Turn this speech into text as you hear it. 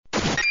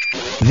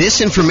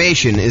This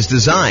information is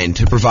designed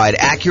to provide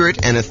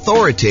accurate and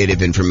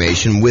authoritative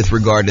information with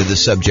regard to the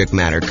subject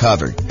matter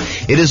covered.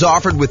 It is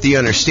offered with the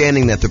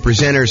understanding that the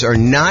presenters are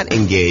not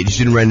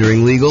engaged in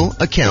rendering legal,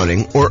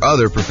 accounting, or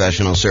other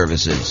professional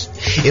services.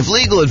 If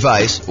legal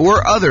advice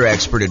or other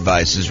expert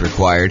advice is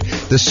required,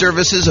 the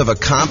services of a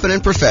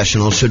competent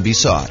professional should be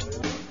sought.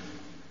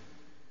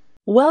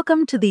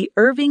 Welcome to the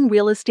Irving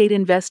Real Estate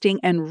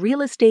Investing and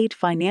Real Estate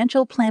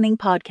Financial Planning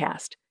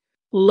Podcast.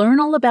 Learn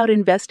all about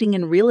investing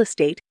in real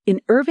estate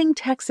in Irving,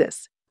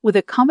 Texas, with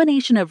a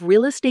combination of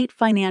real estate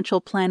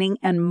financial planning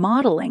and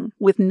modeling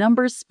with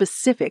numbers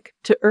specific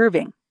to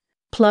Irving,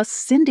 plus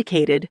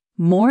syndicated,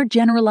 more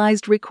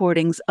generalized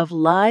recordings of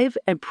live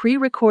and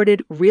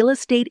pre-recorded real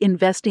estate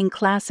investing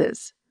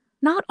classes,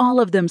 not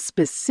all of them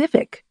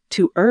specific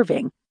to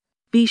Irving.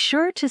 Be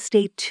sure to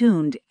stay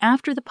tuned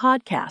after the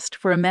podcast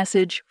for a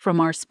message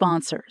from our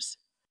sponsors.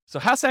 So,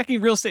 house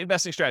hacking real estate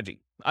investing strategy.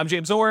 I'm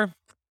James Orr.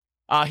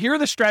 Here are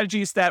the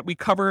strategies that we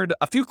covered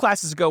a few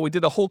classes ago. We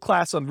did a whole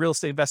class on real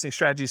estate investing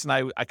strategies, and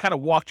I kind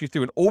of walked you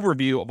through an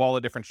overview of all the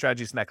different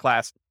strategies in that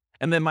class.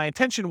 And then my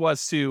intention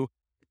was to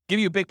give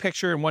you a big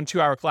picture in 1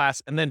 2-hour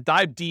class and then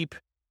dive deep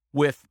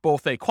with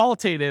both a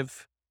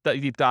qualitative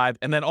deep dive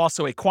and then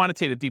also a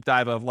quantitative deep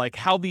dive of like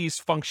how these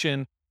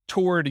function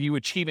toward you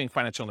achieving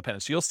financial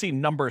independence. So you'll see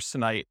numbers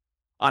tonight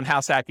on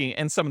house hacking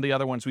and some of the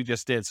other ones we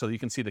just did so you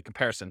can see the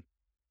comparison.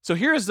 So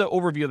here's the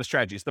overview of the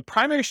strategies. The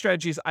primary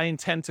strategies I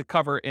intend to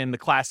cover in the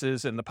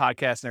classes and the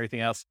podcast and everything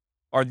else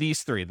are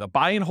these 3. The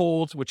buy and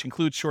hold, which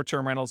includes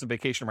short-term rentals and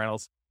vacation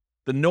rentals,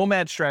 the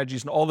nomad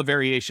strategies and all the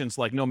variations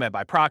like nomad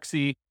by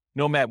proxy,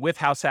 nomad with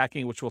house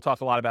hacking, which we'll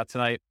talk a lot about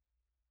tonight,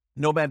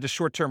 nomad to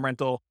short-term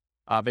rental,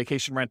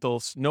 vacation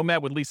rentals,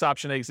 nomad with lease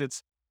option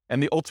exits,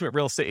 and the ultimate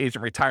real estate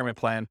agent retirement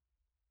plan.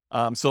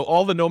 So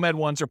all the nomad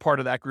ones are part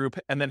of that group,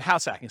 and then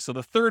house hacking. So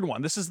the third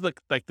one, this is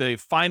the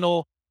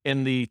final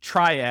in the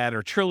triad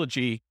or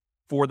trilogy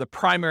for the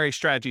primary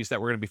strategies that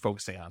we're going to be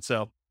focusing on.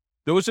 So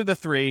those are the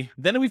 3.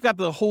 Then we've got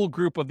the whole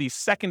group of these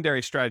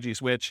secondary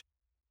strategies, which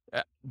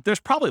there's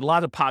probably a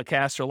lot of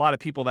podcasts or a lot of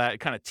people that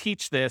kind of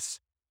teach this,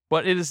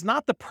 but it is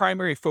not the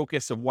primary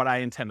focus of what I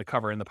intend to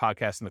cover in the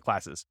podcast and the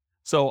classes.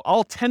 So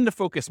I'll tend to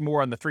focus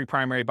more on the 3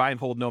 primary buy and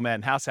hold, nomad,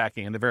 and house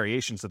hacking and the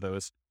variations of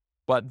those.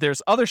 But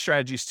there's other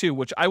strategies too,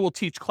 which I will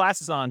teach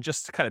classes on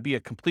just to kind of be a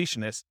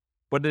completionist.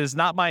 But it is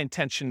not my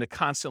intention to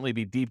constantly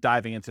be deep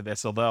diving into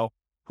this, although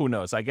who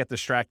knows, I get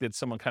distracted.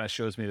 Someone kind of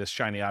shows me this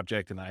shiny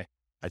object and I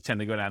tend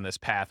to go down this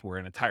path where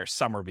an entire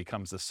summer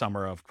becomes the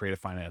summer of creative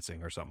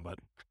financing or something. But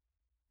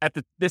at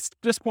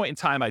this point in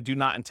time, I do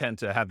not intend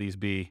to have these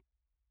be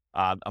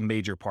a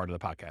major part of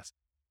the podcast.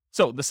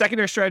 So the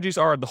secondary strategies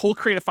are the whole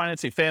creative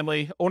financing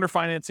family, owner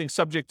financing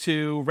subject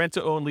to rent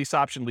to own, lease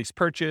option, lease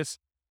purchase,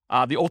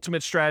 the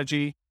ultimate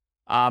strategy,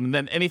 and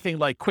then anything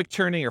like quick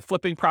turning or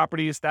flipping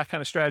properties, that kind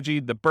of strategy,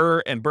 the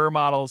BRRRR and BRRRR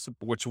models,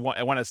 which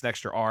one has an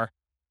extra R,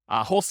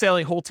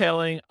 wholesaling,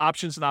 wholetailing,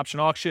 options and option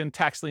auction,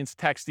 tax liens,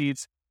 tax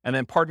deeds, and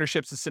then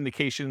partnerships and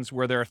syndications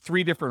where there are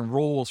 3 different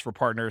roles for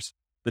partners.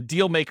 The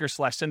deal maker /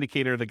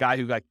 syndicator, the guy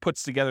who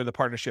puts together the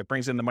partnership,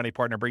 brings in the money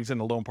partner, brings in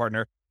the loan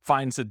partner,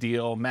 finds the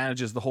deal,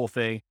 manages the whole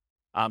thing.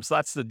 So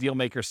that's the deal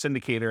maker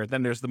syndicator.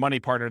 Then there's the money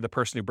partner, the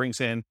person who brings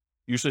in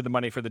usually the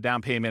money for the down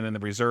payment and the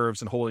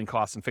reserves and holding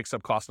costs and fix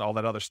up costs and all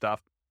that other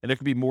stuff. And there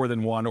could be more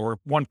than one, or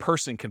one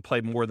person can play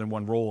more than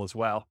one role as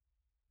well.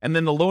 And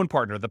then the loan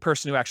partner, the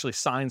person who actually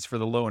signs for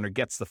the loan or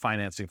gets the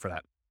financing for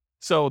that.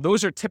 So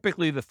those are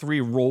typically the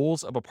 3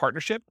 roles of a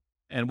partnership.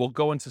 And we'll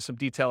go into some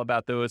detail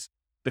about those.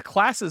 The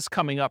classes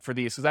coming up for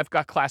these, because I've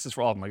got classes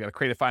for all of them. I got a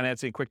creative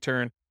financing, quick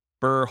turn,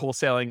 BRRRR,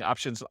 wholesaling,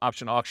 options,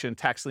 option auction,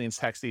 tax liens,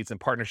 tax deeds, and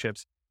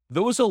partnerships.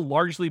 Those will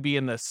largely be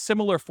in the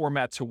similar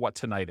format to what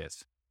tonight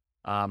is.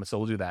 So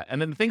we'll do that. And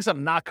then the things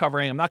I'm not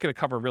covering, I'm not going to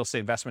cover real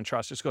estate investment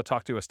trust. Just go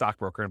talk to a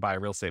stockbroker and buy a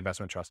real estate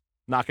investment trust.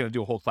 I'm not going to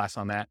do a whole class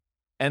on that.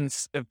 And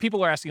if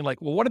people are asking like,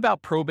 well, what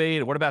about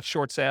probate? What about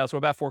short sales? What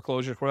about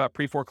foreclosures? What about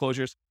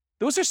pre-foreclosures?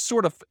 Those are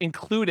sort of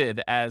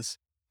included as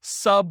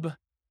sub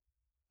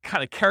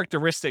kind of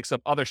characteristics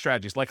of other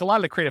strategies. Like a lot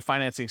of the creative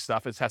financing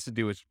stuff, it has to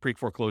do with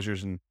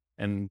pre-foreclosures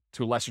and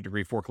to a lesser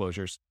degree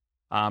foreclosures.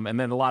 And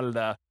then a lot of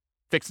the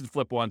fix and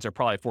flip ones are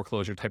probably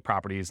foreclosure type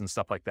properties and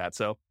stuff like that.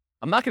 So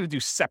I'm not going to do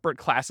separate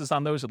classes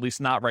on those, at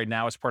least not right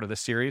now as part of this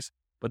series,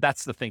 but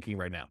that's the thinking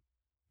right now.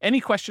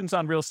 Any questions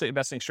on real estate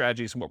investing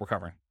strategies and what we're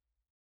covering?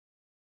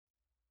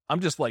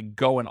 I'm just like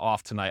going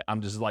off tonight.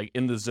 I'm just like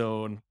in the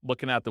zone,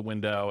 looking out the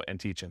window and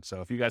teaching.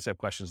 So if you guys have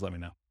questions, let me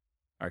know.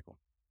 All right, cool.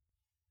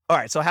 All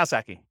right, so house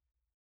hacking.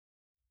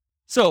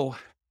 So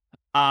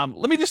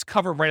let me just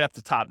cover right up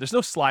the top. There's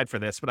no slide for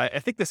this, but I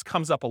think this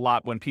comes up a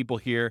lot when people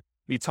hear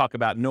me talk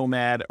about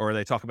nomad or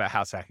they talk about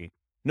house hacking.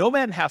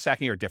 Nomad and house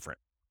hacking are different.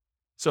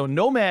 So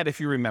nomad, if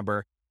you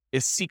remember,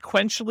 is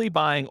sequentially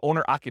buying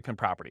owner-occupant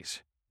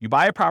properties. You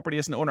buy a property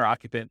as an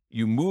owner-occupant,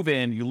 you move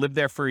in, you live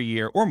there for a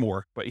year or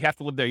more, but you have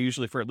to live there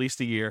usually for at least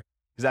a year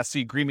because that's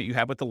the agreement you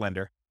have with the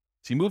lender.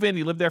 So you move in,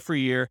 you live there for a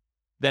year.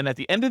 Then at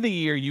the end of the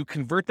year, you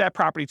convert that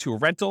property to a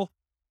rental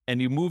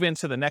and you move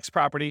into the next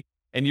property.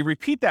 And you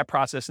repeat that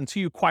process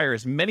until you acquire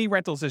as many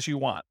rentals as you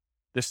want.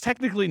 There's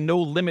technically no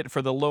limit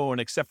for the loan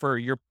except for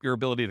your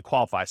ability to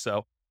qualify.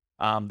 So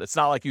it's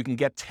not like you can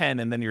get 10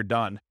 and then you're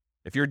done.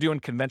 If you're doing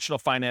conventional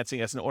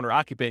financing as an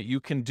owner-occupant, you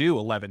can do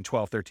 11,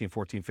 12, 13,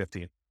 14,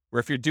 15. Where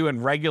if you're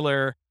doing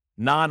regular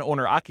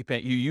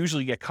non-owner-occupant, you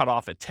usually get cut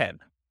off at 10.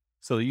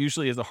 So there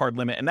usually is a hard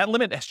limit. And that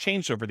limit has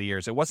changed over the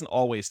years. It wasn't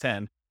always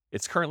 10.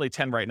 It's currently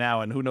 10 right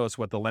now, and who knows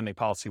what the lending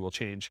policy will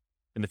change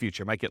in the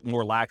future. It might get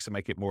more lax, it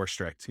might get more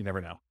strict. You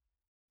never know.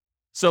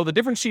 So the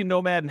difference between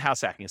Nomad and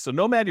house hacking. So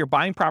Nomad, you're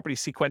buying property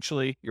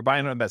sequentially. You're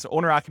buying them as an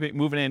owner-occupant,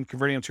 moving in,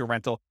 converting them to a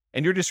rental,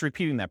 and you're just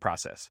repeating that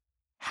process.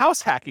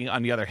 House hacking,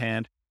 on the other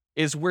hand,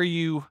 is where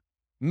you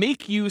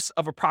make use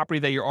of a property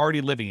that you're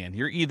already living in.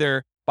 You're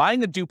either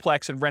buying a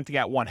duplex and renting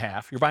out one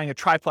half, you're buying a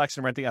triplex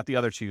and renting out the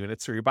other 2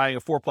 units, or you're buying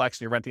a fourplex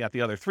and you're renting out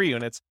the other 3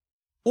 units,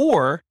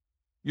 or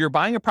you're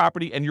buying a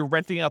property and you're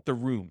renting out the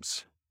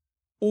rooms,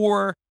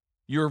 or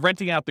you're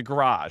renting out the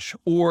garage,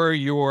 or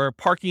you're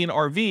parking an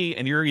RV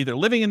and you're either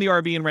living in the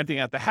RV and renting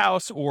out the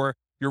house, or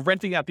you're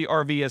renting out the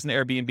RV as an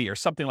Airbnb or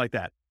something like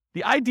that.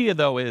 The idea,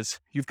 though, is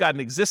you've got an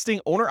existing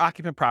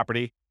owner-occupant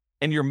property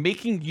and you're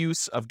making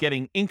use of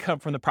getting income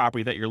from the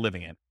property that you're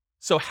living in.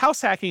 So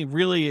house hacking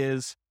really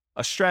is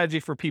a strategy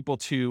for people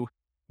to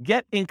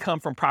get income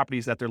from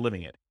properties that they're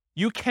living in.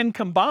 You can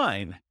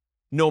combine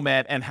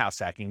Nomad and house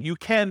hacking. You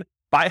can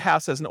buy a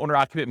house as an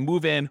owner-occupant,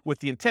 move in with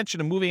the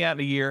intention of moving out in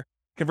a year,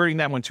 converting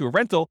that one to a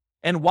rental.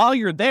 And while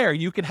you're there,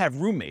 you can have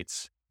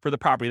roommates for the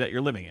property that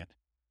you're living in.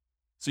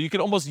 So you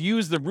can almost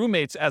use the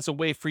roommates as a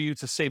way for you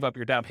to save up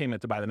your down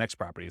payment to buy the next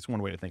property. It's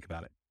one way to think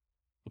about it.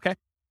 Okay.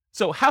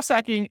 So house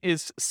hacking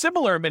is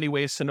similar in many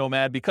ways to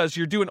Nomad because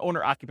you're doing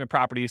owner-occupant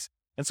properties.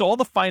 And so all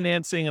the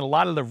financing and a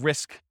lot of the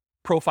risk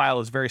profile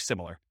is very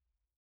similar.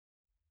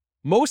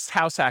 Most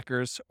house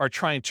hackers are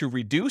trying to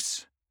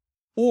reduce,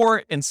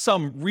 or in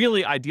some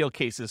really ideal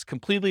cases,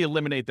 completely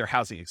eliminate their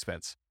housing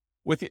expense.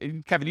 With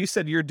Kevin, you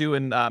said you're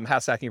doing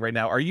house hacking right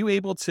now. Are you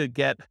able to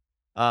get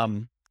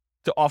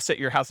to offset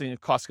your housing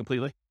costs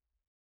completely?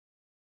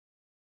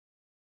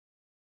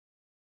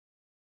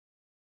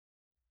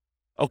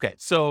 Okay,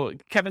 so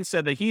Kevin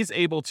said that he's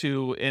able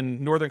to,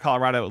 in Northern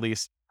Colorado at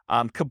least,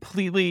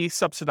 completely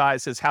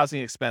subsidize his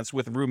housing expense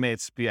with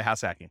roommates via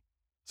house hacking.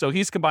 So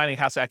he's combining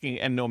house hacking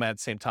and Nomad at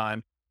the same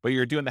time, but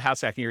you're doing the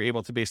house hacking, you're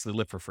able to basically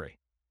live for free,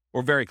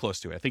 or very close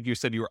to it. I think you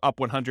said you were up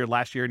 100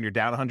 last year and you're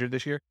down 100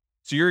 this year.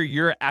 So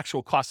your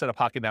actual cost out of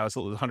pocket now is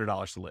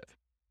 $100 to live.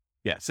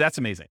 Yeah, so that's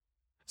amazing.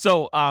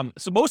 So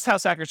most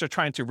house hackers are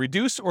trying to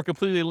reduce or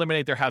completely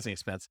eliminate their housing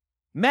expense.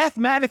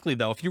 Mathematically,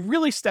 though, if you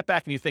really step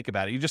back and you think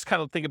about it, you just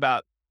kind of think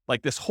about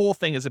like this whole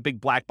thing is a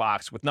big black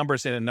box with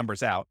numbers in and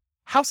numbers out.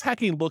 House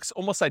hacking looks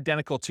almost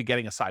identical to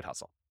getting a side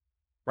hustle,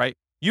 right?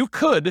 You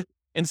could,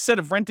 instead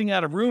of renting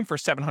out a room for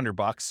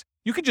 $700,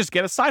 you could just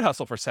get a side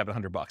hustle for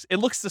 $700. It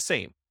looks the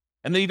same.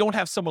 And then you don't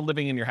have someone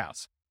living in your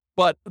house.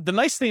 But the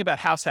nice thing about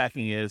house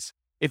hacking is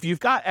if you've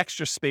got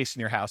extra space in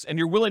your house and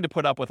you're willing to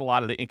put up with a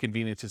lot of the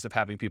inconveniences of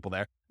having people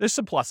there, there's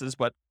some pluses,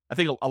 but I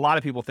think a lot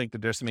of people think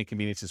that there's some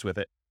inconveniences with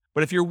it.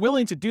 But if you're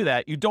willing to do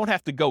that, you don't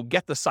have to go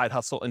get the side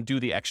hustle and do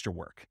the extra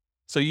work.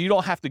 So you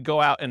don't have to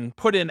go out and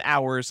put in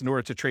hours in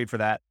order to trade for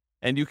that.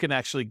 And you can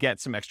actually get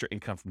some extra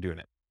income from doing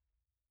it.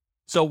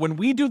 So when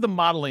we do the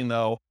modeling,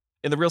 though,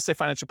 in the Real Estate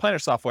Financial Planner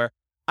software,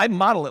 I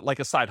model it like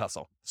a side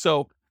hustle.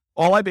 So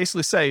all I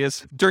basically say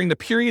is during the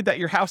period that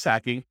you're house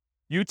hacking,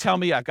 you tell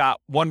me I've got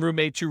 1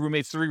 roommate, 2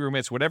 roommates, 3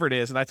 roommates, whatever it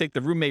is. And I take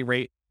the roommate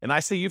rate and I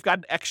say you've got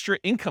an extra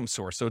income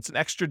source. So it's an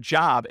extra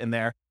job in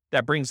there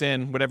that brings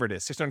in whatever it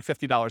is,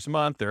 $650 a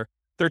month or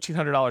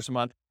 $1,300 a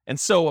month. And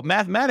so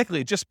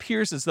mathematically, it just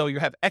appears as though you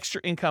have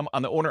extra income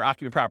on the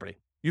owner-occupant property.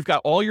 You've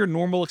got all your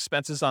normal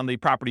expenses on the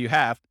property you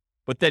have,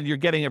 but then you're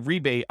getting a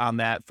rebate on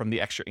that from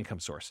the extra income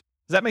source.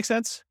 Does that make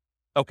sense?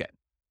 Okay.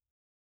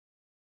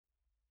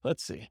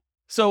 Let's see.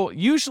 So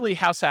usually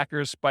house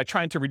hackers, by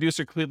trying to reduce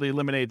or completely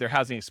eliminate their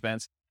housing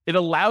expense, it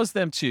allows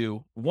them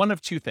to, one of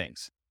two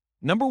things.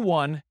 Number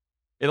one,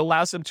 it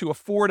allows them to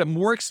afford a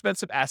more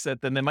expensive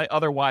asset than they might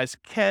otherwise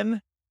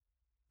can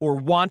or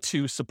want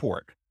to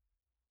support.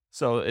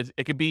 So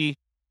it could be,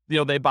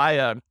 they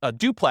buy a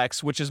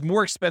duplex, which is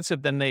more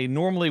expensive than they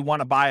normally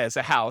want to buy as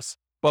a house.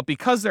 But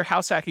because they're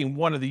house hacking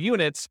one of the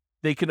units,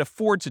 they can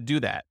afford to do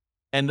that.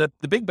 And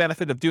the big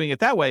benefit of doing it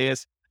that way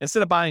is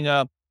instead of buying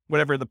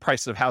whatever the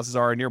price of houses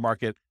are in your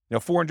market,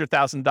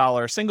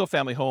 $400,000 single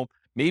family home,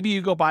 maybe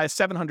you go buy a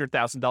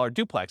 $700,000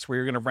 duplex where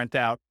you're going to rent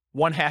out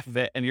one half of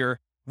it and your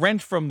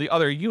rent from the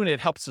other unit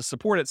helps to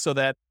support it so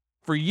that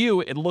for you,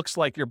 it looks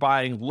like you're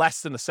buying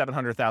less than a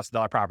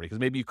 $700,000 property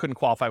because maybe you couldn't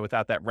qualify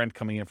without that rent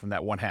coming in from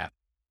that one half.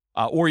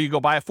 Or you go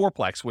buy a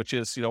fourplex, which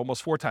is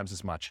almost 4 times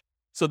as much.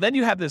 So then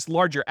you have this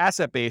larger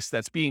asset base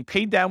that's being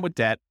paid down with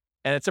debt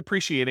and it's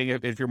appreciating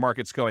if your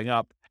market's going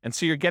up. And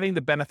so you're getting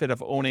the benefit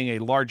of owning a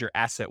larger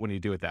asset when you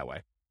do it that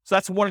way. So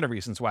that's one of the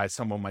reasons why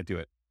someone might do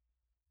it.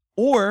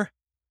 Or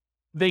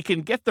they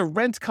can get the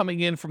rent coming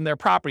in from their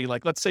property.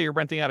 Like let's say you're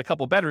renting out a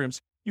couple bedrooms,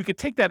 you could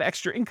take that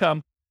extra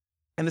income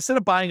and instead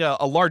of buying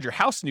a larger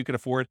house than you can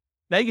afford,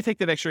 Now you can take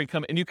that extra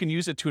income and you can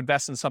use it to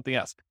invest in something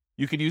else.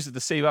 You could use it to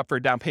save up for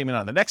a down payment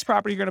on the next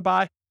property you're going to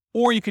buy,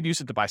 or you could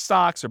use it to buy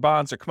stocks or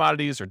bonds or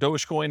commodities or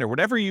Dogecoin or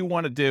whatever you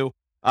want to do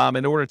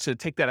in order to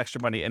take that extra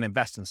money and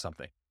invest in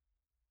something.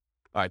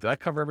 All right, did I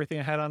cover everything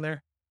I had on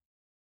there?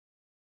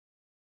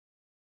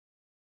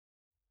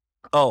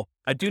 Oh,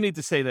 I do need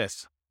to say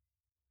this.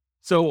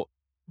 So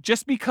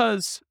just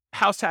because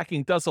house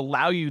hacking does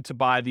allow you to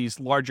buy these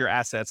larger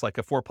assets like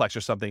a fourplex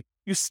or something,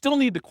 you still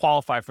need to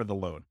qualify for the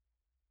loan.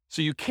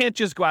 So you can't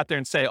just go out there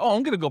and say, oh,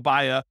 I'm going to go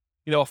buy a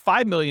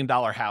 $5 million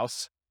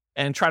house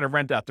and try to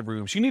rent out the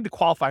rooms. You need to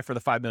qualify for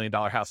the $5 million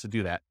house to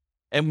do that.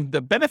 And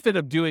the benefit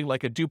of doing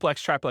like a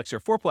duplex, triplex, or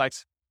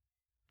fourplex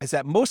is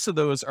that most of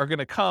those are going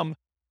to come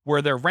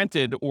where they're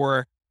rented,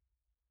 or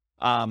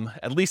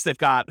at least they've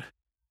got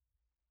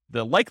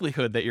the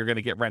likelihood that you're going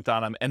to get rent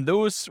on them. And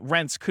those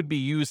rents could be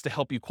used to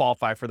help you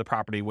qualify for the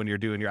property when you're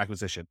doing your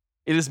acquisition.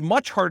 It is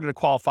much harder to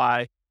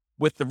qualify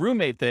with the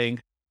roommate thing.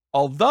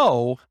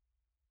 Although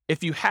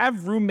if you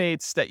have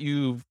roommates that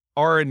you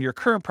are in your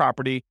current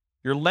property,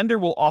 your lender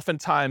will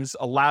oftentimes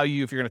allow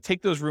you, if you're going to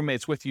take those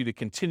roommates with you, to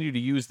continue to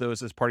use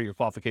those as part of your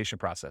qualification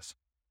process.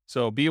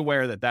 So be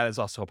aware that that is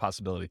also a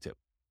possibility too.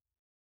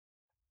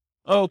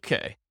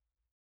 Okay.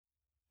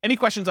 Any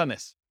questions on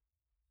this?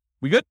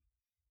 We good?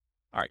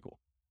 All right, cool.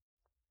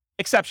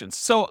 Exceptions.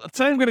 So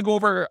tonight I'm going to go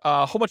over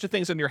a whole bunch of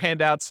things on your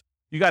handouts.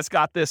 You guys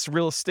got this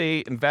real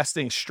estate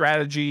investing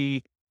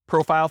strategy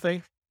profile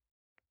thing.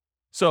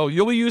 So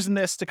you'll be using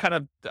this to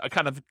kind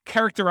of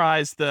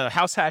characterize the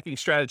house hacking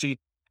strategy.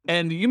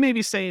 And you may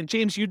be saying,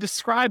 James, you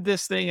described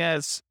this thing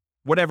as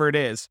whatever it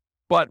is,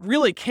 but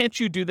really, can't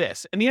you do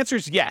this? And the answer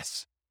is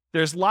yes.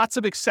 There's lots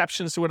of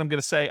exceptions to what I'm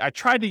going to say. I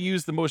tried to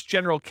use the most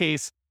general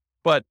case,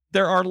 but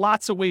there are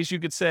lots of ways you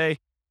could say,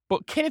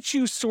 but can't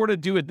you sort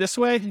of do it this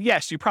way?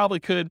 Yes, you probably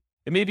could.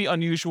 It may be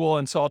unusual,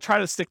 and so I'll try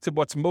to stick to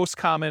what's most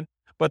common,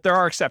 but there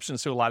are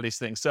exceptions to a lot of these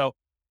things. So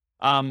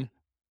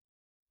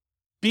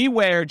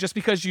beware, just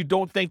because you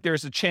don't think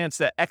there's a chance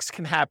that X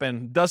can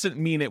happen doesn't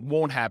mean it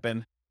won't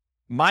happen.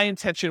 My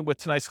intention with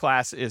tonight's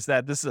class is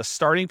that this is a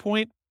starting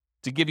point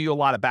to give you a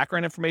lot of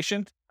background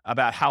information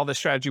about how the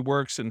strategy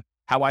works and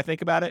how I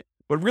think about it,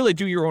 but really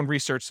do your own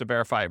research to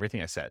verify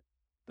everything I said.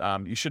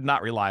 You should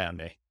not rely on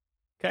me.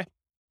 Okay?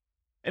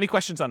 Any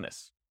questions on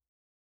this?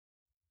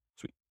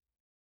 Sweet.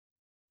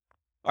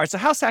 All right, so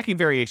house hacking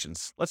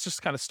variations. Let's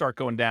just kind of start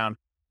going down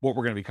what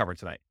we're going to be covering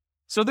tonight.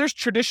 So there's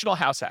traditional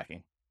house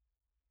hacking.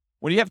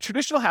 When you have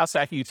traditional house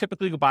hacking, you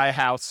typically go buy a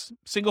house,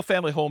 single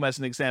family home as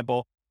an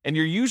example, and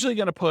you're usually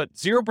going to put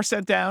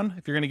 0% down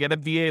if you're going to get a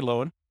VA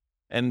loan.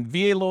 And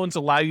VA loans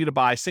allow you to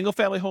buy single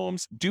family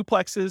homes,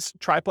 duplexes,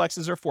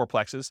 triplexes, or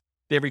fourplexes.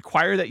 They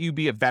require that you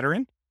be a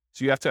veteran.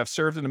 So you have to have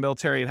served in the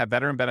military and have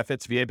veteran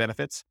benefits, VA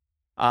benefits.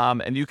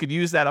 And you could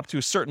use that up to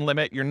a certain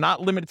limit. You're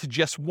not limited to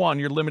just one.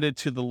 You're limited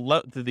to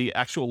the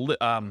actual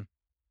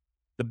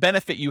the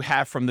benefit you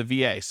have from the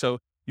VA. So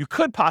you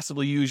could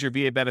possibly use your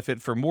VA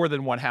benefit for more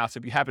than one house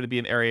if you happen to be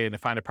in an area and to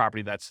find a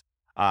property that's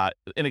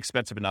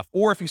inexpensive enough.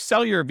 Or if you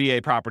sell your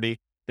VA property,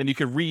 then you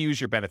could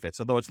reuse your benefits,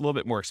 although it's a little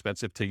bit more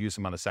expensive to use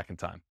them on a second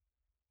time.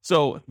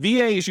 So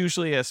VA is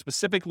usually a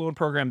specific loan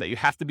program that you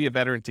have to be a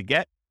veteran to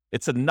get.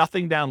 It's a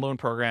nothing down loan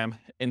program.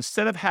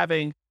 Instead of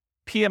having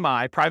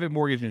PMI, private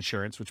mortgage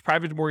insurance, which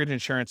private mortgage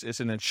insurance is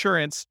an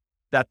insurance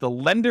that the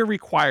lender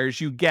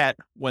requires you get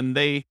when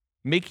they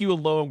make you a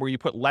loan where you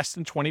put less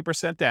than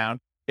 20% down,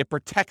 it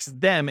protects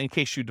them in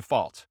case you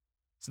default.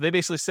 So they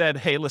basically said,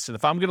 hey, listen,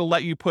 if I'm going to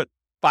let you put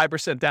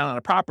 5% down on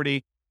a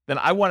property, then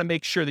I want to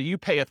make sure that you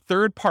pay a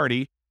third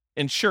party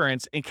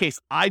insurance in case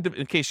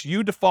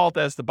you default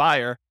as the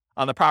buyer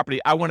on the property.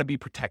 I want to be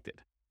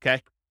protected.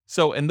 Okay.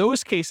 So in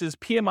those cases,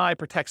 PMI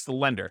protects the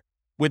lender.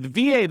 With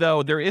VA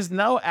though, there is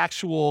no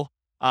actual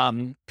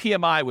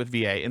PMI with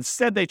VA.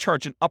 Instead, they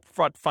charge an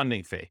upfront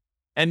funding fee.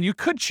 And you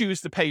could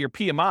choose to pay your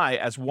PMI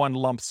as one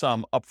lump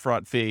sum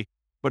upfront fee,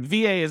 but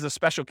VA is a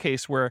special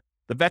case where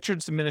the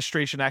Veterans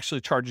Administration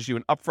actually charges you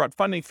an upfront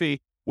funding fee,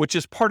 which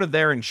is part of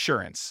their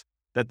insurance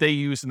that they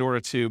use in order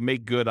to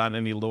make good on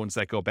any loans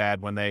that go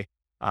bad when the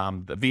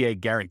VA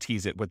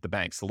guarantees it with the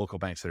banks, the local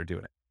banks that are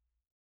doing it.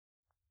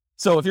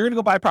 So if you're going to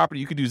go buy property,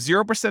 you could do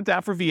 0%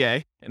 down for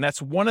VA, and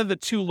that's one of the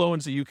two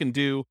loans that you can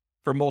do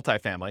for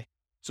multifamily.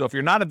 So if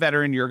you're not a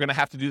veteran, you're going to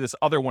have to do this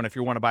other one if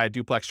you want to buy a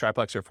duplex,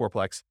 triplex, or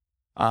fourplex.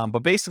 But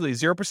basically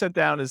 0%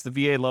 down is the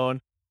VA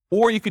loan,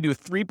 or you could do a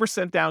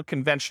 3% down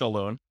conventional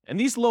loan. And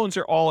these loans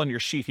are all on your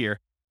sheet here.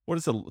 What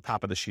does the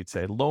top of the sheet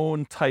say?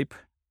 Loan type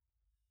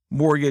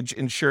mortgage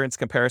insurance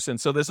comparison.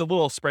 So there's a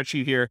little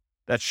spreadsheet here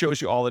that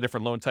shows you all the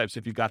different loan types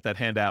if you've got that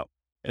handout,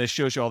 and it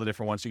shows you all the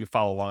different ones. So you can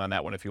follow along on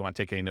that one if you want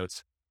to take any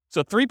notes.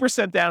 So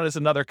 3% down is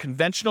another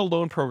conventional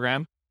loan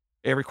program.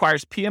 It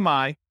requires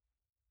PMI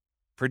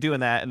for doing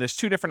that. And there's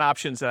two different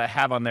options that I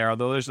have on there,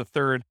 although there's a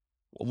third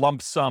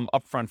lump sum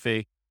upfront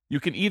fee. You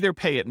can either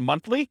pay it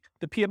monthly,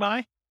 the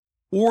PMI,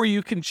 or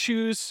you can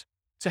choose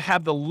to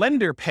have the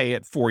lender pay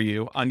it for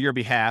you on your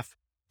behalf,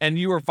 and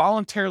you are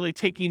voluntarily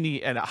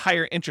taking at a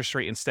higher interest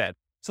rate instead.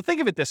 So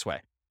think of it this way.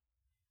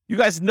 You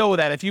guys know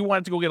that if you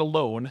wanted to go get a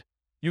loan,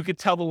 you could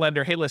tell the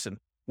lender, hey, listen,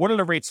 what are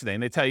the rates today?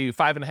 And they tell you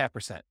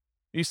 5.5%.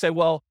 You say,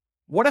 well,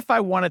 what if I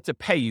wanted to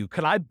pay you?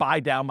 Could I buy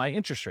down my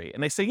interest rate?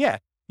 And they say, yeah,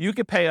 you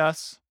could pay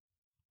us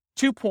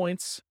 2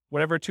 points,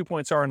 whatever 2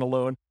 points are in the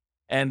loan,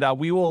 and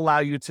we will allow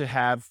you to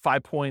have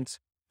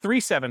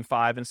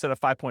 5.375 instead of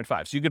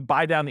 5.5. So you could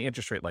buy down the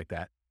interest rate like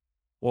that.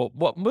 Well,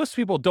 what most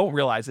people don't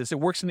realize is it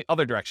works in the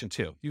other direction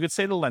too. You could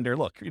say to the lender,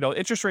 look,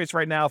 interest rates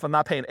right now, if I'm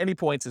not paying any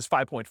points, is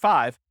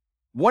 5.5.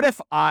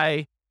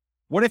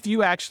 What if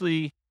you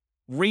actually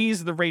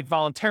raise the rate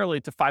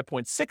voluntarily to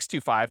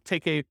 5.625,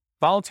 take a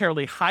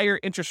voluntarily higher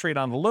interest rate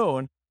on the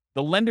loan?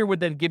 The lender would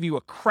then give you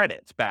a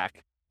credit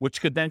back,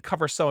 which could then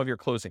cover some of your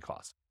closing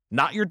costs,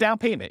 not your down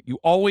payment. You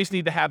always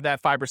need to have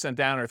that 5%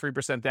 down or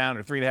 3% down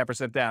or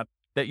 3.5% down,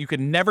 that you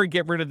can never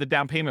get rid of the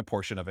down payment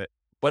portion of it.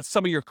 But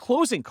some of your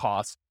closing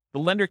costs, the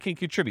lender can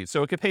contribute.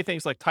 So it could pay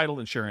things like title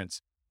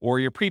insurance or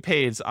your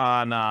prepaids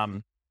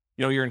on,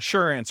 your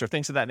insurance or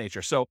things of that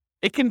nature. So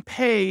it can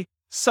pay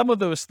some of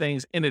those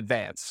things in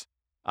advance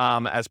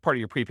as part of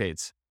your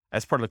prepaids,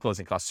 as part of the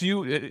closing costs. So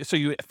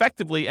you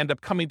effectively end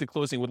up coming to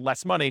closing with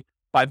less money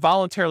by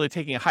voluntarily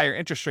taking a higher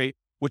interest rate,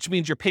 which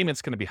means your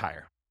payment's going to be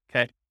higher.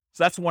 Okay,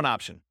 so that's one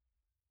option.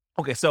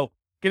 Okay, so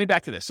getting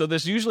back to this, so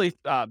there's usually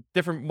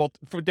different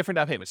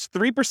down payments.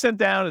 3%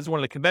 down is one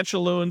of the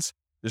conventional loans.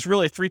 There's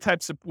really 3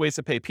 types of ways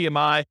to pay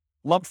PMI: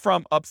 lump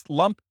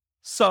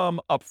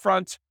sum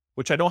upfront,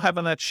 which I don't have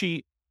on that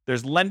sheet.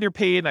 There's lender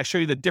paid, and I show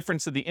you the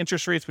difference of the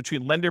interest rates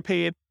between lender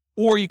paid,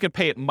 or you can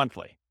pay it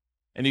monthly.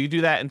 And you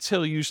do that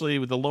until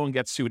usually the loan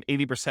gets to an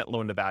 80%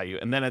 loan to value.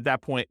 And then at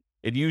that point,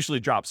 it usually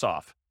drops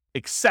off,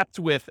 except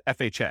with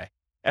FHA.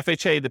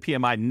 FHA, the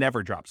PMI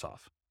never drops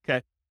off.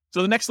 Okay.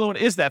 So the next loan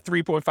is that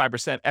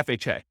 3.5%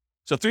 FHA.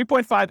 So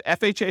 3.5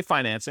 FHA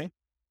financing.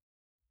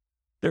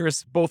 There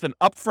is both an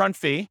upfront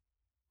fee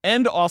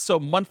and also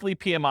monthly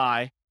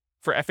PMI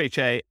for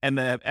FHA, and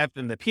the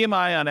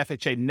PMI on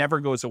FHA never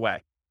goes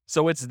away.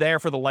 So it's there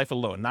for the life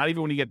of the loan. Not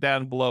even when you get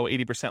down below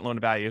 80% loan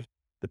to value,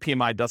 the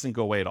PMI doesn't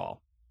go away at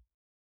all.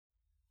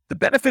 The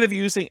benefit of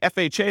using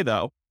FHA,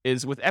 though,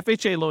 is with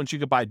FHA loans, you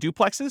could buy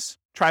duplexes,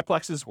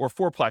 triplexes, or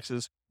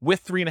fourplexes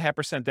with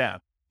 3.5% down.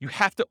 You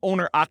have to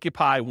owner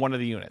occupy one of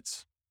the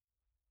units.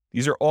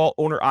 These are all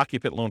owner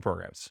occupant loan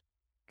programs.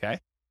 Okay.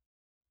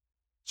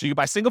 So you can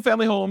buy single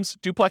family homes,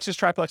 duplexes,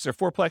 triplexes, or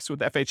fourplexes with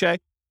FHA,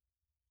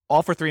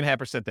 all for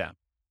 3.5% down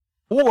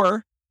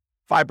or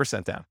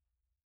 5% down.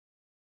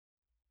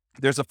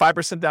 There's a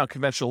 5% down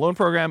conventional loan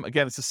program.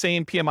 Again, it's the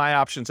same PMI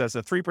options as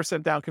a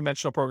 3% down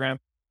conventional program.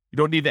 You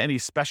don't need any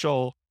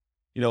special,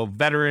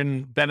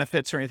 veteran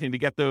benefits or anything to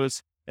get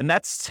those. And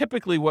that's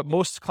typically what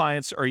most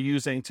clients are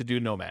using to do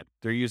Nomad.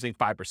 They're using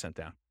 5%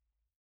 down.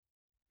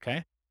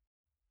 Okay.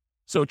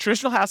 So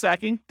traditional house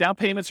hacking, down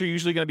payments are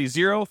usually going to be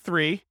 0,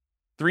 3,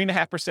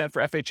 3.5%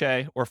 for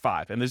FHA, or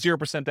 5. And the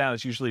 0% down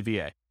is usually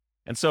VA.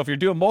 And so if you're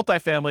doing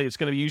multifamily, it's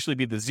going to usually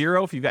be the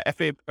 0 if you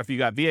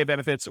got VA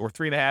benefits, or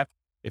 3.5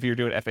 if you're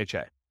doing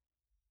FHA.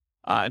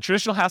 In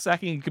traditional house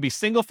hacking, it could be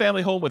single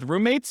family home with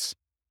roommates,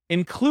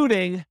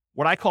 including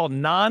what I call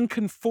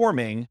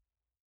non-conforming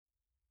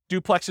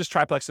duplexes,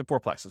 triplexes, and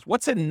fourplexes.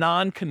 What's a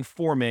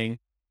non-conforming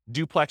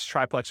duplex,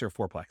 triplex, or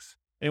fourplex?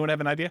 Anyone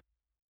have an idea?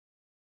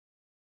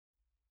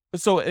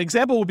 So an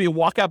example would be a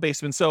walkout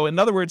basement. So in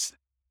other words,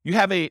 you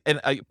have a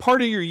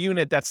part of your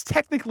unit that's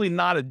technically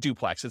not a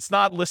duplex. It's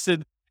not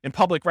listed in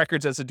public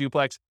records as a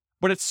duplex,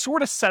 but it's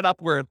sort of set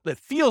up where it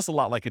feels a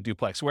lot like a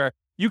duplex, where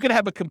you can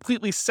have a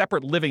completely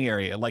separate living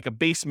area, like a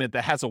basement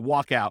that has a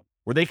walkout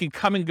where they can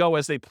come and go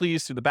as they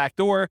please through the back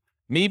door.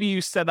 Maybe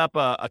you set up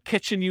a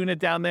kitchen unit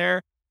down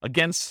there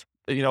against,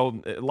 a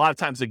lot of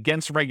times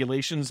against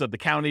regulations of the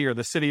county or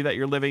the city that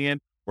you're living in.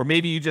 Or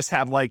maybe you just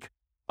have like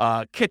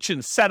a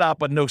kitchen set up,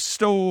 but no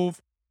stove.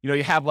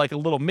 You have like a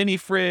little mini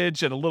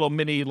fridge and a little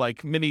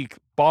mini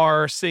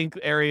bar sink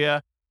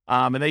area.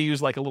 And they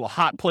use like a little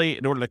hot plate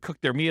in order to cook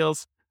their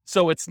meals.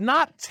 So it's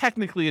not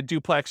technically a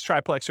duplex,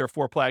 triplex, or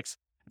fourplex.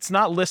 It's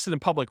not listed in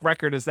public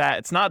record as that.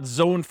 It's not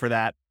zoned for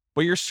that,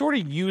 but you're sort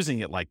of using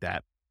it like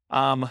that.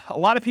 A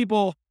lot of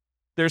people,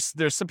 there's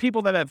some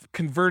people that have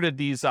converted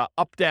these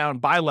up-down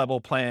bi-level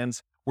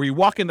plans where you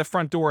walk in the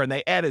front door and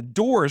they added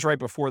doors right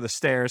before the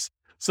stairs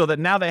so that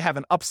now they have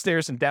an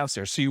upstairs and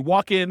downstairs. So you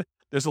walk in,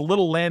 there's a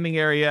little landing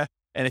area,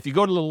 and if you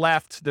go to the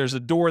left, there's a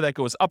door that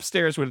goes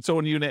upstairs with its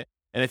own unit.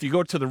 And if you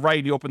go to the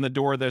right, you open the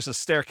door, there's a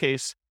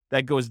staircase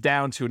that goes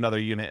down to another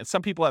unit. And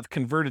some people have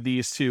converted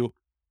these to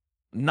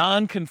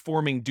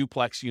non-conforming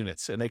duplex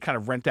units, and they kind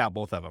of rent out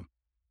both of them.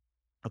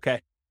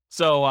 Okay.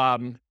 So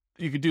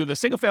you could do the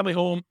single family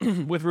home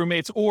with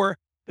roommates, or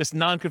this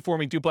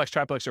non-conforming duplex,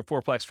 triplex, or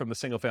fourplex from the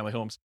single family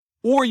homes.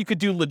 Or you could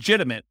do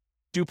legitimate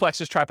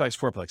duplexes, triplexes,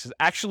 fourplexes,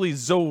 actually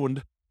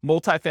zoned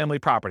multifamily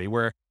property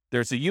where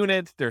there's a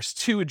unit, there's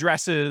 2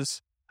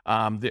 addresses,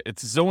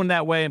 it's zoned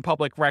that way in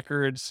public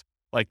records.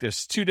 Like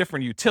there's 2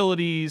 different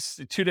utilities,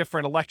 2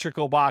 different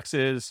electrical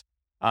boxes,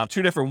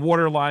 2 different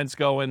water lines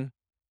going,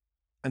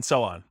 and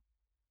so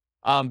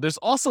on. There's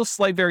also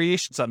slight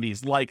variations on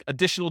these, like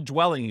additional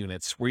dwelling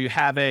units where you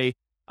have a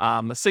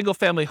single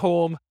family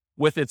home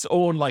with its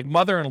own like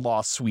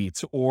mother-in-law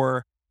suite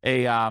or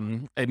a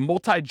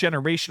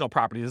multi-generational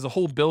property. There's a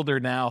whole builder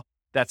now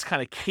that's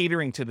kind of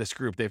catering to this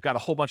group. They've got a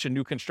whole bunch of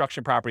new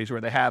construction properties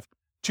where they have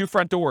 2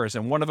 front doors,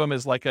 and one of them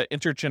is like an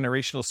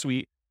intergenerational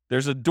suite.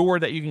 There's a door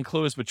that you can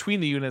close between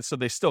the units so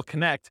they still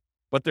connect,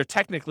 but they're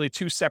technically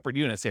 2 separate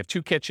units. They have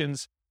 2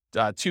 kitchens,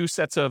 2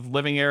 sets of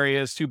living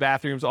areas, 2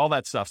 bathrooms, all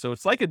that stuff. So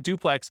it's like a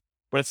duplex,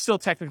 but it's still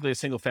technically a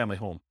single family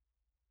home,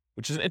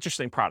 which is an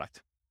interesting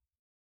product.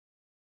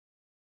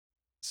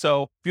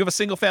 So if you have a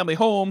single family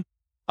home,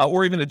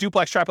 or even a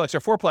duplex, triplex, or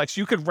fourplex,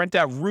 you could rent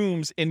out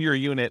rooms in your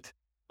unit,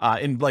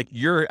 in like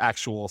your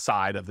actual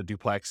side of the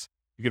duplex.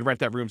 You could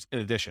rent out rooms in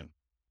addition.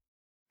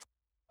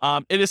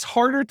 It is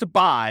harder to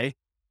buy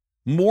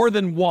more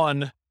than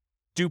one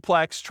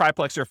duplex,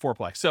 triplex, or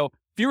fourplex. So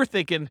if you were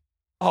thinking,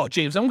 oh,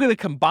 James, I'm going to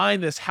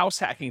combine this house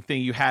hacking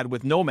thing you had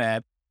with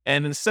Nomad,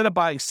 and instead of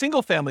buying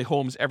single family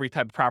homes every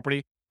type of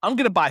property, I'm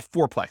going to buy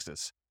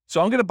fourplexes.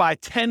 So I'm going to buy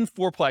 10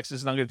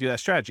 fourplexes and I'm going to do that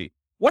strategy.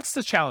 What's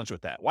the challenge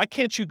with that? Why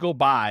can't you go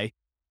buy,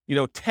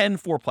 10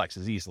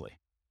 fourplexes easily?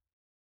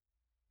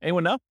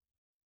 Anyone know?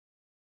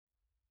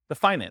 The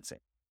financing.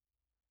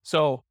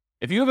 So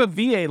if you have a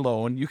VA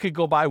loan, you could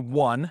go buy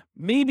 1,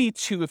 maybe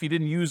 2 if you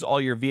didn't use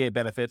all your VA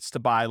benefits to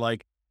buy 2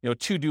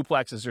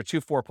 duplexes or 2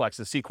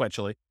 fourplexes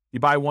sequentially. You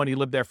buy 1, you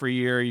live there for a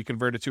year, you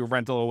convert it to a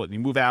rental, you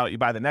move out, you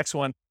buy the next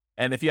one.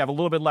 And if you have a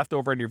little bit left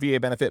over in your VA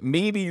benefit,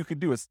 maybe you could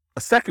do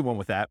a second one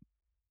with that.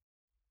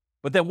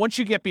 But then once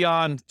you get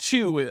beyond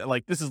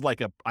 2, this is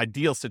like an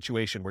ideal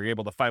situation where you're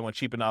able to find one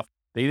cheap enough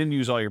that you didn't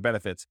use all your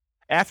benefits.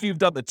 After you've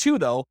done the 2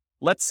 though,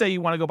 let's say you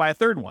want to go buy a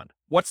third one.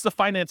 What's the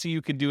financing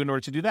you can do in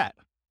order to do that?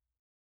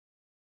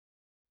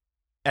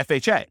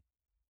 FHA.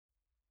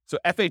 So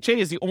FHA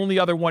is the only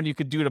other one you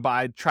could do to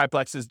buy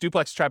triplexes,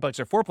 duplexes, triplexes,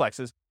 or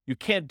fourplexes. You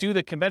can't do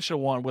the conventional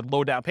one with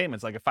low down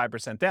payments, like a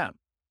 5% down.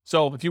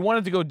 So if you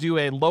wanted to go do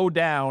a low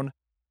down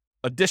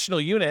additional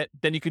unit,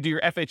 then you could do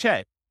your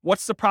FHA.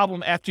 What's the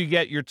problem after you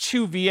get your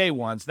 2 VA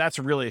ones? That's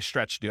really a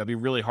stretch to do. That'd be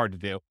really hard to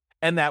do.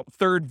 And that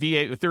third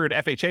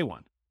FHA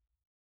one.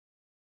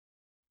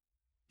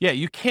 Yeah,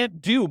 you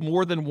can't do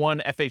more than 1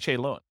 FHA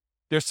loan.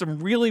 There's some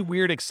really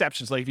weird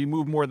exceptions, like if you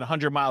move more than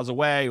 100 miles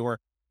away, or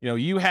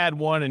you had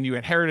one and you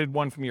inherited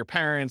one from your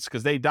parents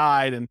because they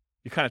died and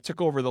you kind of took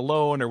over the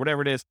loan or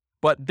whatever it is.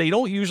 But they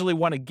don't usually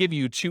want to give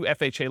you 2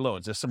 FHA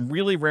loans. There's some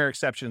really rare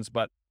exceptions,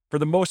 but for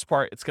the most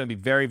part, it's going to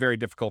be very, very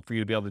difficult for you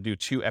to be able to do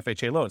 2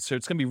 FHA loans. So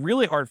it's going to be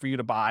really hard for you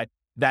to buy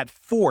that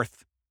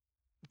 4th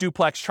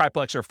duplex,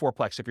 triplex, or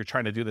fourplex if you're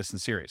trying to do this in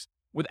series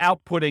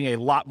without putting a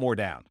lot more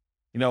down.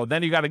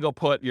 Then you got to go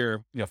put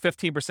your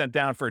 15%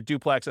 down for a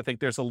duplex. I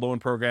think there's a loan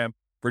program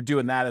for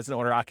doing that as an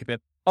owner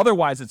occupant.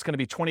 Otherwise, it's going to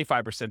be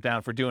 25%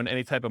 down for doing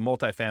any type of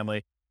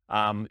multifamily.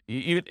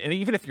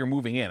 Even if you're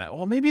moving in,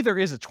 well, maybe there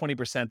is a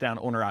 20% down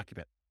owner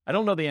occupant. I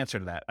don't know the answer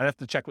to that. I'd have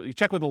to check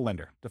with a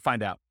lender to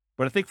find out.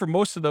 But I think for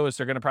most of those,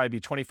 they're going to probably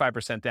be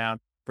 25% down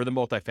for the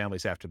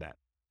multifamilies after that.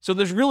 So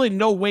there's really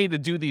no way to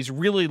do these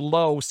really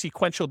low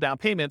sequential down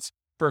payments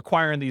for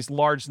acquiring these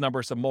large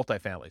numbers of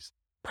multifamilies.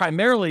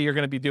 Primarily, you're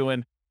going to be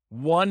doing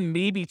 1,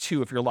 maybe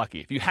 2 if you're lucky.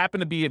 If you happen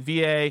to be a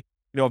VA,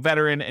 a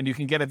veteran, and you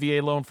can get a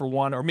VA loan for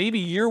 1, or maybe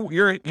you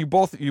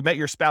met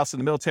your spouse in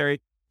the military,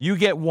 you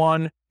get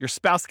 1, your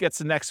spouse gets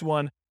the next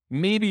one.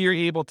 Maybe you're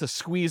able to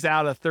squeeze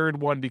out a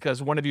third one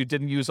because one of you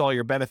didn't use all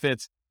your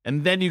benefits.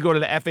 And then you go to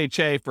the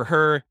FHA for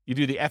her, you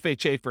do the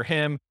FHA for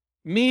him.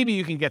 Maybe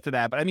you can get to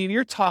that. But I mean,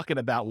 you're talking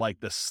about like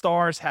the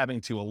stars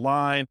having to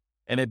align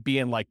and it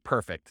being like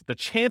perfect. The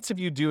chance of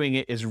you doing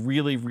it is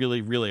really,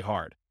 really, really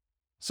hard.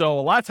 So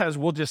a lot of times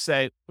we'll just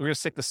say, we're going to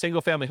stick to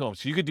single family homes.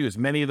 So you could do as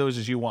many of those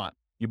as you want.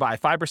 You buy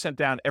 5%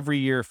 down every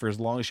year for as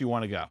long as you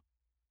want to go.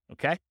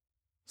 Okay.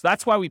 So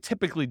that's why we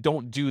typically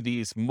don't do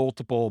these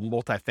multiple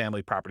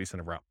multifamily properties in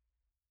a row.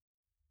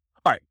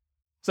 All right.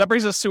 So that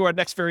brings us to our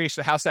next variation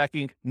of house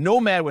hacking,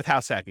 Nomad with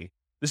house hacking.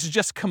 This is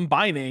just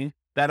combining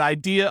that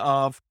idea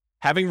of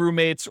having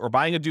roommates or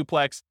buying a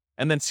duplex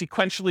and then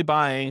sequentially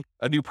buying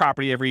a new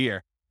property every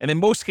year. And in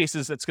most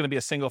cases, it's going to be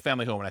a single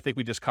family home. And I think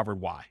we just covered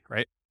why,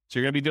 right? So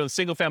you're going to be doing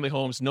single family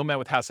homes, Nomad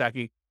with house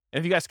hacking. And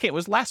if you guys can't, it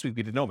was last week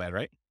we did Nomad,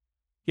 right?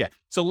 Yeah.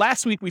 So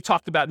last week we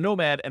talked about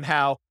Nomad and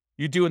how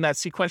you're doing that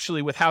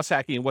sequentially with house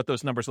hacking and what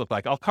those numbers look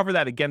like. I'll cover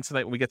that again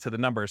tonight when we get to the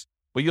numbers,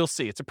 but you'll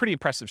see it's a pretty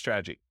impressive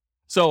strategy.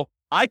 So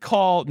I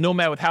call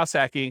Nomad with house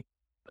hacking,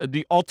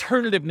 the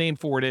alternative name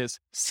for it is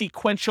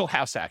sequential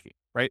house hacking,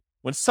 right?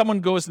 When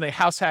someone goes and they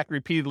house hack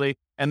repeatedly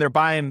and they're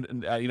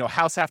buying,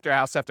 house after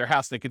house after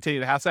house, and they continue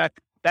to house hack.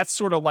 That's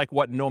sort of like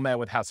what Nomad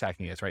with house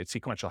hacking is, right?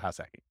 Sequential house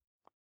hacking.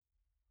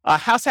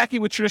 House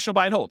hacking with traditional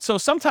buy and hold. So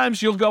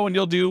sometimes you'll go and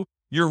you'll do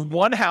your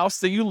one house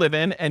that you live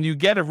in and you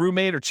get a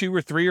roommate or 2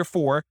 or 3 or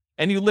 4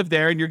 and you live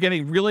there and you're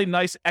getting really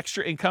nice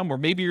extra income, or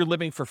maybe you're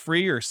living for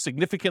free or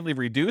significantly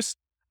reduced.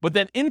 But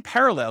then in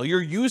parallel,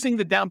 you're using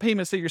the down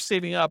payments that you're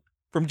saving up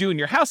from doing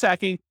your house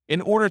hacking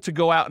in order to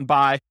go out and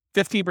buy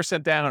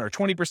 15% down or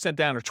 20%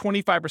 down or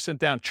 25%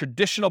 down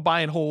traditional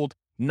buy and hold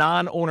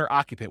non-owner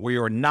occupant where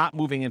you're not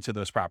moving into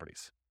those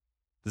properties.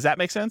 Does that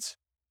make sense?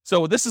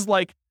 So this is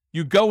like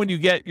you go and you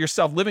get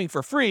yourself living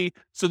for free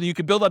so that you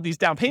can build up these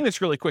down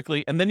payments really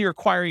quickly. And then you're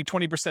acquiring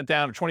 20%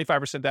 down or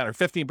 25% down or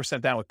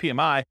 15% down with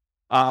PMI,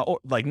 or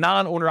like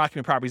non-owner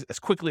occupant properties as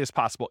quickly as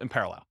possible in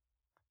parallel.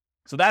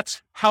 So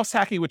that's house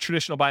hacking with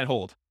traditional buy and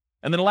hold.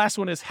 And then the last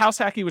one is house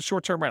hacking with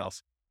short-term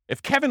rentals.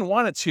 If Kevin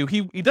wanted to,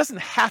 he doesn't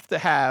have to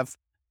have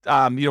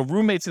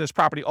roommates in his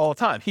property all the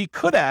time. He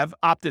could have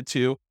opted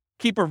to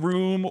keep a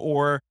room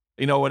or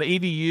an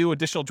ADU,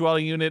 additional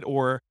dwelling unit,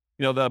 or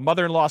the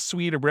mother-in-law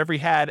suite or whatever he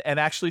had, and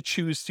actually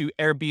choose to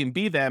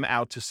Airbnb them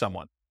out to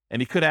someone.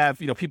 And he could have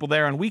people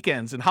there on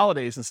weekends and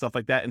holidays and stuff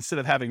like that instead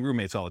of having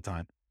roommates all the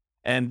time.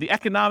 And the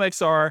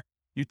economics are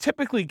you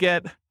typically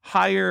get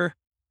higher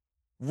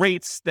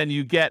rates than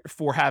you get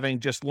for having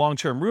just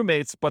long-term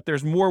roommates, but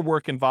there's more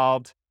work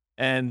involved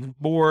and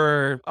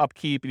more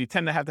upkeep, and you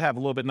tend to have a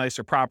little bit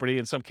nicer property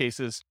in some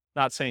cases.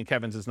 Not saying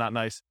Kevin's is not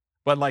nice,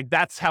 but like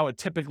that's how it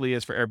typically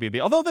is for Airbnb,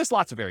 although there's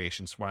lots of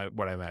variations from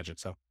what I imagine.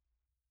 So,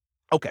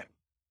 okay.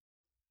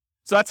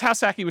 So that's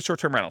house hacking with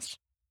short-term rentals.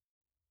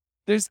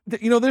 There's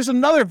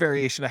another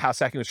variation of house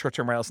hacking with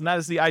short-term rentals, and that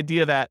is the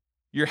idea that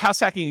you're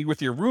house hacking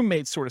with your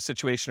roommate sort of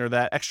situation or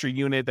that extra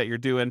unit that you're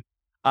doing.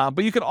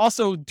 But you can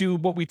also do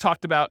what we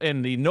talked about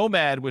in the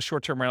nomad with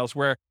short-term rentals,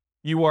 where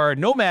you are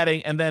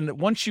nomading, and then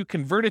once you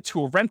convert it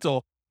to a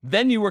rental,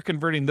 then you are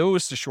converting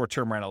those to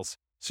short-term rentals.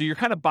 So you're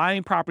kind of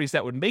buying properties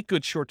that would make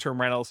good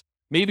short-term rentals.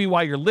 Maybe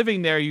while you're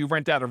living there, you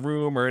rent out a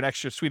room or an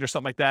extra suite or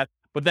something like that.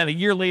 But then a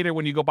year later,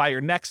 when you go buy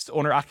your next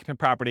owner-occupant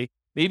property,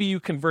 maybe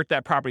you convert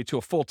that property to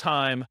a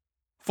full-time,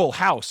 full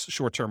house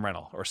short-term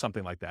rental or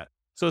something like that.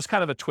 So it's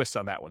kind of a twist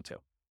on that one too.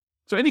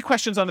 So any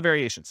questions on the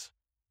variations?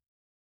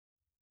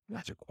 You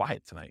guys are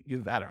quiet tonight.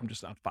 Either that or I'm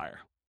just on fire.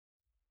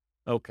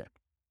 Okay.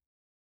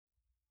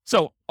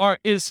 So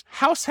is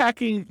house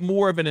hacking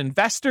more of an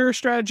investor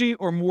strategy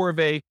or more of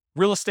a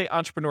real estate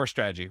entrepreneur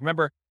strategy?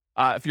 Remember,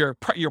 if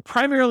you're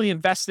primarily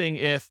investing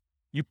if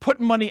you put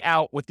money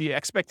out with the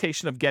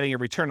expectation of getting a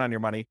return on your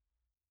money,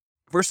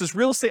 versus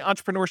real estate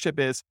entrepreneurship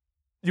is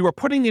you are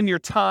putting in your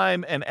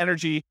time and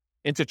energy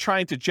into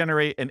trying to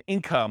generate an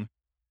income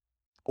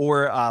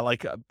or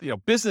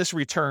business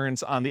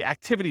returns on the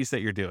activities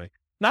that you're doing.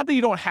 Not that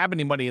you don't have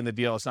any money in the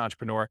deal as an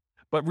entrepreneur,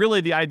 but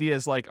really the idea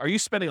is like, are you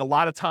spending a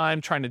lot of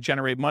time trying to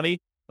generate money?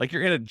 Like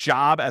you're in a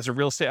job as a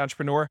real estate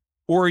entrepreneur,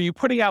 or are you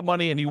putting out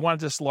money and you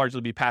want it to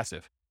largely be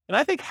passive? And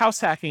I think house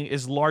hacking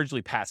is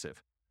largely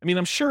passive. I mean,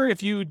 I'm sure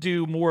if you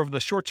do more of the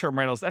short-term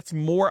rentals, that's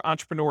more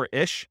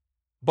entrepreneur-ish,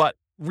 but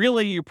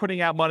really you're putting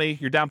out money,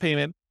 your down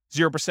payment,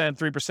 0%, 3%,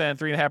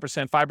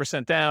 3.5%,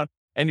 5% down,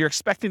 and you're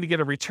expecting to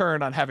get a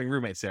return on having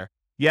roommates there.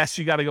 Yes,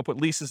 you got to go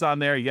put leases on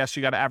there. Yes,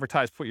 you got to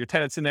advertise, put your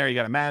tenants in there. You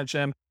got to manage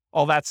them,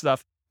 all that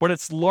stuff. But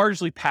it's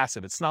largely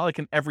passive. It's not like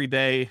an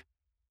everyday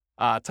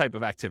type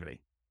of activity.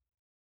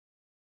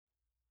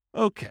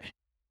 Okay.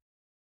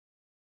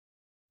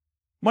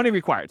 Money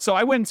required. So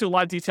I went into a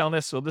lot of detail on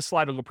this, so this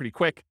slide will go pretty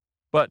quick.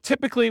 But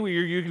typically,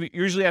 you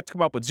usually have to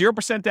come up with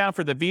 0% down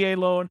for the VA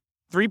loan,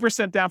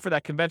 3% down for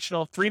that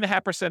conventional,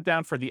 3.5%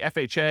 down for the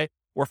FHA,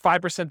 or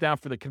 5% down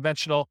for the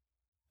conventional,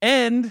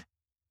 and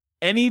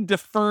any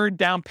deferred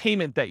down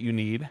payment that you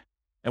need.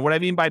 And what I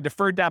mean by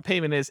deferred down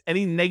payment is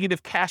any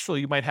negative cash flow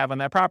you might have on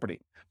that property.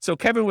 So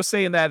Kevin was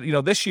saying that,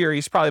 this year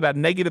he's probably about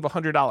negative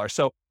 $100.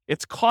 So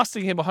it's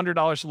costing him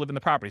 $100 to live in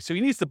the property. So he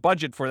needs to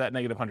budget for that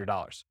negative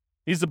 $100.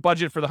 He needs to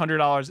budget for the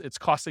 $100 it's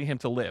costing him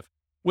to live,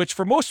 which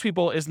for most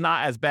people is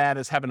not as bad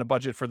as having a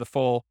budget for the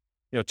full,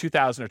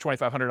 $2,000 or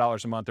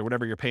 $2,500 a month or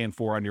whatever you're paying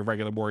for on your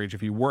regular mortgage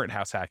if you weren't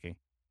house hacking.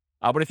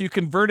 But if you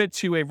convert it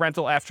to a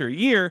rental after a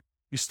year,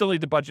 you still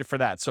need to budget for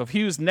that. So if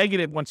he was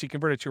negative once he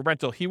converted to a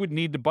rental, he would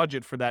need to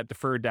budget for that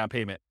deferred down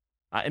payment,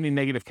 any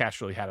negative cash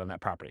flow he had on that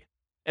property.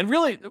 And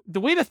really,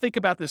 the way to think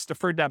about this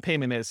deferred down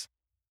payment is,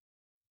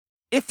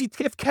 if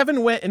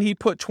Kevin went and he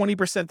put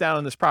 20% down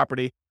on this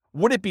property,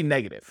 would it be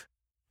negative?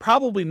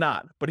 Probably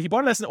not. But he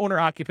bought it as an owner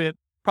occupant,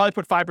 probably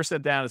put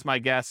 5% down is my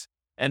guess.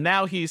 And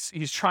now he's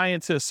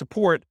trying to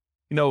support,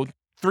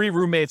 3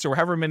 roommates or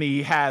however many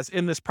he has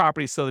in this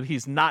property so that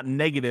he's not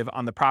negative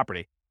on the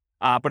property.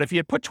 But if he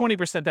had put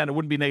 20% down, it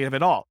wouldn't be negative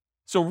at all.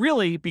 So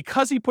really,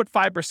 because he put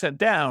 5%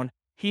 down,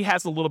 he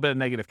has a little bit of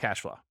negative cash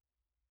flow.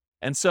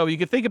 And so you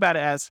can think about it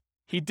as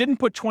he didn't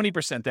put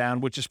 20%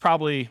 down, which is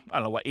probably,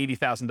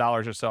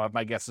 $80,000 or so.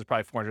 My guess is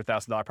probably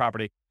 $400,000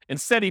 property.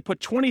 Instead, he put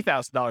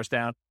 $20,000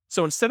 down.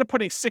 So instead of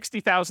putting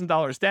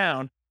 $60,000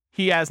 down,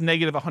 he has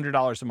negative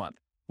 $100 a month.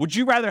 Would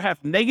you rather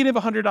have negative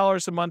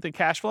 $100 a month in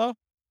cash flow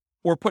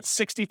or put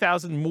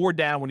 $60,000 more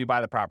down when you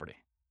buy the property?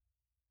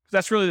 Because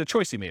that's really the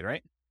choice he made,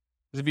 right?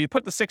 Because if you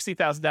put the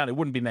 $60,000 down, it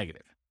wouldn't be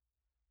negative.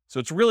 So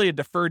it's really a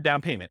deferred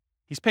down payment.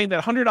 He's paying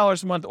that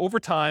 $100 a month over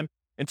time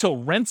until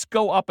rents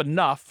go up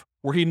enough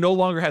where he no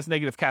longer has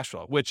negative cash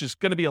flow, which is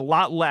going to be a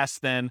lot less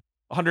than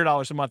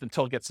 $100 a month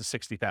until it gets to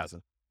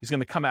 $60,000. He's going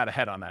to come out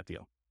ahead on that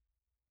deal.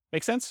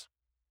 Make sense?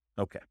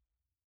 Okay.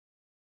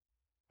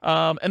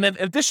 And then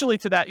additionally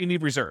to that, you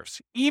need reserves.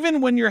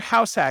 Even when you're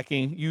house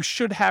hacking, you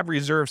should have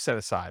reserves set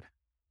aside.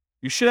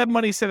 You should have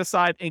money set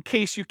aside in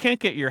case you can't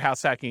get your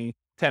house hacking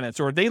tenants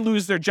or they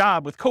lose their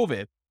job with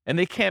COVID. and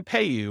they can't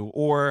pay you,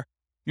 or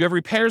you have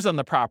repairs on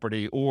the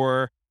property,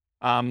 or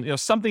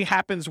something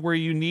happens where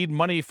you need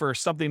money for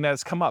something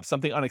that's come up,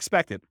 something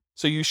unexpected.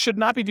 So you should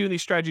not be doing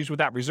these strategies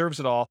without reserves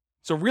at all.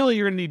 So really,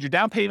 you're going to need your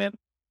down payment,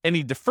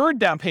 any deferred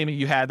down payment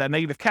you had, that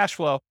negative cash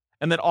flow,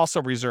 and then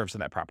also reserves in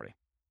that property.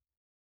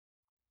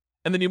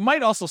 And then you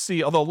might also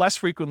see, although less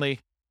frequently,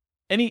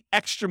 any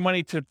extra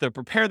money to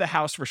prepare the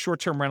house for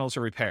short-term rentals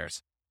or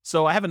repairs.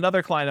 So I have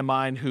another client of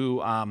mine who,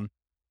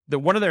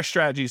 one of their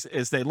strategies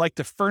is they like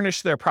to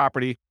furnish their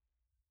property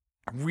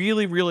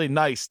really, really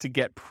nice to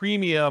get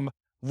premium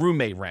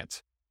roommate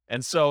rent.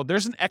 And so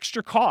there's an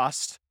extra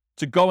cost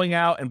to going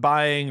out and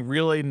buying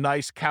really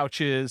nice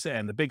couches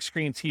and the big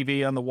screen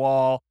TV on the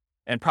wall,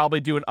 and probably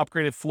doing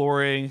upgraded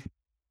flooring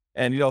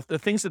and, the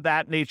things of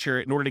that nature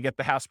in order to get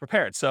the house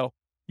prepared. So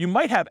you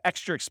might have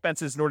extra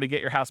expenses in order to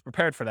get your house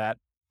prepared for that.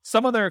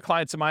 Some other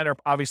clients of mine are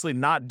obviously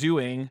not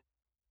doing,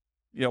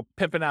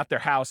 pimping out their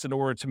house in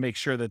order to make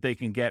sure that they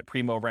can get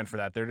primo rent for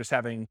that. They're just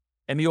having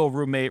any old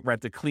roommate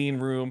rent a clean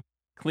room,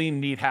 clean,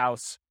 neat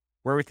house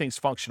where everything's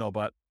functional,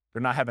 but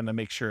they're not having to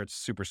make sure it's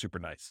super, super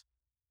nice.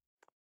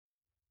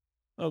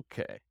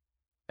 Okay.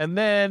 And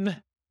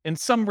then in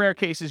some rare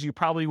cases, you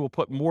probably will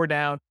put more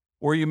down,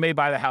 or you may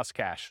buy the house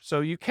cash.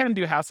 So you can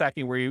do house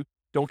hacking where you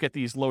don't get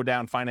these low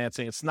down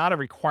financing. It's not a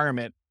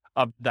requirement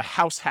of the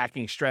house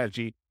hacking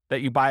strategy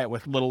that you buy it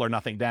with little or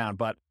nothing down.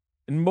 But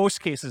in most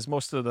cases,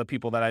 most of the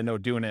people that I know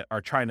doing it are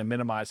trying to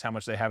minimize how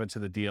much they have into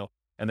the deal,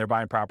 and they're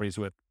buying properties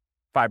with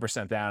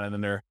 5% down, and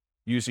then they're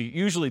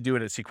usually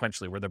doing it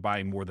sequentially where they're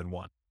buying more than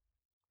one.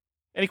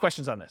 Any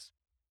questions on this?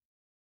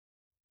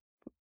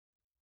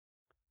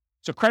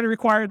 So credit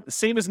required, the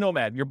same as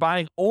Nomad. You're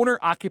buying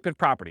owner-occupant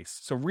properties.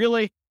 So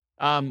really,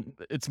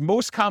 it's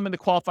most common to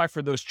qualify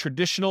for those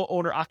traditional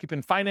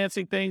owner-occupant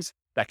financing things,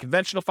 that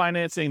conventional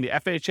financing, the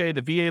FHA,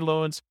 the VA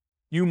loans.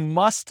 You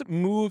must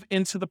move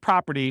into the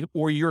property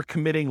or you're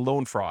committing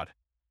loan fraud.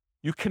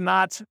 You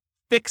cannot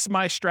fix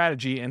my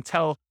strategy and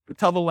tell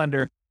the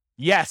lender,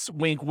 yes,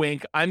 wink,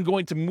 wink, I'm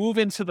going to move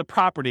into the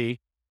property,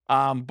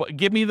 but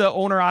give me the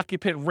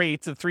owner-occupant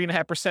rate, the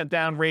 3.5%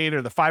 down rate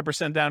or the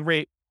 5% down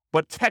rate.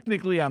 But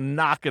technically, I'm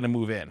not going to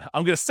move in.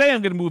 I'm going to say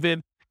I'm going to move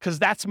in because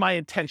that's my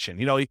intention.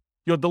 The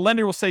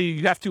lender will say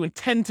you have to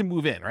intend to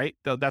move in, right?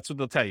 That's what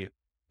they'll tell you.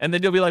 And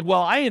then you'll be like,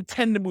 well, I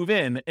intend to move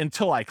in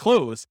until I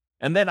close,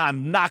 and then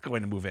I'm not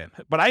going to move in.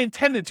 But I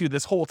intended to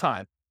this whole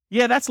time.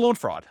 Yeah, that's loan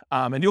fraud.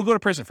 And you'll go to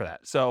prison for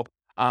that. So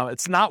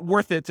it's not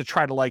worth it to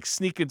try to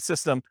sneak in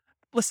system.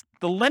 Listen,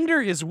 the lender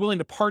is willing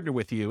to partner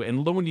with you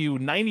and loan you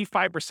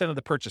 95% of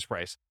the purchase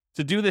price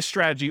to do this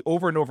strategy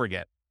over and over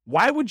again.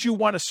 Why would you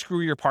want to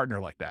screw your partner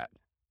like that?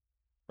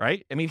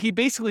 Right? I mean, he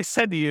basically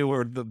said to you,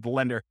 or the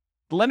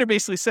lender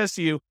basically says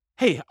to you,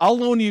 hey, I'll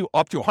loan you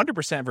up to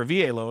 100% for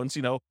VA loans,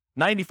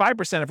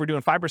 95% if we're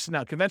doing 5%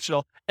 now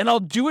conventional, and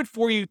I'll do it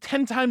for you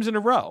 10 times in a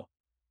row.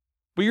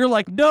 But you're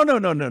like,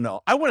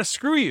 no. I want to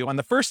screw you on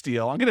the first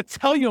deal. I'm going to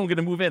tell you I'm going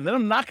to move in, then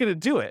I'm not going to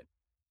do it.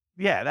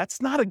 Yeah,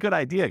 that's not a good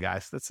idea,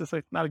 guys. That's just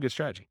not a good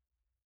strategy.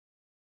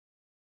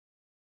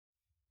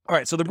 All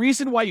right, so the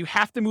reason why you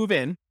have to move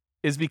in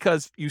is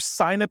because you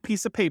sign a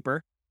piece of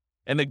paper,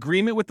 an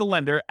agreement with the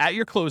lender at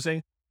your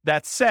closing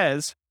that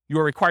says you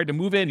are required to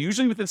move in,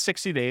 usually within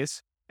 60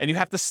 days, and you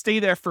have to stay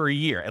there for a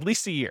year, at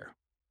least a year.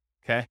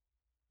 Okay.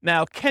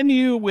 Now, can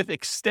you, with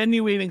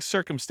extenuating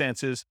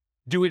circumstances,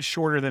 do it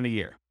shorter than a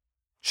year?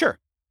 Sure.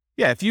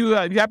 Yeah. If you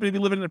happen to be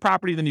living in the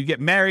property, then you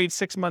get married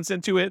 6 months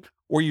into it,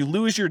 or you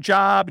lose your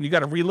job and you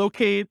got to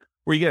relocate,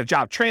 or you get a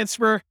job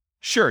transfer.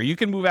 Sure. You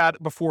can move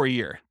out before a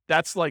year.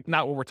 That's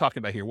not what we're talking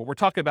about here. What we're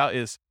talking about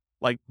is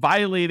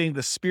violating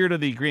the spirit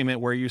of the agreement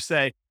where you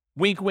say,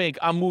 wink, wink,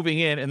 I'm moving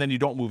in, and then you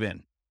don't move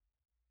in.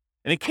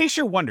 And in case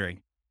you're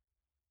wondering,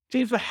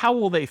 James, but how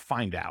will they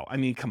find out? I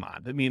mean, come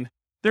on. I mean,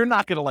 they're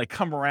not going to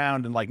come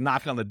around and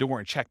knock on the door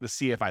and check to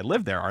see if I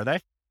live there, are they?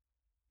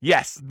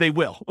 Yes, they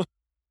will.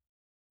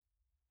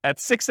 At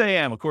 6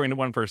 a.m., according to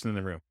one person in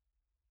the room.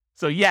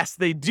 So yes,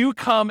 they do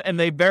come and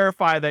they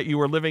verify that you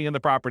are living in the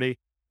property.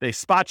 They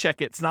spot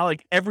check it. It's not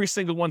like every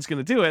single one's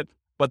going to do it,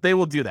 but they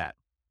will do that.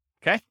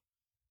 Okay?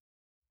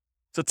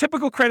 So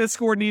typical credit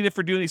score needed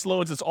for doing these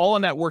loans, it's all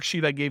on that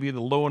worksheet I gave you,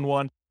 the loan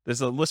one.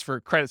 There's a list for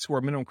credit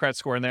score, minimum credit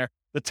score in there.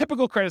 The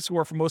typical credit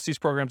score for most of these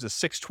programs is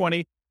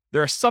 620.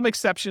 There are some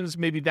exceptions,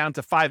 maybe down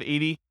to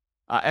 580,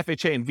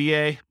 FHA and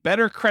VA.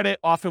 Better credit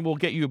often will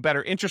get you a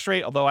better interest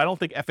rate, although I don't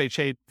think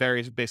FHA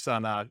varies based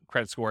on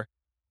credit score,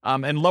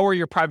 and lower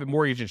your private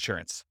mortgage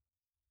insurance.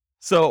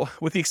 So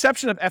with the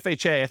exception of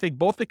FHA, I think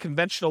both the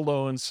conventional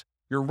loans,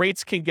 your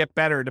rates can get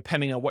better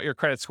depending on what your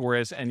credit score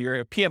is, and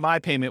your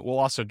PMI payment will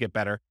also get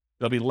better.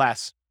 It'll be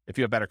less if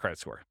you have better credit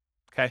score.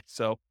 Okay.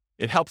 So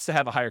it helps to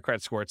have a higher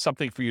credit score. It's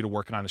something for you to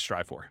work on and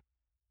strive for.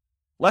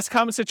 Less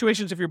common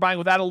situations, if you're buying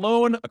without a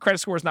loan, a credit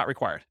score is not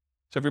required.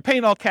 So if you're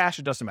paying all cash,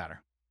 it doesn't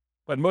matter.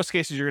 But in most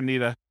cases, you're going to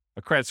need a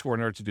credit score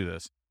in order to do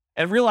this.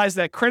 And realize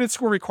that credit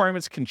score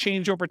requirements can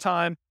change over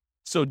time.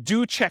 So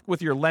do check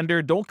with your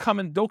lender. Don't come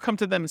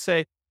to them and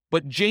say,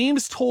 but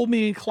James told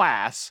me in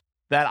class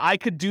that I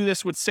could do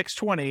this with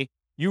 620.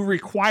 you're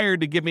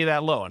required to give me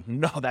that loan.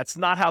 No, that's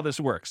not how this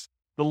works.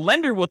 The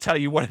lender will tell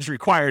you what is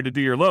required to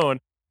do your loan,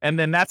 and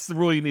then that's the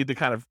rule you need to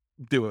kind of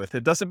do it with.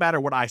 It doesn't matter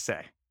what I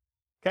say.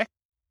 Okay?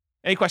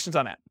 Any questions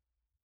on that?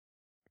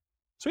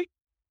 Sweet.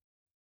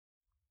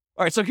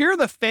 All right, so here are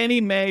the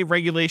Fannie Mae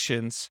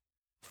regulations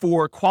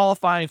for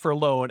qualifying for a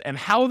loan and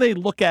how they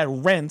look at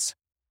rents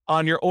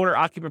on your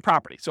owner-occupant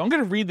property. So I'm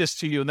going to read this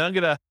to you, and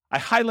then I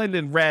highlighted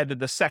in red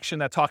the section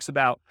that talks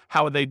about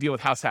how they deal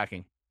with house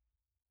hacking.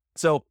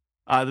 So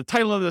the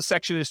title of the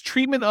section is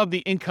Treatment of the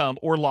Income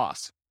or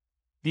Loss.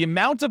 The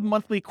amount of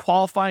monthly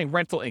qualifying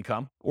rental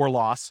income or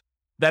loss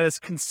that is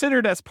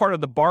considered as part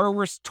of the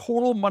borrower's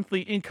total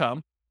monthly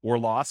income or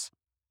loss,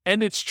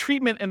 and its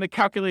treatment in the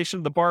calculation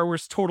of the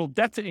borrower's total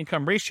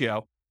debt-to-income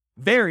ratio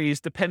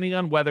varies depending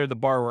on whether the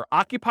borrower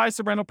occupies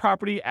the rental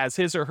property as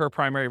his or her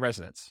primary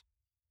residence.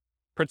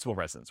 Principal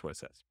residence, what it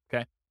says,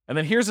 okay? And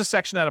then here's a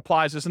section that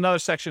applies. There's another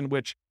section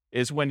which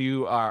is when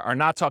you are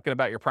not talking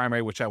about your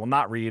primary, which I will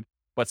not read.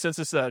 But since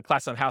it's a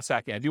class on house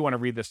hacking, I do want to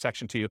read this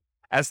section to you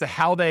as to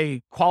how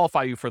they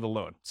qualify you for the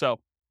loan. So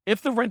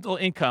if the rental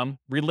income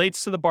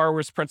relates to the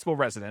borrower's principal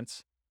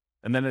residence,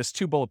 and then there's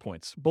 2 bullet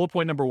points. Bullet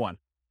point number 1,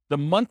 the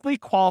monthly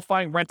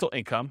qualifying rental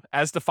income,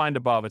 as defined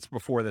above, it's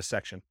before this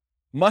section,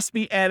 must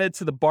be added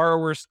to the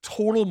borrower's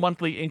total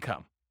monthly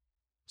income.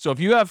 So if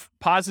you have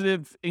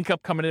positive income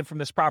coming in from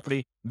this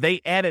property,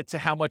 they add it to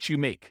how much you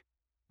make.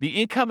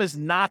 The income is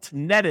not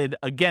netted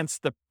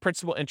against the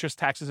principal, interest,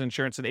 taxes,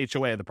 insurance, and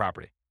HOA of the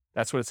property.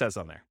 That's what it says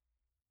on there.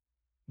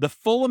 The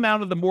full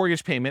amount of the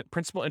mortgage payment,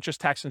 principal, interest,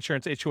 tax,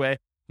 insurance, HOA,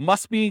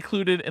 must be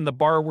included in the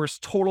borrower's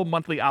total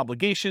monthly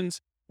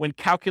obligations when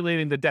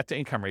calculating the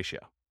debt-to-income ratio.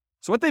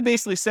 So what they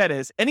basically said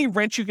is any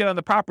rent you get on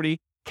the property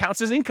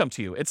counts as income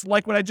to you. It's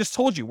like what I just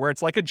told you, where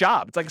it's like a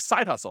job. It's like a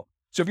side hustle.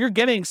 So if you're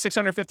getting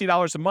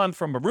 $650 a month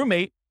from a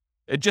roommate,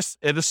 it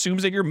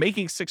assumes that you're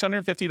making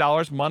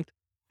 $650 a month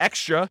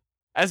extra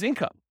as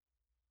income.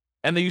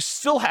 And then you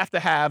still have to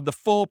have the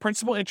full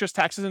principal, interest,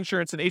 taxes,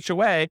 insurance, and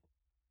HOA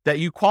that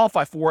you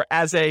qualify for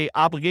as a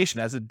obligation,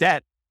 as a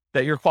debt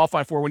that you're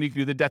qualifying for when you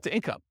do the debt to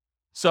income.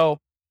 So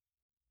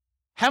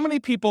how many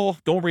people,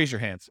 don't raise your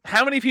hands,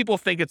 how many people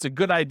think it's a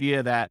good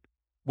idea that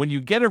when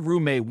you get a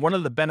roommate, one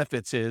of the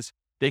benefits is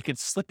they could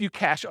slip you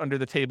cash under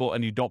the table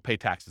and you don't pay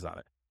taxes on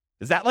it?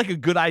 Is that like a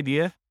good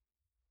idea?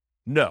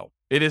 No,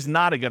 it is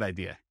not a good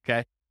idea,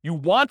 okay? You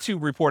want to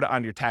report it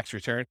on your tax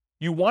return.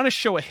 You want to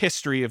show a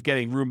history of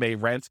getting roommate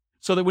rent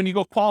so that when you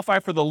go qualify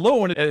for the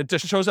loan, it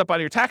just shows up on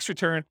your tax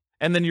return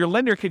and then your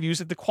lender can use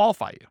it to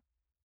qualify you.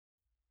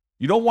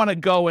 You don't want to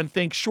go and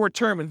think short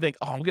term and think,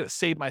 oh, I'm going to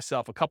save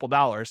myself a couple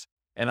dollars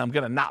and I'm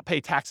going to not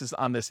pay taxes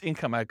on this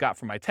income I got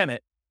from my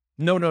tenant.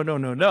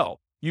 No.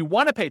 You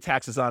want to pay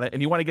taxes on it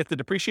and you want to get the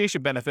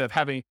depreciation benefit of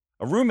having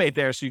a roommate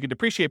there so you can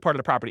depreciate part of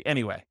the property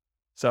anyway.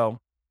 So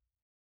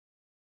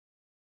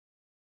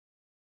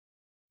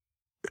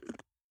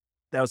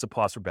that was a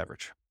pause for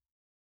beverage.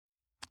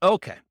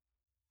 Okay.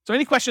 So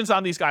any questions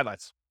on these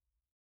guidelines?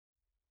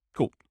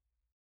 Cool.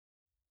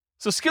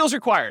 So skills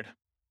required.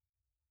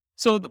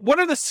 So what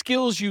are the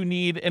skills you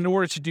need in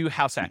order to do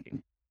house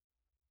hacking?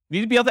 You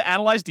need to be able to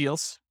analyze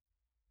deals,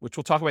 which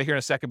we'll talk about here in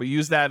a second, but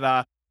use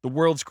that the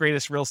world's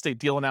greatest real estate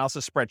deal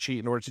analysis spreadsheet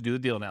in order to do the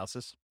deal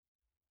analysis.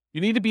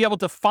 You need to be able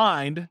to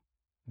find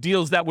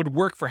deals that would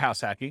work for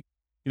house hacking.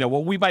 You know,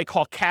 what we might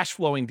call cash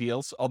flowing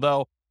deals,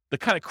 although the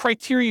kind of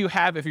criteria you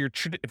have if you're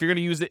going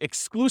to use it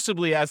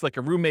exclusively as like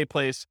a roommate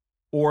place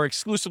or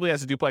exclusively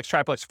as a duplex,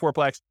 triplex,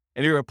 fourplex,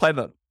 and you're going to plan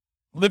on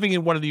living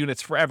in one of the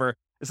units forever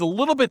is a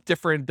little bit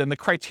different than the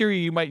criteria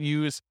you might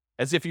use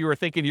as if you were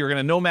thinking you're going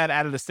to nomad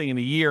out of this thing in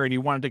a year and you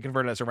wanted to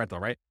convert it as a rental,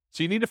 right?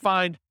 So you need to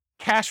find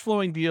cash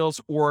flowing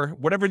deals or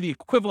whatever the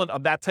equivalent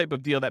of that type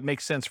of deal that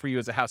makes sense for you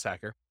as a house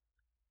hacker.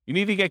 You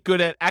need to get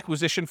good at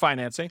acquisition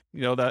financing,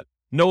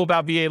 know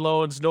about VA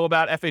loans, know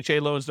about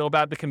FHA loans, know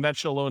about the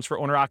conventional loans for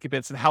owner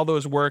occupants and how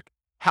those work,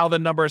 how the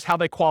numbers, how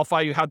they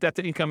qualify you, how debt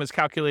to income is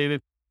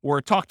calculated,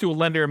 or talk to a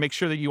lender and make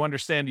sure that you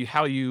understand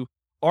how you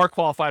are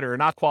qualified or are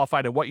not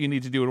qualified and what you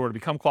need to do in order to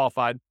become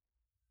qualified.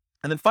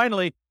 And then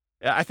finally,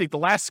 I think the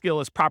last skill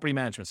is property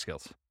management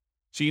skills.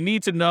 So you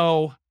need to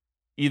know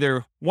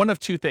either one of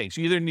two things.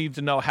 You either need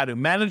to know how to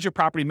manage your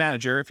property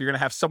manager if you're going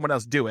to have someone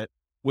else do it,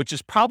 which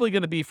is probably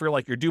going to be for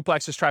like your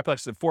duplexes,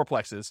 triplexes, and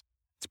fourplexes.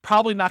 It's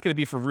probably not going to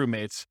be for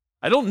roommates.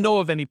 I don't know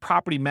of any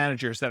property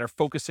managers that are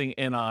focusing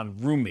in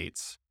on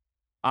roommates.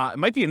 It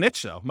might be a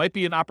niche though. It might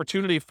be an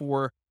opportunity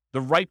for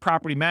the right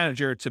property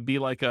manager to be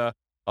like a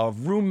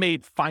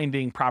roommate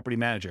finding property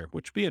manager,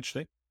 which would be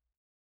interesting.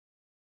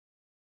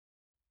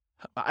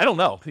 I don't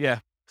know. Yeah.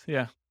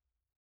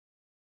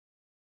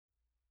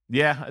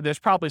 There's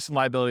probably some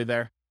liability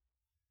there.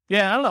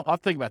 Yeah, I don't know. I'll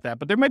think about that,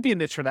 but there might be a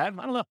niche for that. I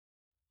don't know.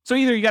 So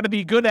either you got to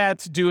be good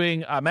at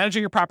doing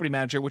managing your property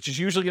manager, which is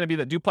usually going to be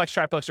the duplex,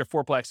 triplex, or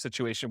fourplex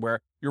situation where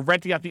you're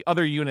renting out the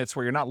other units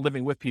where you're not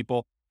living with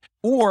people,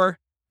 or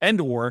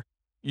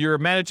you're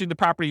managing the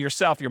property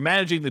yourself. You're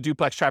managing the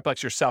duplex,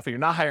 triplex yourself, and you're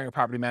not hiring a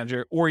property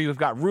manager, or you've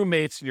got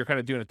roommates and you're kind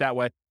of doing it that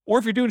way. Or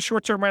if you're doing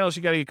short-term rentals,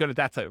 you got to get good at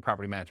that type of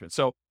property management.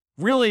 So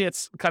really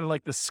it's kind of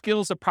like the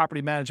skills of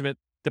property management,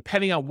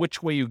 depending on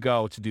which way you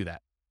go to do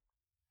that.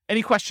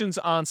 Any questions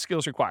on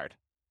skills required?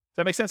 Does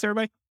that make sense,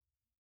 everybody?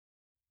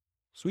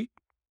 Sweet.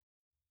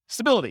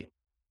 Stability.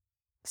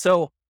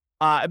 So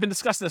I've been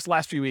discussing this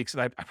last few weeks,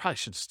 and I probably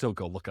should still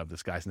go look up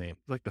this guy's name.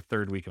 It's like the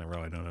third week in a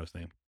row I don't know his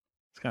name.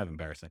 It's kind of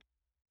embarrassing.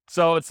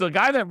 So it's the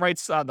guy that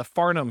writes the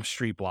Farnham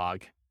Street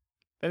blog.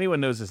 If anyone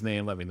knows his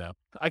name, let me know.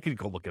 I could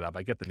go look it up.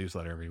 I get the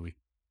newsletter every week.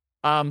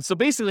 So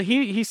basically,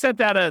 he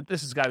sent out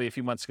this has got to be a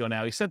few months ago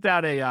now. He sent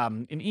out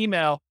an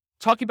email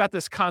talking about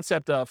this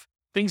concept of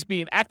things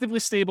being actively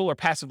stable or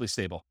passively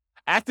stable.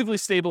 Actively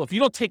stable, if you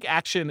don't take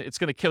action, it's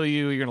going to kill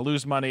you. You're going to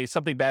lose money.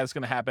 Something bad is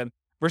going to happen.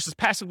 Versus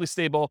passively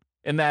stable,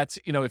 in that,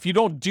 if you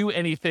don't do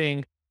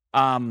anything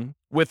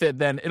with it,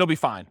 then it'll be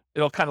fine.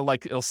 It'll kind of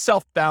like, it'll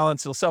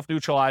self-balance, it'll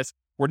self-neutralize,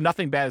 where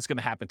nothing bad is going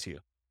to happen to you.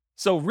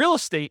 So real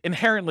estate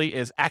inherently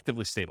is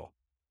actively stable.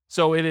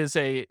 So it's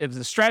a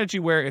strategy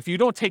where if you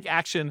don't take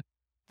action,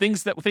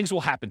 things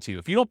will happen to you.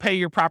 If you don't pay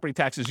your property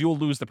taxes, you'll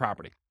lose the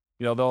property.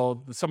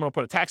 Someone will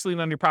put a tax lien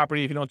on your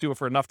property. If you don't do it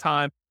for enough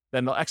time,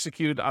 then they'll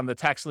execute on the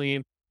tax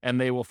lien and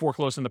they will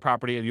foreclose on the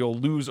property and you'll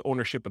lose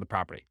ownership of the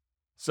property.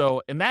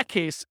 So in that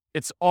case,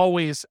 it's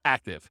always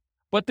active.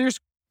 But there's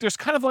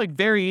kind of like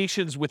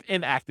variations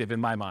within active in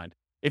my mind.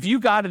 If you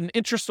got an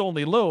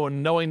interest-only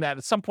loan, knowing that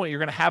at some point you're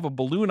going to have a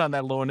balloon on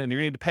that loan and you're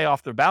going to need to pay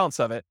off the balance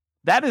of it,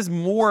 that is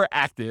more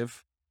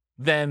active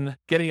than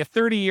getting a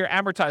 30-year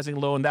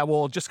amortizing loan that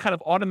will just kind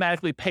of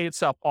automatically pay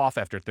itself off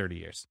after 30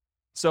 years.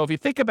 So if you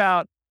think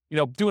about,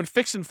 doing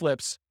fix and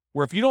flips,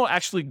 where if you don't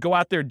actually go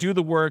out there, do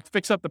the work,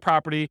 fix up the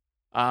property,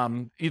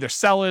 either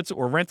sell it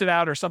or rent it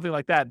out or something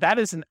like that, that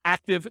is an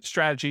active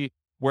strategy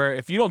where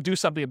if you don't do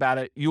something about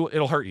it,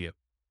 it'll hurt you.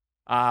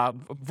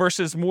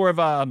 Versus more of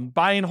a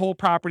buy and hold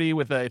property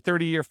with a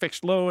 30-year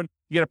fixed loan,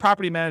 you get a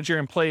property manager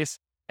in place,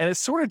 and it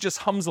sort of just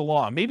hums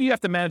along. Maybe you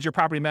have to manage your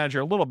property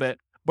manager a little bit,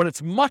 but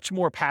it's much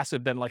more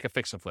passive than like a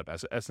fix and flip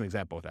as an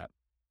example of that.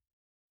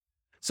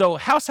 So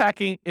house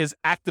hacking is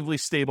actively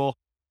stable.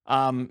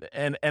 And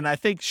I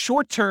think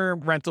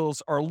short-term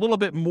rentals are a little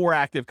bit more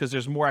active because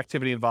there's more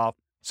activity involved.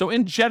 So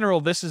in general,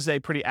 this is a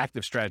pretty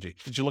active strategy.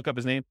 Did you look up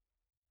his name?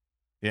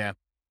 Yeah,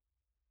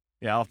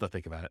 I'll have to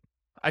think about it.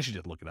 I should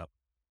just look it up.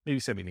 Maybe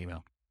send me an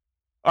email.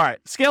 All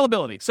right,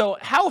 scalability. So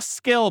how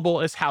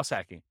scalable is house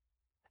hacking?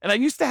 And I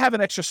used to have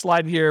an extra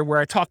slide here where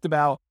I talked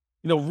about,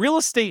 real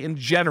estate in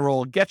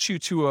general gets you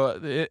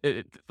to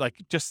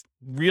just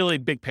really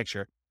big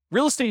picture.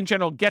 Real estate in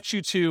general gets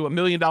you to $1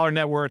 million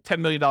net worth, $10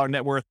 million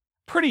net worth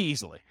pretty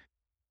easily.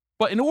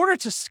 But in order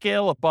to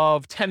scale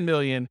above 10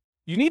 million,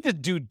 you need to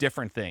do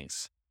different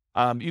things.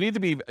 You need to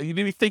be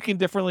thinking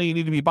differently. You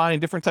need to be buying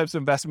different types of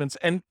investments.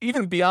 And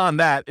even beyond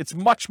that, it's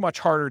much, much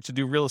harder to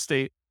do real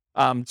estate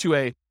to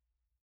a,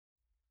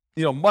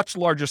 much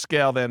larger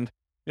scale than,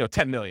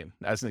 10 million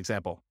as an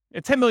example.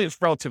 And 10 million is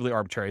relatively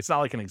arbitrary. It's not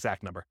like an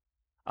exact number.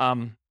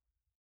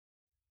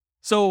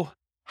 So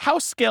how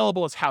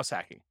scalable is house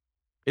hacking?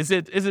 Is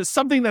it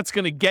something that's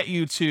going to get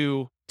you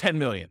to 10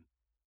 million?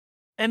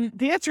 And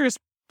the answer is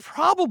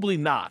probably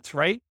not,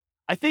 right?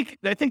 I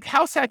think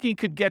house hacking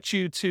could get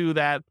you to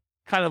that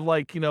kind of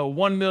like,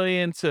 1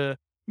 million to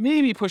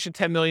maybe pushing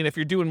 10 million if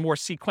you're doing more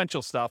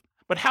sequential stuff.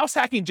 But house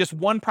hacking just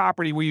one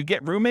property where you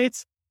get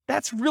roommates,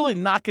 that's really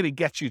not going to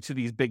get you to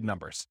these big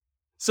numbers.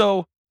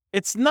 So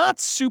it's not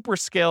super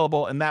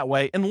scalable in that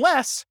way,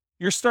 unless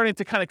you're starting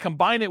to kind of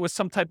combine it with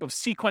some type of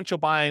sequential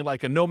buying,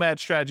 like a nomad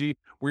strategy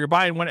where you're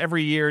buying one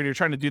every year and you're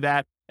trying to do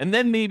that. And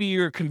then maybe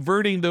you're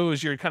converting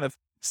those, you're kind of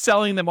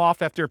selling them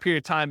off after a period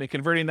of time and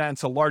converting that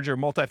into larger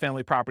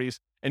multifamily properties.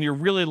 And you're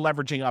really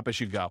leveraging up as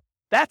you go.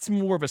 That's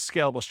more of a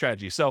scalable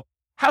strategy. So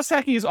house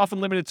hacking is often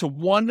limited to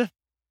one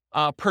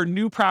per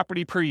new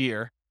property per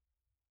year.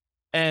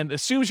 And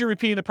as soon as you're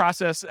repeating the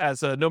process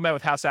as a nomad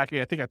with house hacking,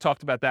 I think I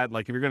talked about that,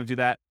 like if you're going to do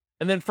that.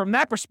 And then from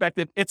that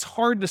perspective, it's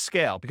hard to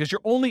scale because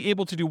you're only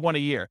able to do one a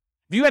year.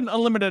 If you had an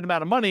unlimited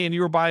amount of money and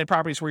you were buying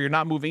properties where you're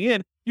not moving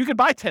in, you could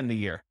buy 10 a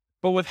year.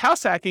 But with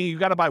house hacking, you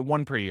got to buy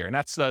one per year. And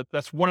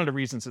that's one of the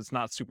reasons it's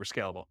not super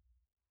scalable.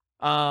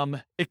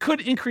 It could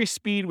increase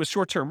speed with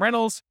short-term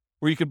rentals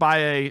where you could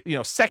buy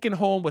a second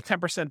home with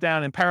 10%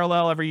 down in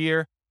parallel every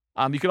year.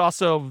 You could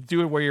also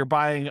do it where you're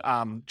buying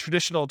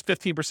traditional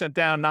 15%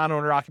 down,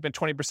 non-owner occupant,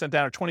 20%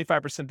 down, or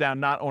 25% down,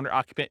 non-owner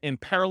occupant in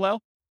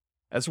parallel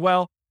as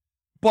well.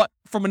 But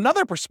from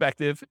another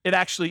perspective, it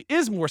actually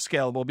is more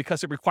scalable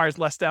because it requires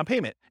less down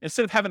payment.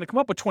 Instead of having to come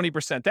up with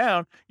 20%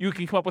 down, you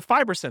can come up with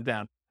 5%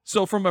 down.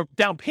 So from a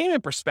down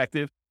payment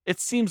perspective,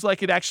 it seems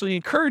like it actually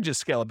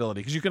encourages scalability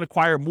because you can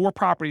acquire more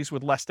properties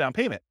with less down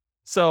payment.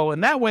 So in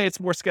that way, it's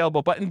more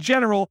scalable. But in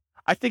general,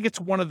 I think it's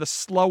one of the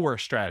slower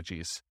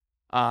strategies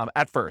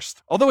at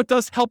first, although it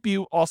does help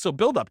you also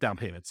build up down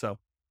payment. So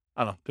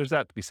I don't know, there's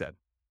that to be said.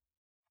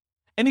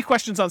 Any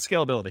questions on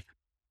scalability?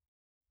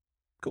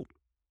 Cool.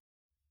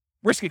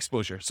 Risk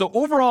exposure. So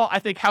overall, I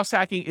think house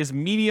hacking is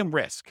medium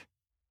risk,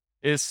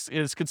 is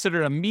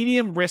considered a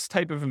medium risk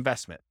type of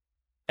investment.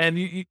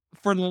 And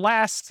for the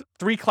last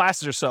 3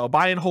 classes or so,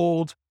 buy and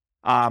hold,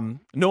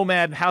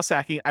 Nomad, and house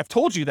hacking, I've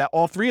told you that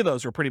all three of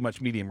those are pretty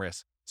much medium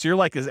risk. So you're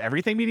like, is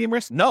everything medium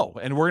risk? No.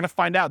 And we're going to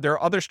find out. There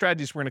are other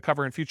strategies we're going to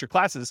cover in future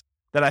classes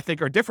that I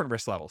think are different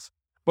risk levels.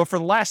 But for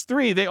the last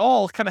three, they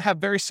all kind of have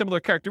very similar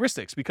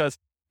characteristics because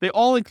they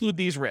all include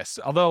these risks.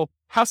 Although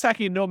house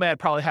hacking and Nomad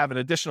probably have an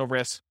additional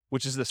risk,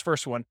 which is this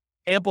first one,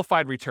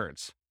 amplified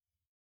returns.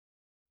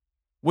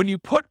 When you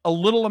put a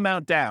little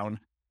amount down,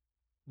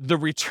 the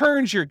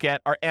returns you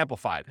get are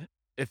amplified.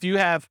 If you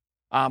have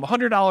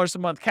 $100 a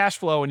month cash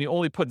flow and you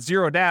only put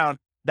zero down,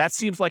 that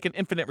seems like an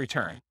infinite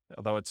return,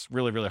 although it's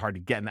really, really hard to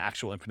get an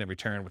actual infinite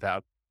return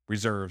without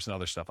reserves and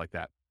other stuff like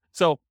that.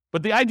 So,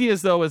 but the idea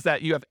is though, is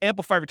that you have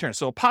amplified returns.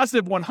 So a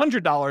positive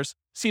 $100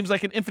 seems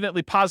like an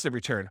infinitely positive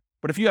return.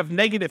 But if you have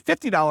negative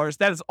 $50,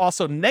 that is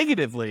also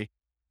negatively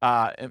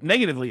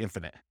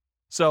infinite.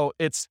 So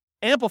it's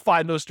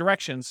amplified in those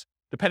directions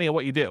depending on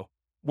what you do.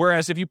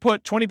 Whereas if you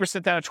put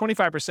 20% down or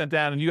 25%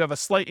 down and you have a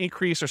slight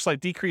increase or slight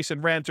decrease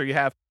in rent, or you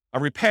have a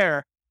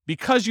repair,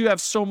 because you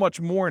have so much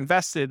more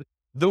invested,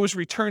 those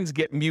returns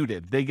get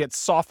muted. They get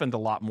softened a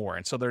lot more.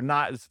 And so they're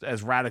not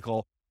as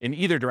radical in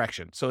either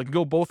direction. So it can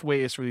go both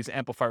ways for these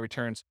amplified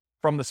returns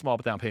from the small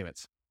down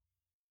payments.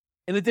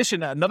 In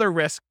addition, another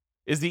risk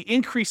is the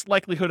increased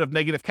likelihood of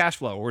negative cash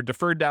flow or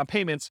deferred down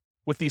payments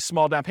with these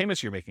small down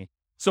payments you're making.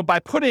 So by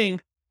putting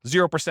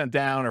 0%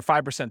 down or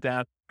 5%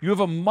 down, you have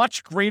a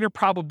much greater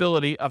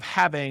probability of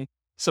having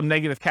some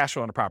negative cash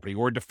flow on a property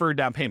or deferred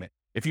down payment.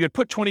 If you had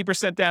put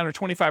 20% down or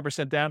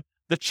 25% down,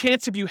 the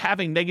chance of you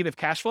having negative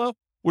cash flow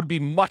would be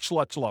much,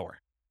 much lower.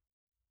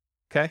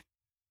 Okay.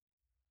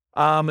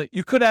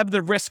 You could have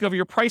the risk of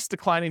your price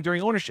declining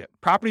during ownership.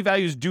 Property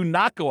values do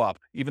not go up,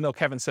 even though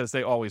Kevin says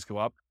they always go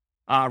up.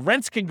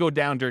 Rents can go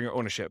down during your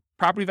ownership.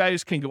 Property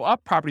values can go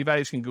up, property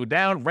values can go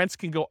down, rents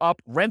can go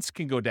up, rents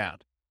can go down.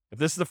 If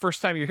this is the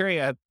first time you're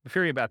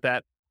hearing about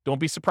that, don't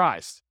be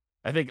surprised.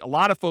 I think a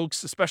lot of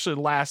folks, especially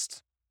the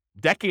last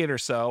decade or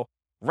so,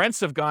 rents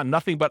have gone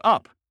nothing but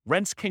up.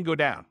 Rents can go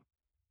down.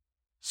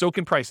 So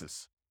can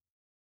prices.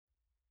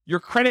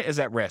 Your credit is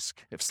at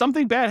risk. If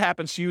something bad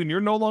happens to you and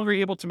you're no longer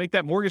able to make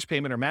that mortgage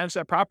payment or manage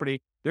that property,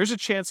 there's a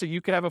chance that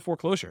you could have a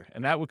foreclosure,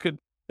 and that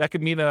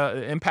could mean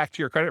an impact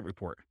to your credit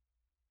report.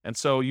 And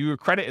so your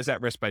credit is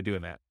at risk by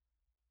doing that.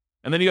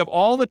 And then you have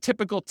all the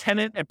typical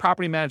tenant and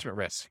property management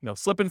risks,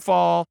 slip and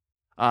fall,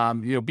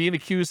 being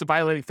accused of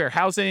violating fair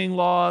housing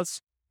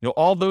laws,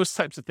 all those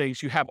types of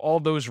things. You have all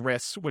those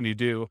risks when you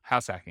do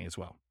house hacking as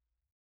well.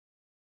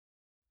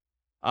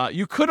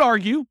 You could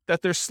argue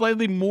that there's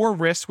slightly more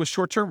risk with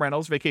short-term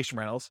rentals, vacation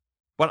rentals,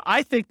 but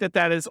I think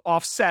that is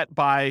offset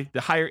by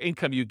the higher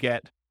income you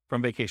get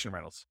from vacation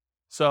rentals.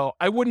 So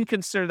I wouldn't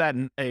consider that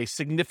a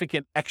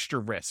significant extra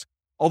risk.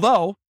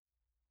 Although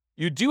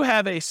you do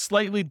have a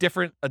slightly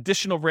different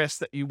additional risk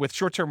that you with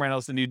short-term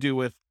rentals than you do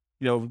with,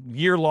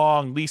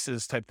 year-long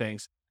leases type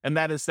things. And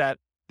that is that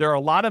there are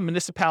a lot of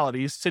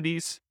municipalities,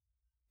 cities,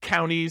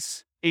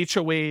 counties,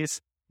 HOAs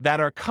that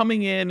are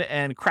coming in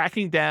and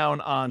cracking down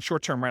on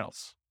short-term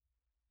rentals.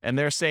 And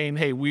they're saying,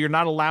 hey, we are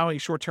not allowing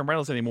short-term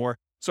rentals anymore.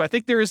 So I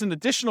think there is an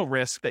additional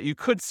risk that you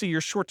could see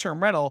your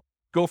short-term rental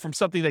go from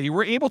something that you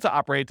were able to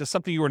operate to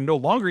something you are no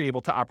longer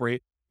able to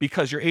operate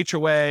because your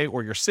HOA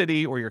or your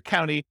city or your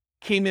county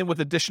came in with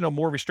additional,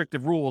 more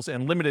restrictive rules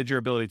and limited your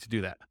ability to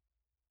do that.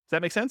 Does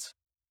that make sense?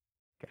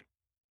 Okay.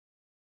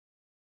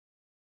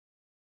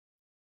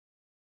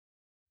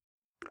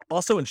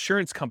 Also,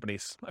 insurance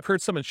companies. I've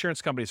heard some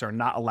insurance companies are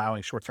not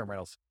allowing short-term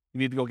rentals. You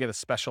need to go get a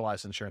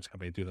specialized insurance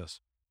company to do this.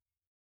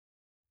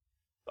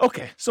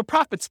 Okay, so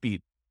profit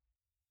speed.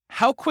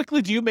 How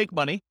quickly do you make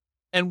money?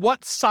 And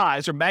what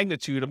size or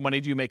magnitude of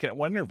money do you make at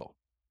one interval?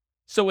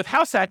 So with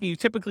house hacking, you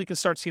typically can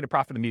start seeing a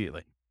profit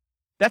immediately.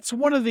 That's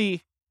one of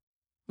the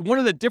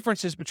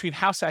differences between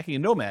house hacking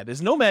and nomad.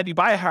 Is nomad, you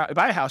buy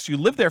a house, you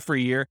live there for a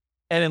year,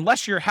 and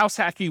unless you're house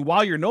hacking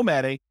while you're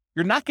nomading,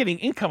 you're not getting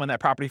income on that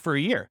property for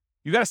a year.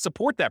 You got to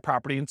support that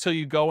property until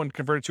you go and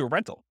convert it to a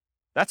rental.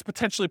 That's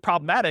potentially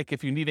problematic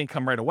if you need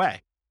income right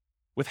away.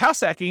 With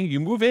house hacking, you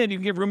move in, you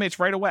can get roommates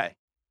right away.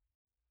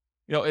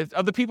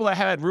 Of the people that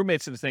had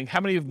roommates in this thing,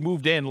 how many have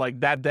moved in like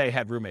that day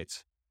had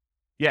roommates?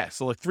 Yeah,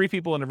 so like 3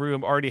 people in the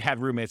room already had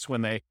roommates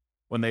when they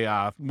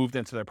moved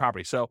into their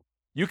property. So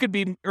you could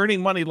be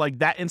earning money like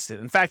that instant.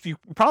 In fact, you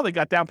probably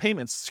got down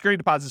payments, security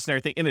deposits and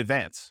everything in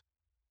advance.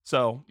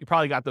 So you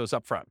probably got those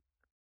up front.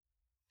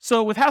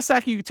 So with house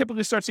hacking, you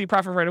typically start seeing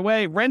profit right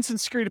away. Rents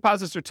and security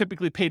deposits are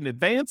typically paid in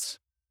advance.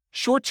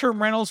 Short-term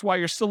rentals while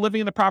you're still living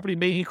in the property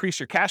may increase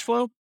your cash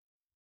flow.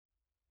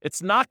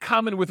 It's not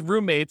common with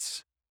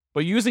roommates,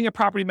 but using a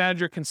property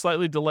manager can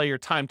slightly delay your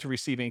time to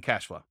receiving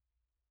cash flow.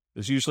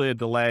 There's usually a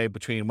delay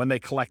between when they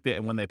collect it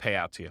and when they pay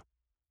out to you.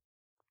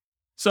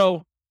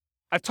 So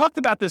I've talked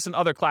about this in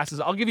other classes.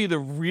 I'll give you the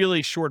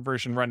really short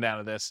version rundown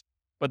of this,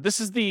 but this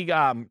is the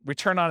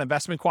return on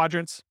investment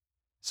quadrants.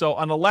 So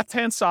on the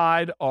left-hand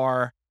side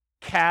are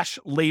cash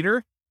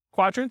later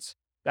quadrants.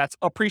 That's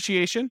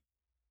appreciation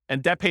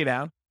and debt pay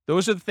down.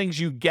 Those are the things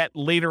you get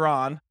later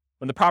on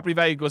when the property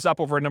value goes up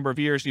over a number of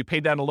years. You pay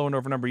down a loan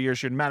over a number of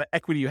years. Your amount of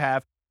equity you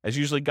have has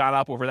usually gone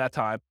up over that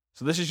time.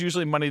 So this is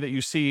usually money that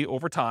you see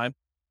over time.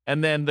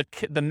 And then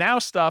the now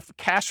stuff,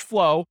 cash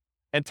flow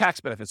and tax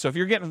benefits. So if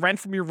you're getting rent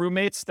from your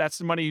roommates, that's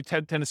the money you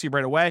tend to see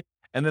right away.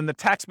 And then the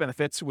tax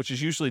benefits, which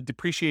is usually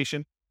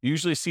depreciation. You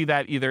usually see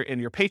that either in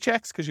your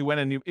paychecks because you went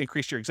and you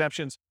increased your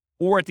exemptions,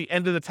 or at the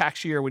end of the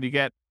tax year when you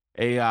get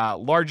a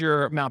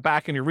larger amount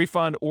back in your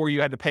refund, or you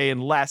had to pay in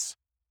less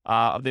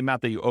of the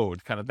amount that you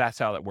owed. Kind of that's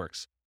how that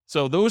works.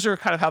 So those are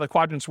kind of how the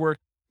quadrants work.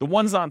 The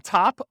ones on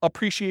top,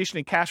 appreciation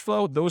and cash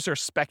flow, those are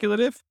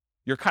speculative.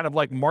 You're kind of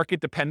like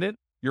market dependent.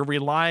 You're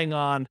relying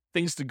on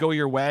things to go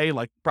your way,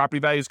 like property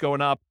values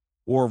going up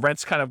or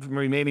rents kind of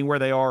remaining where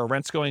they are or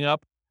rents going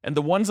up. And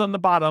the ones on the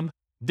bottom,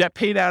 debt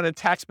pay down and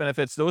tax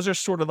benefits, those are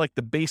sort of like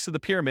the base of the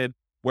pyramid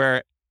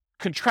where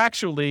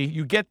contractually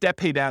you get debt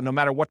pay down no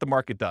matter what the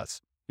market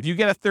does. If you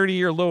get a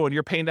 30-year loan,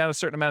 you're paying down a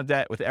certain amount of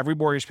debt with every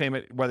mortgage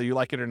payment, whether you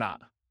like it or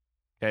not.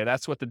 Okay,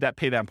 that's what the debt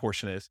pay down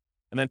portion is.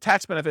 And then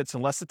tax benefits,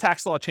 unless the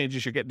tax law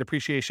changes, you're getting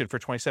depreciation for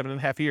 27 and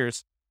a half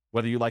years,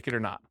 whether you like it or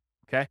not.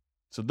 Okay,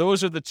 so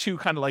those are the two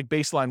kind of like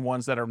baseline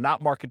ones that are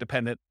not market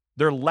dependent.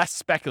 They're less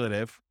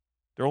speculative.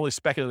 They're only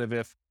speculative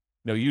if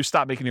you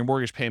stop making your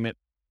mortgage payment,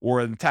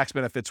 or the tax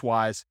benefits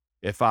wise,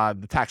 if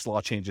the tax law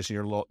changes and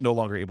you're no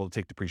longer able to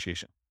take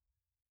depreciation.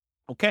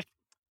 Okay,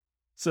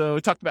 so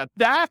we talked about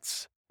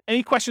that.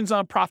 Any questions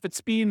on profit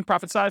speed and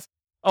profit size?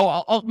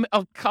 Oh,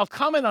 I'll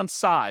comment on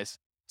size.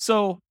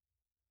 So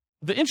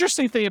the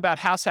interesting thing about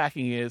house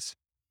hacking is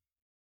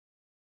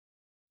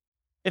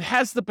it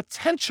has the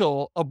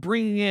potential of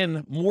bringing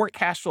in more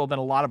cash flow than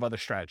a lot of other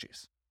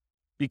strategies.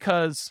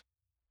 Because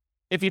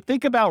if you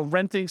think about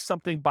renting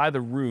something by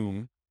the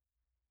room,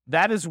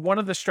 that is one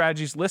of the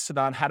strategies listed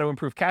on how to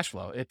improve cash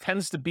flow. It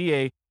tends to be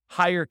a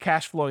higher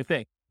cash flowing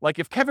thing. Like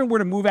if Kevin were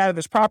to move out of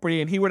his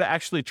property and he were to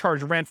actually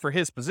charge rent for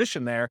his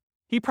position there,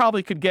 he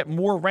probably could get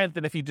more rent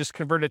than if he just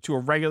converted it to a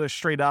regular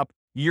straight up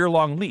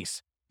year-long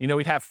lease. He'd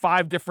have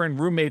 5 different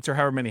roommates or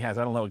however many he has.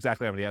 I don't know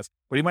exactly how many he has,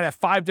 but he might have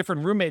 5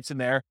 different roommates in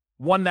there.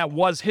 One that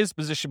was his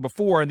position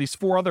before, and these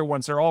 4 other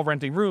ones are all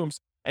renting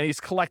rooms, and he's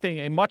collecting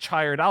a much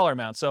higher dollar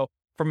amount. So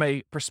from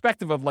a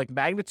perspective of like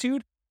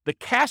magnitude, the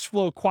cash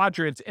flow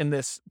quadrant in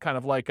this kind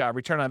of like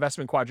return on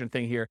investment quadrant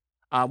thing here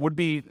would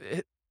be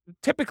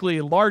typically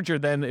larger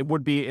than it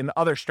would be in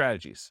other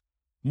strategies,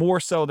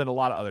 more so than a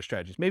lot of other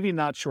strategies. Maybe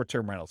not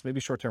short-term rentals. Maybe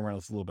short-term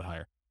rentals is a little bit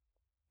higher.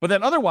 But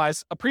then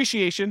otherwise,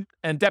 appreciation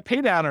and debt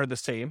pay down are the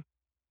same.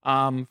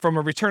 From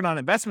a return on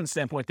investment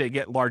standpoint, they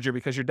get larger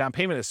because your down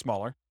payment is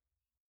smaller.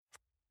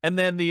 And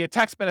then the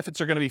tax benefits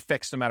are going to be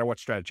fixed no matter what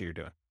strategy you're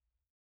doing.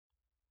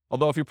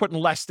 Although if you're putting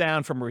less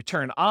down from a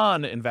return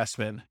on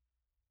investment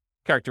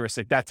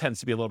characteristic, that tends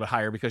to be a little bit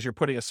higher because you're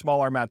putting a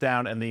smaller amount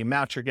down and the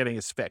amount you're getting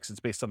is fixed. It's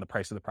based on the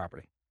price of the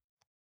property.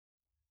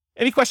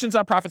 Any questions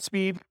on profit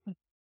speed? All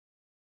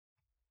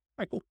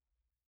right, cool.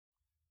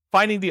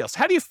 Finding deals.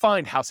 How do you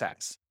find house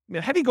hacks?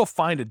 How do you go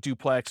find a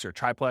duplex or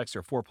triplex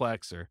or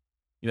fourplex or,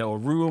 a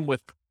room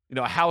with,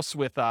 a house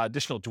with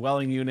additional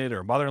dwelling unit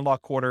or mother-in-law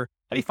quarter?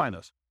 How do you find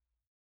those?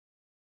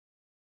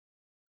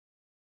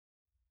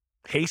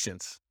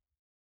 Patience.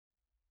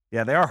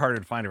 Yeah, they are harder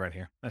to find around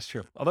here. That's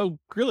true. Although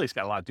Greeley's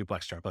got a lot of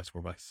duplex, triplex,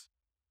 fourplex.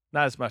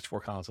 Not as much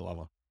Fort Collins or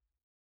Loveland.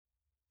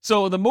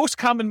 So the most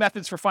common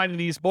methods for finding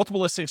these,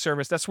 multiple listing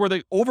service, that's where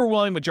the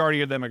overwhelming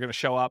majority of them are going to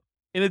show up.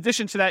 In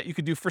addition to that, you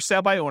could do for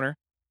sale by owner.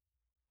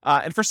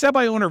 And for sale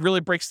by owner really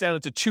breaks down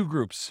into 2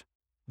 groups.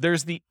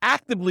 There's the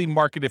actively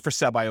marketed for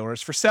sale by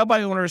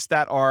owners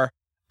that are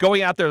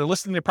going out there, they're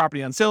listing their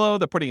property on Zillow,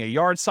 they're putting a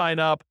yard sign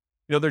up,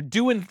 they're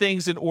doing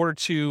things in order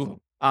to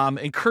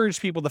encourage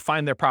people to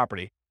find their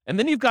property. And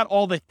then you've got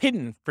all the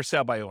hidden for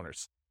sale by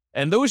owners.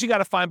 And those you got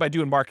to find by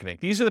doing marketing.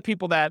 These are the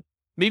people that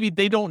maybe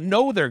they don't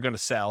know they're going to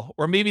sell,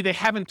 or maybe they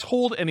haven't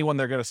told anyone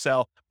they're going to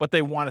sell, but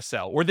they want to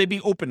sell, or they'd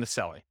be open to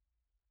selling.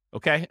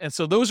 Okay. And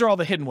so those are all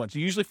the hidden ones.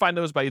 You usually find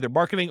those by either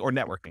marketing or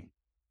networking.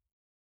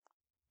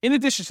 In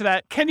addition to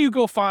that, can you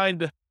go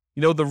find,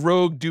 the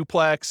rogue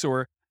duplex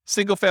or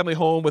single family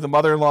home with a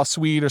mother-in-law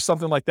suite or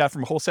something like that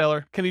from a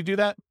wholesaler? Can you do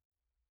that?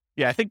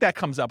 Yeah, I think that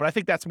comes up, but I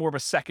think that's more of a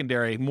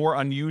secondary, more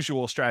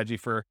unusual strategy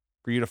for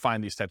you to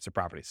find these types of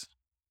properties.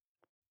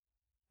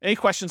 Any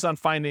questions on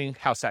finding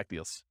house hack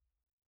deals?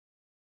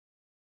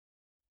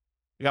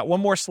 We got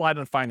one more slide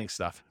on finding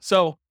stuff.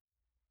 So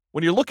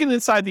when you're looking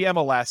inside the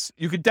MLS,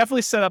 you could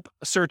definitely set up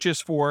searches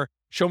for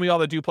show me all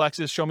the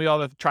duplexes, show me all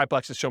the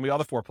triplexes, show me all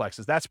the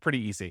fourplexes. That's pretty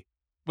easy.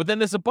 But then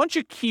there's a bunch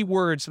of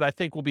keywords that I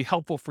think will be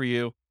helpful for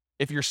you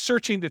if you're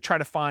searching to try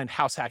to find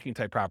house hacking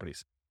type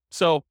properties.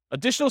 So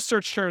additional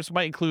search terms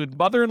might include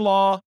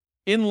mother-in-law,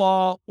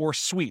 in-law, or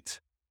suite.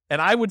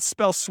 And I would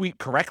spell suite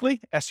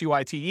correctly,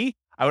 S-U-I-T-E.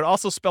 I would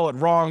also spell it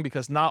wrong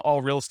because not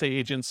all real estate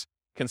agents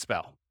can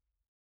spell.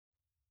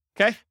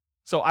 Okay?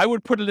 So I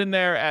would put it in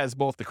there as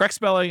both the correct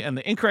spelling and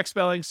the incorrect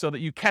spelling so that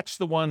you catch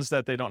the ones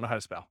that they don't know how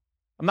to spell.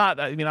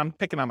 I'm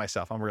picking on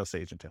myself. I'm a real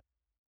estate agent too.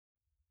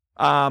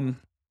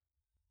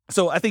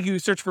 So I think you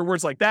search for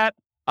words like that.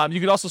 You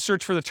could also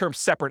search for the term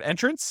separate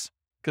entrance,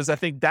 because I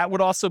think that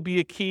would also be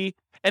a key.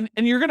 And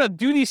you're going to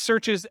do these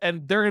searches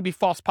and there are going to be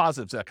false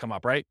positives that come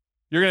up, right?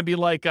 You're going to be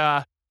like,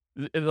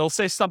 It'll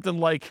say something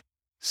like,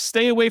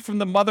 stay away from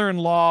the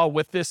mother-in-law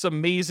with this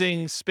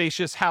amazing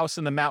spacious house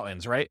in the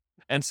mountains, right?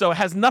 And so it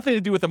has nothing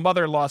to do with the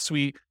mother-in-law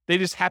suite. They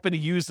just happen to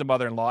use the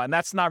mother-in-law, and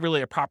that's not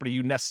really a property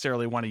you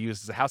necessarily want to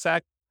use as a house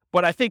hack.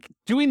 But I think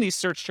doing these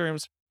search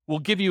terms will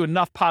give you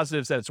enough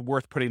positives that it's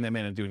worth putting them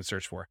in and doing a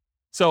search for.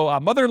 So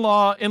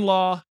mother-in-law,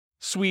 in-law,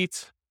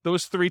 suite,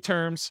 those 3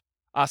 terms.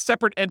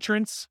 Separate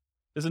entrance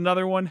is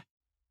another one.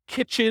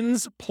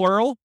 Kitchens,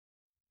 plural.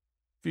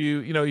 If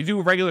you do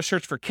a regular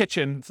search for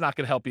kitchen, it's not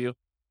going to help you.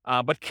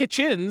 But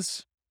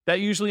kitchens,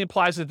 that usually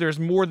implies that there's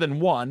more than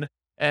one,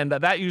 and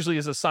that usually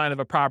is a sign of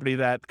a property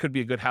that could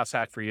be a good house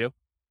hack for you.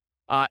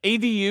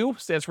 ADU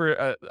stands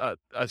for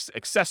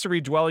accessory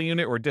dwelling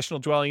unit or additional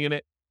dwelling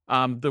unit.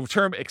 The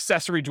term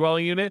accessory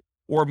dwelling unit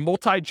or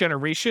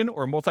multi-generation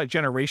or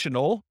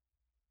multi-generational,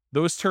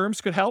 those terms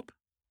could help.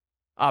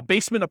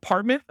 Basement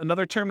apartment,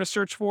 another term to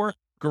search for.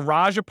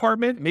 Garage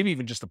apartment, maybe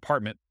even just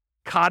apartment.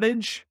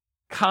 Cottage,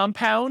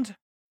 compound,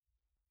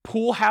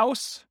 pool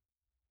house,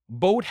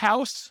 boat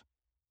house,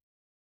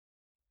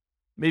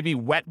 maybe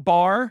wet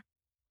bar.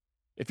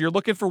 If you're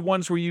looking for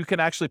ones where you can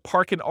actually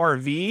park an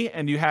RV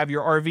and you have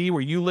your RV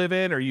where you live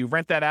in, or you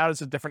rent that out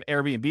as a different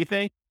Airbnb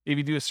thing,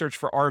 maybe do a search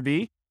for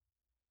RV.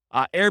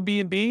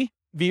 Airbnb,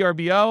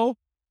 VRBO,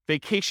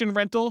 vacation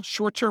rental,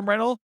 short-term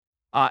rental,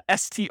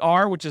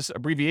 STR, which is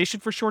abbreviation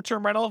for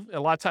short-term rental.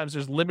 A lot of times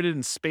there's limited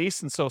in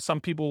space, and so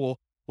some people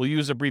will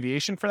use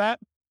abbreviation for that.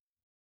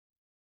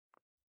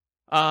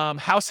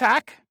 House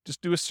hack,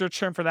 just do a search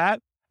term for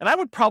that. And I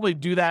would probably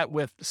do that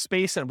with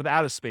space and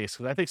without a space,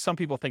 because I think some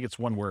people think it's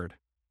one word.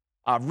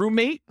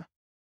 Roommate,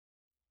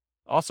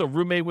 also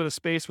roommate with a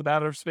space,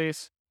 without a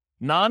space.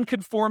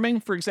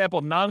 Non-conforming, for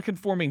example,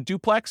 non-conforming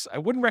duplex. I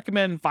wouldn't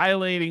recommend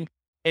violating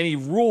any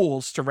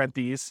rules to rent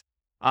these,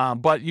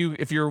 but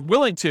if you're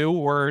willing to,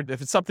 or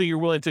if it's something you're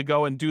willing to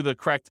go and do the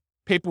correct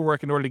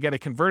paperwork in order to get it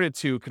converted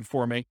to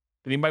conforming,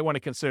 then you might want to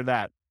consider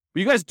that.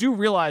 But you guys do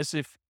realize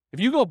if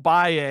you go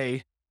buy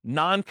a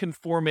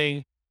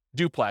non-conforming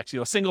duplex,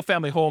 a single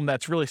family home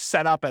that's really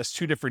set up as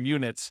 2 different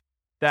units,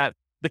 that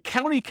the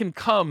county can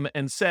come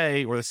and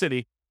say, or the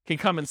city can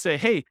come and say,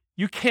 hey,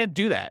 you can't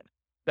do that.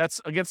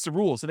 That's against the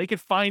rules. And they could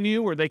fine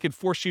you, or they could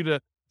force you to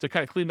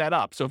kind of clean that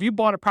up. So if you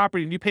bought a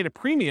property and you paid a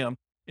premium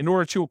in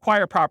order to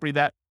acquire a property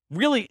that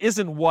really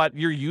isn't what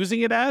you're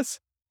using it as,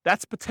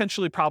 that's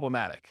potentially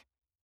problematic,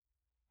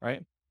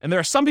 right? And there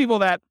are some people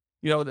that,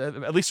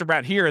 at least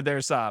around here,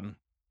 there's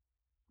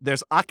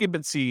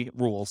occupancy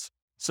rules.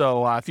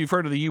 So if you've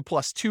heard of the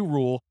U+2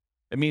 rule,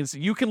 it means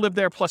you can live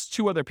there plus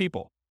 2 other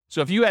people.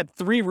 So if you had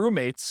 3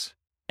 roommates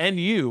and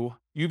you'd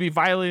be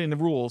violating the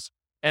rules.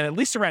 And at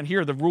least around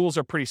here, the rules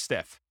are pretty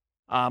stiff.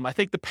 I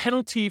think the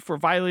penalty for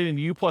violating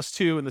the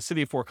U+2 in the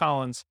city of Fort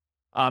Collins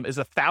is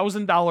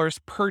 $1,000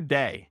 per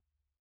day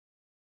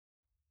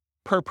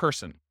per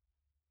person.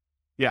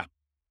 Yeah.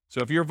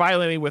 So if you're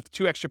violating with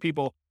 2 extra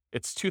people,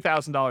 it's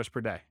 $2,000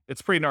 per day.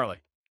 It's pretty gnarly.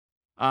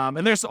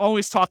 And there's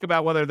always talk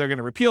about whether they're going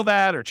to repeal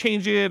that or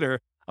change it or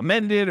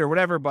amend it or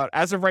whatever. But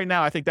as of right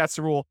now, I think that's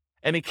the rule.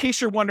 And in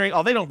case you're wondering,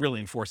 they don't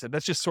really enforce it.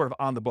 That's just sort of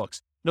on the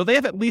books. No, they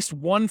have at least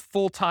 1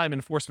 full-time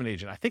enforcement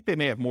agent. I think they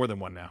may have more than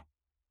one now,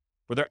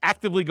 where they're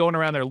actively going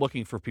around there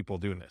looking for people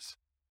doing this.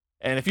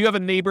 And if you have a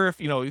neighbor,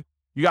 if you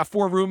got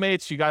 4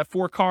 roommates, you got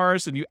 4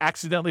 cars, and you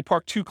accidentally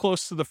park too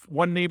close to the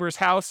one neighbor's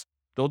house,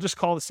 they'll just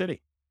call the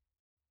city.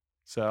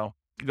 So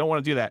you don't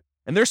want to do that.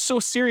 And they're so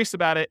serious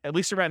about it, at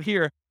least around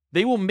here,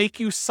 they will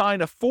make you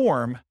sign a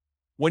form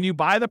when you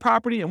buy the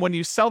property and when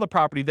you sell the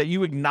property that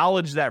you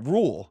acknowledge that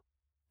rule.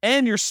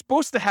 And you're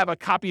supposed to have a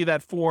copy of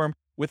that form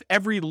with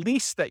every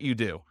lease that you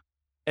do.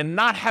 And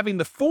not having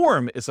the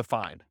form is a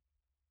fine.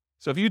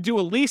 So if you do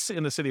a lease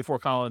in the city of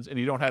Fort Collins and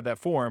you don't have that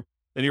form,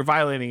 then you're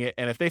violating it.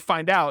 And if they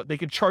find out, they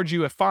could charge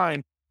you a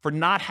fine for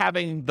not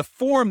having the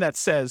form that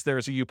says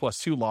there's a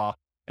U+2 law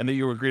and that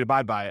you agree to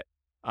abide by it,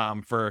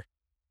 for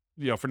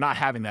not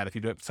having that if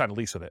you don't sign a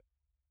lease with it.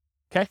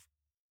 Okay?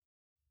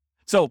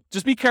 So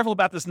just be careful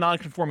about this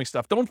non-conforming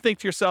stuff. Don't think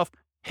to yourself,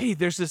 hey,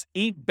 there's this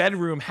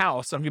 8-bedroom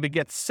house. I'm going to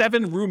get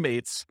 7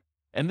 roommates,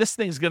 and this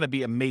thing's going to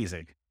be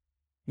amazing.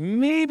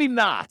 Maybe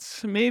not.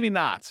 Maybe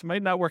not.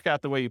 Might not work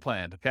out the way you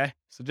planned, okay?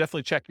 So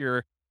definitely check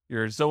your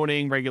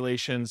zoning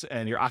regulations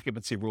and your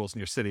occupancy rules in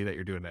your city that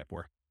you're doing that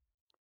for.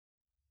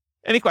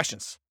 Any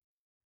questions?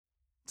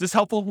 Is this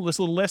helpful, this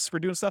little list for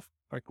doing stuff?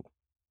 All right, cool.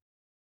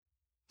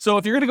 So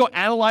if you're going to go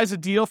analyze a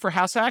deal for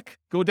House Hack,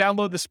 go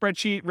download the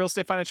spreadsheet,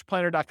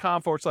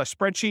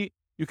 realestatefinancialplanner.com/spreadsheet.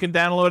 You can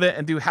download it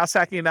and do house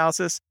hacking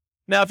analysis.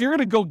 Now, if you're going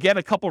to go get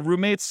a couple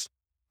roommates,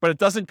 but it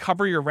doesn't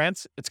cover your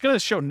rent, it's going to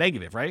show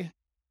negative, right?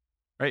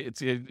 Right?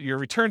 Your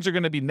returns are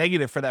going to be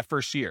negative for that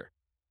first year.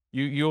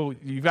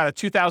 You've got a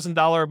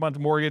 $2,000 a month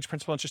mortgage,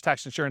 principal, interest,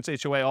 tax, insurance,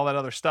 HOA, all that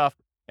other stuff,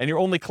 and you're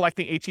only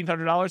collecting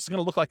 $1,800. It's going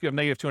to look like you have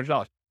negative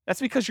 $200. That's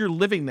because you're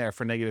living there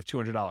for negative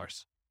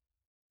 $200.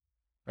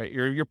 Right?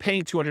 You're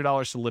paying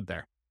 $200 to live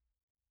there.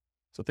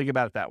 So think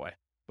about it that way.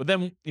 But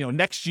then,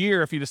 next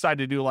year, if you decide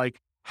to do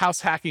like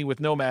house hacking with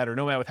Nomad or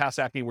Nomad with house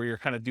hacking, where you're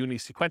kind of doing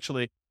these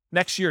sequentially,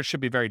 next year it should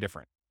be very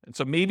different. And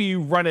so maybe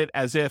you run it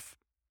as if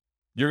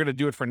you're going to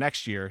do it for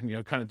next year,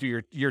 kind of do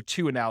your year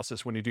 2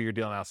 analysis when you do your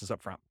deal analysis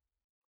up front.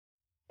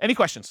 Any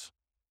questions?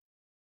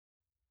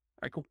 All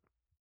right, cool.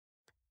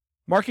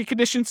 Market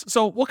conditions.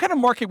 So what kind of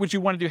market would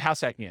you want to do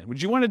house hacking in?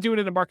 Would you want to do it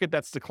in a market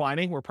that's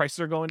declining, where prices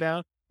are going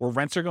down, where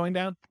rents are going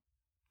down?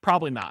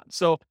 Probably not.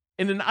 So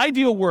in an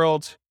ideal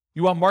world,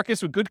 you want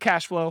markets with good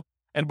cash flow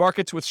and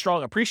markets with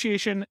strong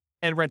appreciation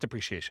and rent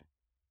appreciation.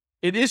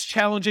 It is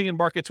challenging in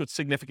markets with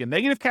significant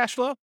negative cash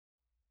flow,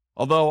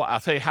 although I'll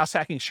tell you, house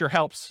hacking sure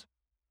helps.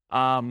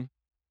 And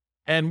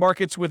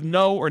markets with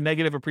no or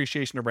negative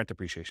appreciation or rent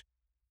appreciation.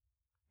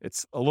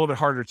 It's a little bit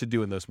harder to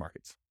do in those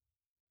markets.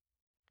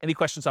 Any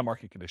questions on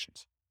market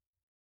conditions?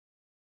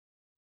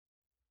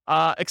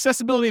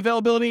 Accessibility,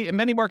 availability. In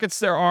many markets,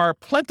 there are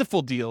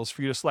plentiful deals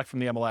for you to select from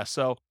the MLS.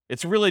 So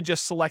it's really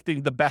just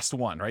selecting the best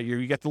one, right?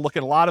 You get to look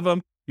at a lot of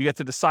them. You get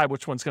to decide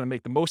which one's going to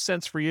make the most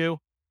sense for you.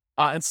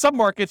 In some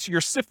markets, you're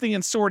sifting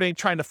and sorting,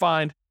 trying to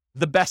find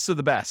the best of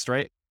the best,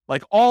 right?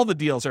 Like all the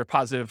deals are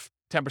positive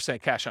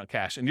 10% cash on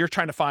cash, and you're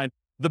trying to find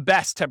the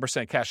best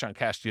 10% cash on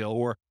cash deal,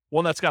 or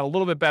one that's got a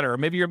little bit better. Or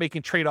maybe you're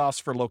making trade-offs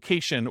for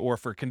location or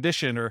for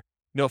condition, or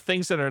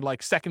things that are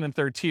like second and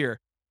third tier.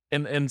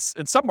 And in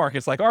some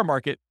markets, like our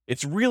market,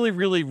 it's really,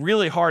 really,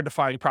 really hard to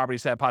find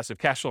properties that have positive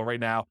cash flow right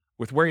now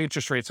with where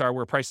interest rates are,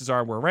 where prices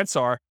are, where rents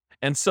are.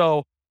 And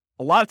so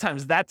a lot of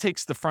times that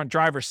takes the front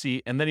driver's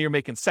seat, and then you're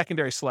making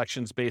secondary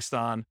selections based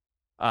on,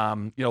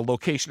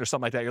 location or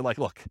something like that. You're like,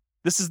 look,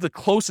 this is the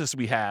closest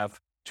we have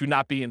to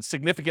not being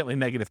significantly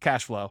negative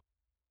cash flow.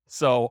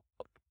 So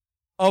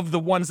of the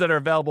ones that are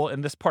available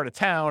in this part of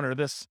town or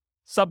this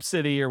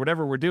sub-city or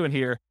whatever we're doing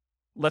here,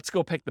 let's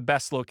go pick the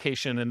best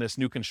location in this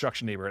new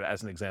construction neighborhood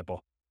as an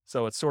example.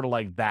 So it's sort of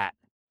like that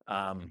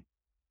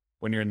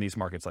when you're in these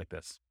markets like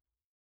this.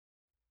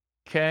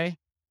 Okay.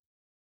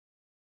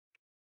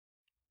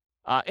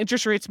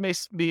 Interest rates may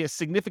be a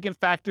significant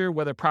factor,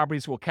 whether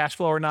properties will cash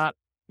flow or not.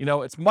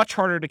 It's much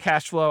harder to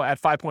cash flow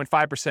at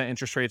 5.5%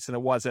 interest rates than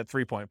it was at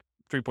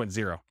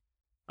 3.0.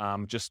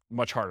 Just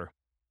much harder.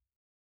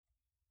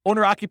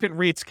 Owner-occupant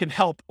REITs can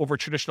help over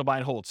traditional buy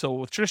and hold. So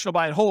with traditional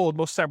buy and hold,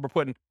 most of the time we're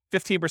putting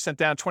 15%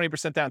 down,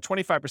 20% down,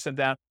 25%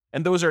 down,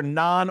 and those are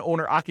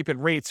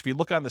non-owner-occupant rates. If you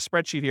look on the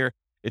spreadsheet here,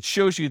 it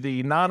shows you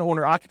the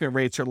non-owner-occupant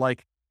rates are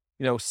like,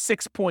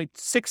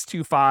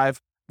 6.625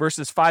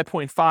 versus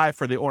 5.5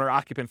 for the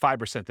owner-occupant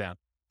 5% down.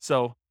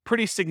 So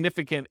pretty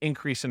significant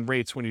increase in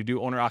rates when you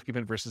do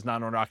owner-occupant versus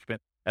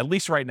non-owner-occupant, at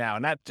least right now.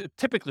 And that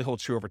typically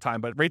holds true over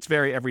time, but rates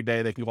vary every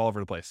day. They can go all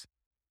over the place.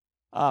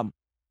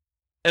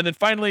 And then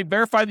finally,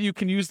 verify that you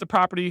can use the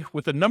property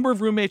with the number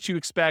of roommates you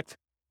expect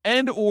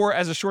and or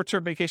as a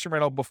short-term vacation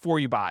rental before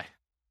you buy.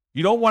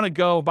 You don't want to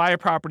go buy a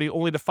property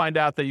only to find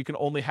out that you can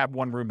only have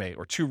one roommate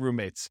or two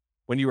roommates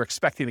when you were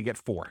expecting to get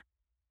 4.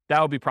 That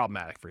would be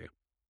problematic for you.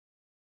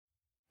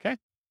 Okay?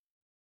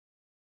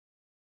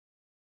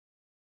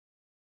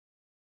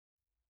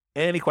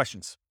 Any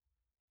questions?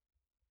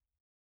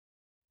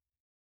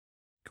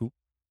 Cool.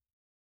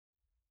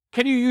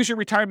 Can you use your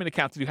retirement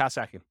account to do house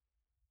hacking?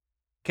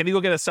 Can you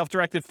go get a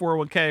self-directed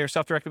 401k or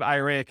self-directed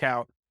IRA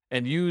account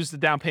and use the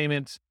down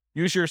payments,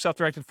 use your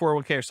self-directed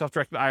 401k or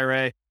self-directed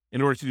IRA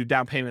in order to do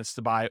down payments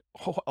to buy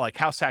like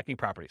house hacking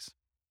properties?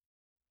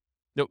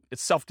 Nope,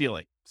 it's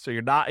self-dealing. So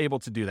you're not able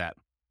to do that.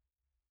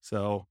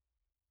 So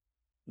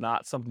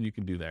not something you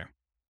can do there.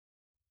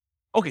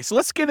 Okay, so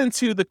let's get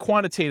into the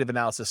quantitative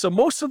analysis. So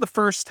most of the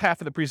first half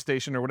of the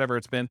presentation or whatever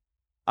it's been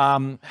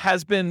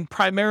has been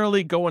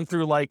primarily going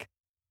through like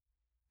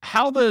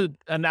how the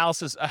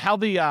analysis, how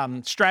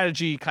the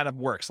strategy kind of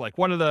works. Like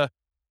one of the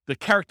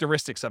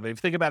characteristics of it, if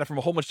you think about it from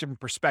a whole bunch of different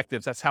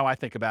perspectives, that's how I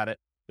think about it.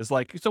 Is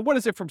like, so what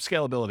is it from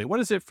scalability? What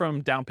is it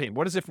from down payment?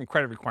 What is it from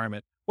credit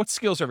requirement? What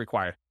skills are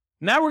required?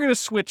 Now we're going to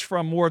switch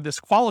from more of this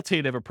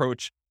qualitative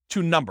approach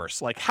to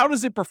numbers. Like how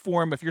does it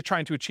perform if you're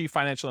trying to achieve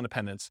financial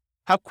independence?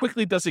 How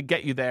quickly does it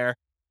get you there?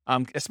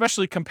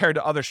 Especially compared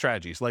to other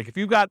strategies. Like if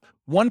you've got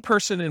one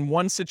person in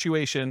one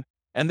situation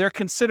and they're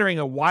considering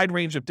a wide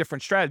range of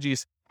different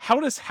strategies, how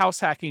does house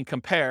hacking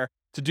compare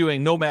to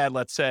doing Nomad,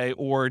 let's say,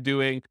 or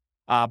doing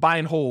buy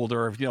and hold,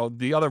 or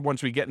the other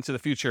ones we get into the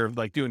future,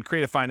 like doing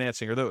creative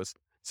financing or those?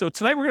 So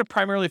tonight we're going to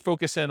primarily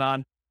focus in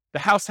on the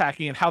house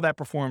hacking and how that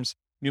performs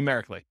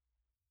numerically.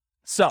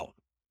 So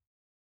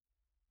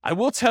I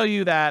will tell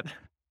you that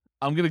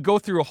I'm going to go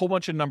through a whole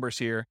bunch of numbers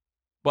here,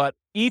 but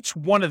each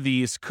one of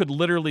these could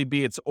literally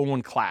be its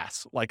own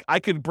class. Like I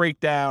could break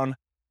down,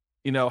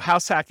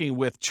 house hacking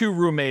with 2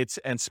 roommates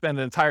and spend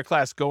an entire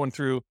class going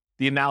through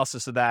the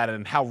analysis of that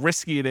and how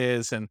risky it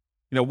is and,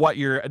 what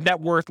your net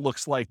worth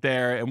looks like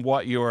there and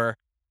what your,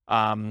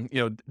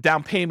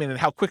 down payment and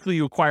how quickly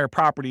you acquire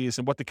properties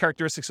and what the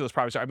characteristics of those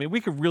properties are. I mean,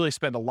 we could really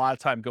spend a lot of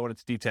time going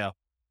into detail.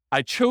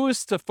 I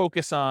chose to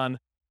focus on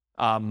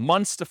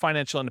months to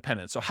financial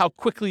independence. So how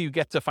quickly you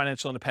get to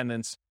financial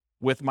independence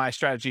with my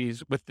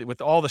strategies,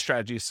 with all the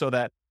strategies, so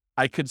that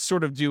I could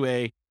sort of do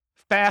a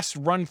fast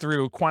run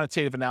through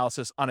quantitative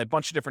analysis on a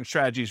bunch of different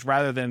strategies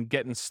rather than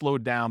getting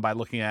slowed down by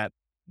looking at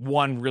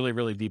one really,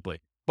 really deeply.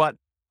 But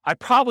I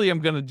probably am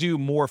going to do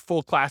more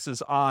full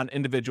classes on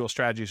individual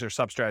strategies or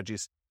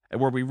sub-strategies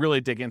and where we really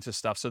dig into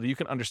stuff so that you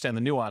can understand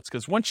the nuance.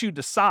 Because once you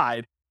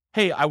decide,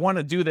 hey, I want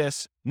to do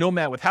this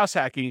nomad with house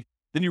hacking,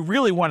 then you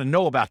really want to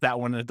know about that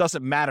one. And it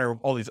doesn't matter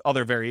all these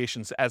other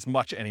variations as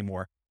much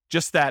anymore.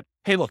 Just that,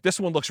 hey, look, this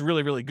one looks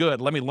really, really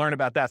good. Let me learn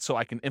about that so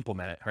I can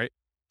implement it, right?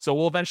 So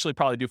we'll eventually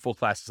probably do full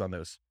classes on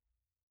those.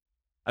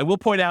 I will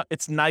point out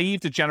it's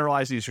naive to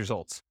generalize these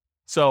results.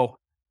 So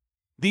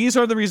these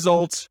are the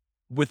results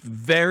with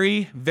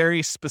very,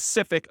 very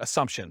specific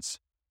assumptions.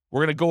 We're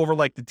going to go over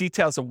like the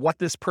details of what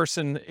this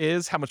person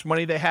is, how much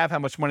money they have, how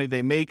much money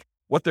they make,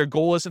 what their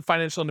goal is in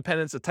financial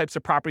independence, the types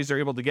of properties they're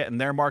able to get in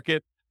their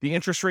market, the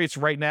interest rates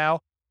right now.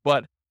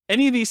 But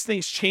any of these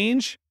things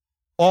change,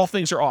 all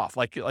things are off.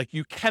 Like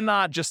you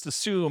cannot just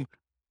assume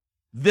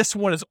this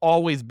one is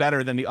always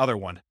better than the other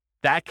one.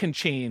 That can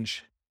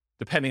change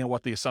depending on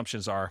what the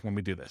assumptions are when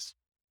we do this.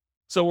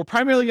 So we're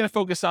primarily going to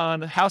focus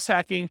on house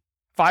hacking,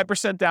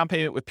 5% down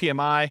payment with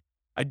PMI.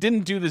 I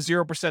didn't do the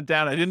 0%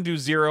 down. I didn't do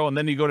 0, and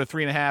then you go to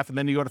 3.5, and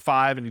then you go to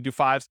 5, and you do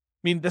 5s. I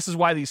mean, this is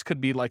why these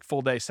could be like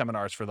full day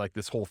seminars for like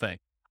this whole thing.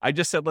 I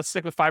just said, let's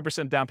stick with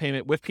 5% down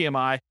payment with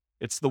PMI.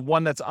 It's the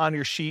one that's on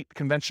your sheet,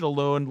 conventional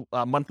loan,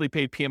 monthly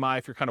paid PMI,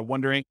 if you're kind of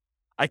wondering.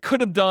 I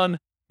could have done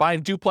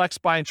buying duplex,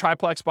 buying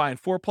triplex, buying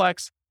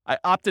fourplex. I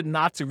opted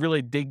not to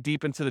really dig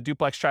deep into the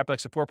duplex,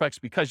 triplex, and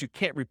fourplex because you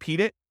can't repeat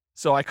it.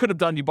 So I could have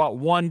done, you bought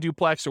one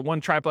duplex or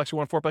one triplex or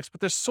one fourplex, but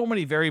there's so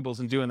many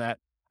variables in doing that.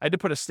 I had to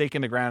put a stake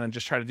in the ground and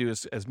just try to do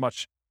as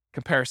much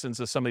comparisons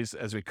of some of these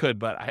as we could.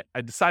 But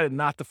I decided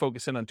not to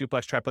focus in on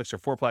duplex, triplex, or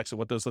fourplex and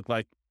what those look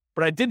like.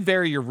 But I did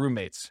vary your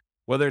roommates,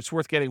 whether it's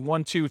worth getting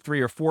 1, 2,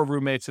 3, or 4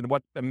 roommates and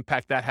what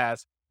impact that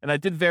has. And I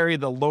did vary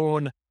the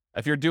loan.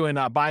 If you're doing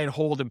buy and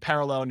hold in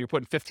parallel and you're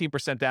putting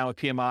 15% down with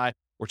PMI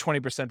or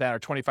 20% down or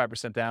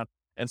 25% down.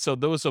 And so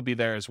those will be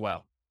there as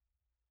well.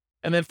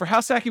 And then for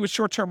house hacking with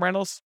short-term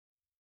rentals,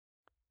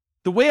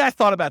 the way I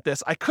thought about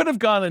this, I could have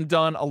gone and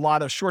done a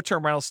lot of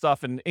short-term rental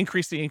stuff and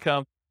increased the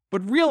income.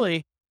 But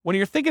really, when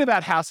you're thinking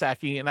about house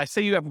hacking, and I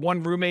say you have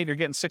one roommate, you're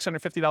getting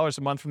 $650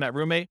 a month from that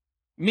roommate,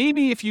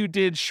 maybe if you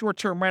did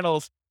short-term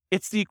rentals,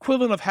 it's the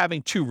equivalent of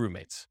having 2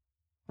 roommates,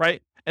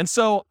 right? And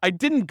so I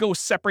didn't go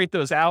separate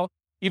those out,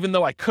 even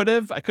though I could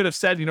have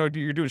said, you're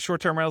doing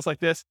short-term rentals like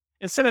this.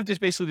 Instead, I've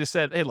just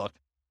said, hey, look,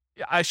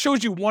 I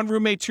showed you 1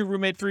 roommate, 2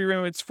 roommates, 3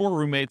 roommates, 4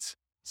 roommates.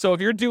 So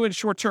if you're doing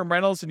short-term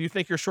rentals and you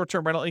think your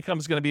short-term rental income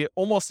is going to be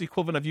almost the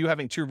equivalent of you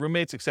having 2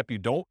 roommates, except you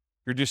don't,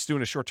 you're just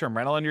doing a short-term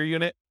rental in your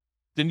unit,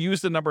 then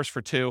use the numbers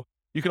for 2.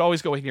 You can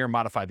always go in here and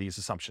modify these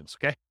assumptions,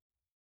 okay?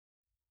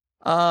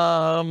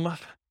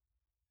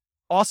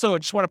 Also, I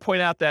just want to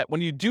point out that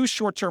when you do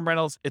short-term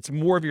rentals, it's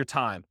more of your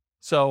time.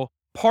 So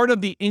part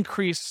of the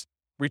increased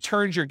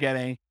returns you're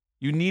getting,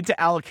 you need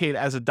to allocate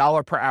as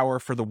 $1 per hour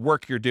for the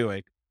work you're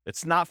doing.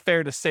 It's not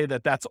fair to say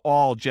that that's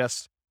all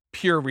just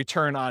pure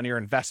return on your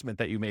investment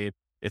that you made.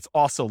 It's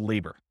also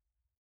labor.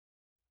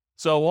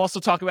 So we'll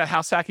also talk about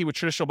house hacking with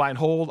traditional buy and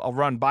hold. I'll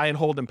run buy and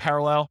hold in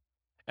parallel,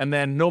 and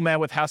then nomad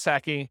with house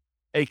hacking,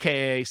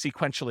 AKA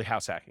sequentially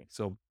house hacking.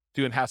 So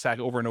doing house hack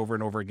over and over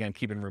and over again,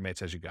 keeping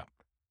roommates as you go.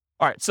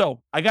 All right,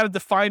 so I got to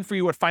define for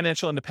you what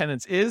financial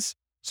independence is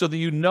so that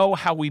you know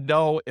how we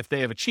know if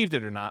they have achieved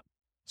it or not.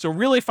 So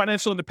really,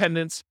 financial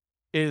independence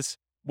is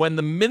when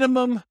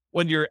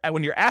your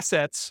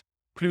assets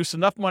produce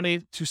enough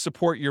money to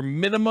support your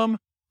minimum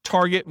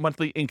target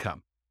monthly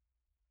income.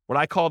 What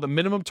I call the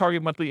minimum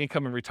target monthly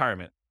income in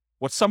retirement.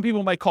 What some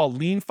people might call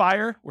lean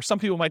fire, or some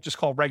people might just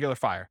call regular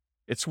fire.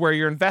 It's where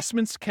your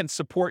investments can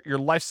support your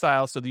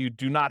lifestyle so that you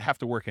do not have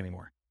to work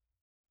anymore.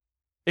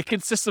 It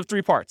consists of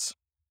 3 parts.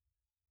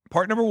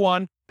 Part number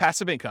 1,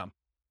 passive income.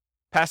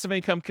 Passive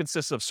income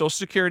consists of Social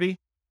Security,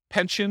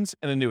 pensions,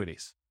 and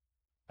annuities.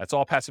 That's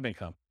all passive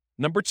income.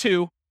 Number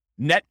 2,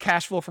 net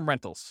cash flow from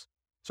rentals.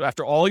 So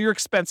after all your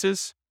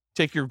expenses,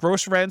 take your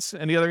gross rents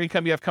and the other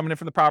income you have coming in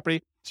from the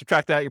property,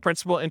 subtract that, your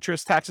principal,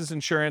 interest, taxes,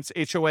 insurance,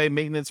 HOA,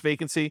 maintenance,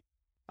 vacancy,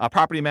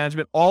 property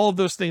management, all of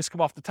those things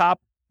come off the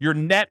top. Your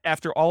net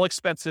after all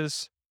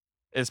expenses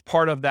is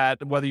part of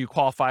that, whether you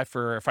qualify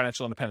for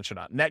financial independence or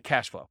not, net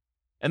cash flow.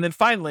 And then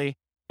finally,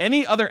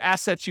 any other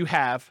assets you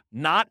have,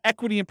 not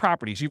equity in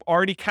properties, you've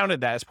already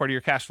counted that as part of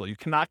your cash flow. You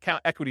cannot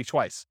count equity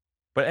twice.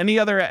 But any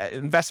other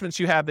investments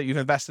you have that you've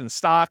invested in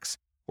stocks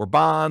or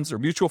bonds or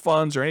mutual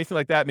funds or anything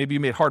like that, maybe you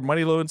made hard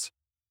money loans,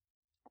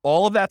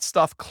 all of that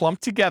stuff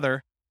clumped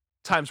together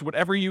times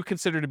whatever you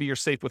consider to be your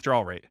safe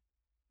withdrawal rate.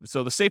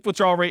 So the safe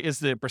withdrawal rate is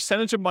the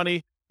percentage of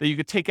money that you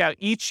could take out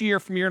each year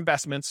from your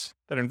investments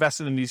that are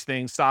invested in these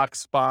things,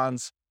 stocks,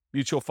 bonds,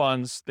 mutual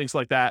funds, things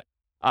like that,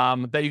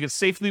 that you can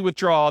safely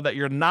withdraw that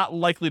you're not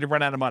likely to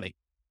run out of money.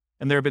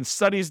 And there have been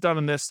studies done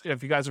on this.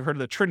 If you guys have heard of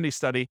the Trinity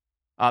study,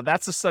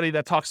 that's a study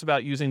that talks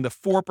about using the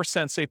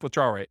 4% safe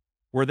withdrawal rate,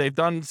 where they've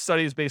done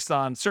studies based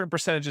on certain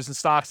percentages in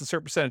stocks and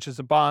certain percentages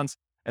in bonds,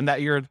 and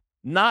that you're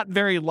not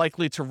very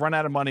likely to run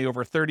out of money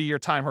over a 30-year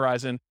time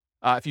horizon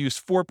if you use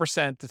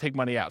 4% to take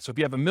money out. So if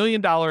you have $1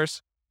 million,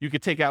 you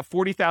could take out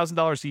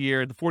 $40,000 a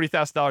year. The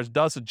 $40,000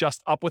 does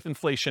adjust up with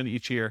inflation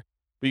each year,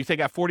 but you take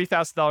out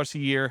 $40,000 a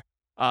year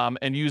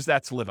and use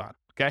that to live on,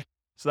 okay?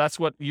 So that's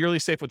what yearly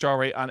safe withdrawal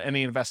rate on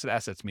any invested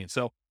assets means.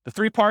 So the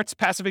three parts: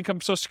 passive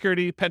income, Social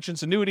Security,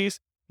 pensions, annuities,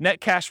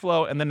 net cash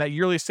flow, and then that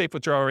yearly safe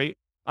withdrawal rate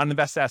on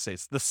invested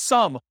assets. The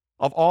sum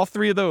of all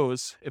three of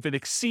those, if it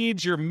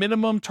exceeds your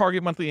minimum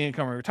target monthly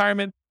income in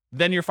retirement,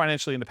 then you're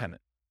financially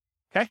independent.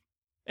 Okay?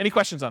 Any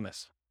questions on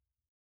this?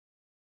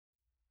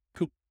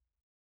 Cool.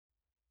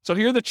 So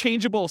here are the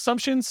changeable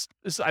assumptions.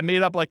 I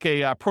made up like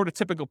a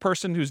prototypical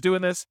person who's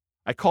doing this.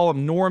 I call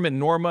them Norm and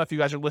Norma if you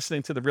guys are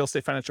listening to the Real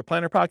Estate Financial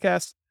Planner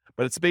podcast,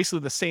 but it's basically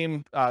the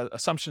same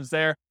assumptions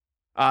there.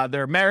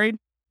 They're married.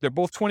 They're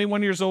both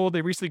 21 years old.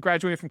 They recently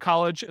graduated from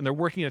college, and they're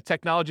working in a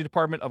technology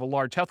department of a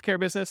large healthcare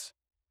business.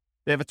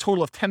 They have a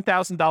total of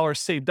 $10,000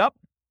 saved up.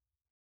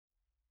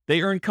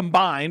 They earn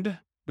combined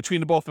between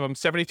the both of them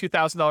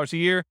 $72,000 a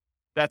year.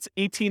 That's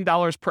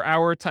 $18 per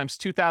hour times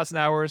 2,000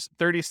 hours,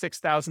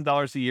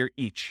 $36,000 a year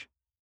each.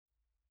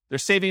 They're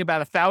saving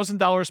about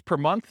 $1,000 per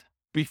month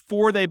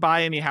before they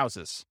buy any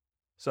houses.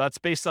 So that's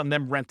based on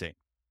them renting.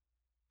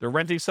 They're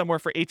renting somewhere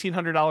for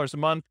 $1,800 a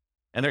month,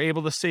 and they're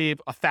able to save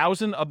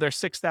 $1,000 of their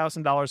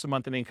 $6,000 a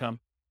month in income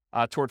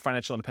toward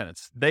financial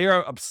independence. They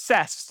are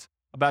obsessed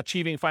about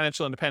achieving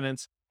financial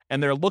independence,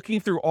 and they're looking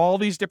through all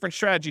these different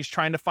strategies,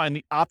 trying to find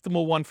the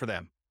optimal one for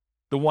them,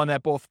 the one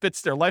that both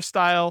fits their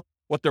lifestyle,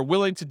 what they're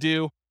willing to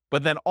do,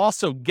 but then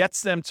also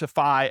gets them to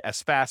FI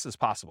as fast as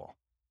possible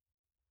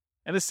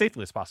and as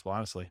safely as possible,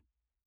 honestly.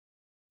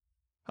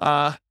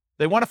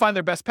 They want to find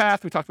their best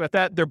path. We talked about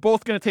that. They're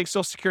both going to take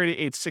Social Security at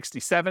age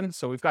 67,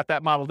 so we've got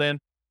that modeled in.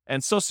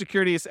 And Social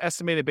Security is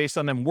estimated based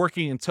on them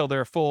working until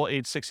they're full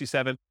age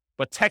 67.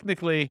 But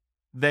technically,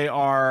 they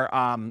are,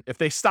 if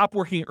they stop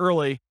working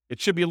early,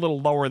 it should be a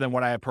little lower than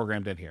what I have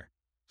programmed in here.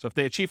 So if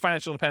they achieve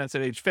financial independence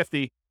at age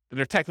 50, then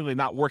they're technically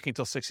not working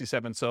until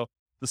 67. So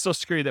the Social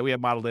Security that we have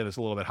modeled in is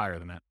a little bit higher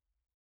than that.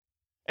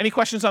 Any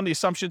questions on the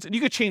assumptions? And you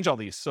could change all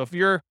these. So if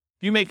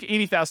you make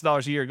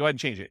 $80,000 a year, go ahead and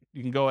change it.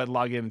 You can go ahead and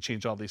log in and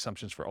change all the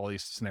assumptions for all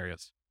these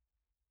scenarios.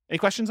 Any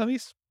questions on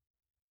these?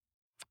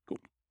 Cool.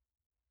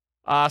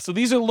 So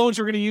these are the loans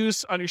we're going to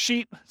use on your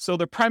sheet. So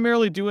they're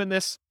primarily doing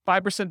this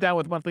 5% down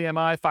with monthly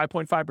MI,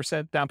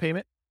 5.5% down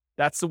payment.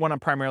 That's the one I'm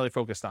primarily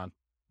focused on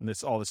in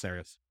all the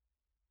scenarios.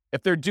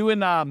 If they're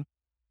doing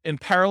in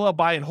parallel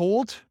buy and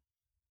hold,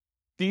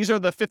 these are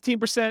the 15%,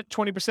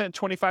 20%,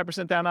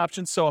 25% down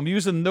options. So I'm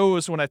using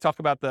those when I talk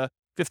about the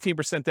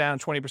 15% down,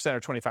 20% or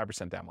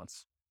 25% down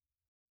ones.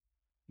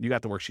 You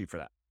got the worksheet for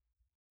that.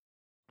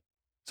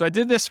 So I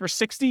did this for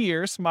 60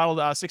 years, modeled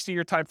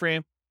 60-year time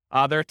frame.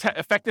 Their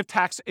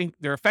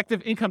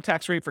effective income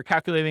tax rate for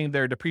calculating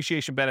their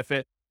depreciation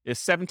benefit is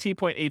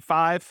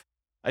 17.85.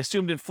 I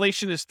assumed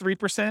inflation is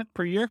 3%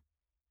 per year.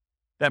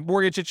 That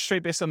mortgage interest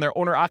rate based on their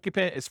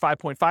owner-occupant is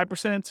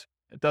 5.5%.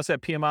 It does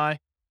have PMI.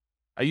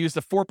 I used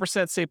the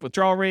 4% safe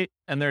withdrawal rate,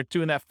 and they're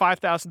doing that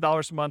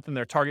 $5,000 a month in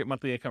their target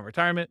monthly income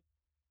retirement.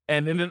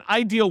 And in an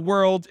ideal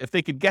world, if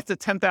they could get to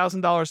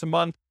 $10,000 a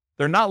month,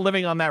 they're not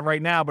living on that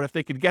right now, but if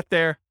they could get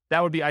there,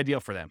 that would be ideal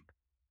for them.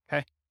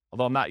 Okay.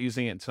 Although I'm not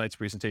using it in tonight's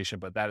presentation,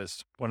 but that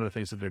is one of the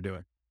things that they're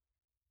doing.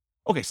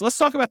 Okay. So let's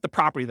talk about the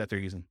property that they're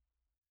using.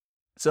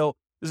 So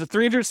there's a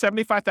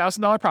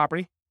 $375,000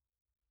 property.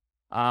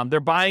 They're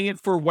buying it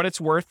for what it's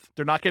worth.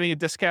 They're not getting a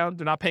discount.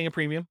 They're not paying a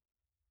premium.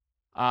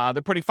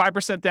 They're putting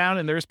 5% down,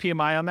 and there's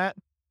PMI on that.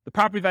 The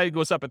property value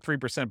goes up at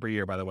 3% per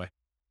year, by the way.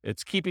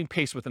 It's keeping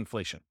pace with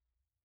inflation.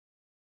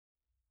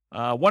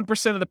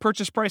 1% of the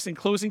purchase price and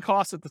closing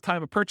costs at the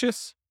time of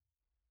purchase.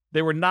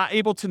 They were not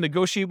able to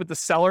negotiate with the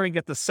seller and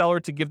get the seller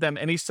to give them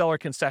any seller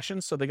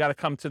concessions, so they got to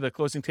come to the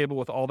closing table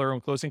with all their own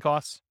closing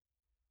costs.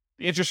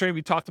 The interest rate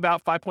we talked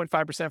about,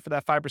 5.5% for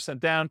that 5%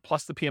 down,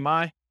 plus the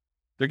PMI.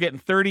 They're getting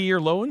 30-year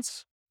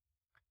loans.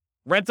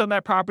 Rent on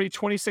that property,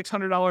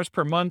 $2,600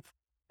 per month,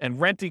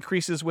 and rent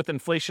increases with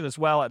inflation as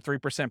well at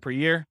 3% per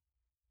year.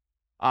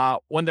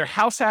 When they're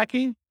house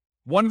hacking,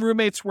 one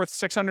roommate's worth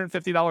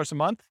 $650 a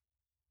month.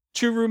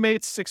 Two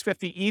roommates,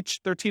 $650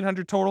 each,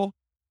 $1,300 total.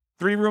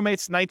 Three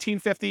roommates,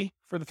 $1,950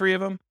 for the three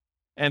of them.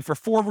 And for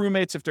four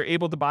roommates, if they're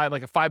able to buy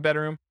like a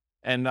 5-bedroom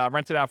and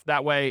rent it out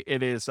that way,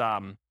 it is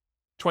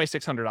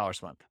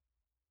 $2,600 a month.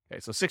 Okay,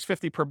 so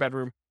 $650 per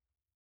bedroom.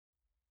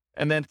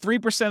 And then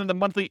 3% of the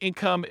monthly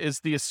income is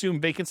the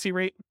assumed vacancy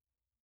rate.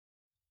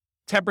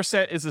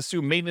 10% is the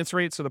assumed maintenance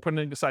rate, so they're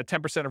putting aside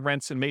 10% of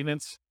rents and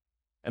maintenance.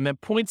 And then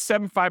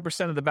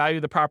 0.75% of the value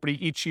of the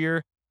property each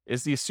year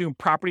is the assumed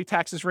property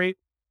taxes rate.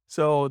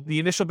 So the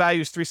initial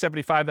value is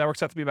 $375. That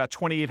works out to be about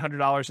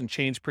 $2,800 and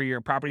change per year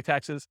in property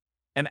taxes.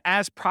 And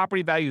as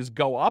property values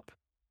go up,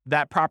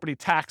 that property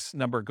tax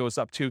number goes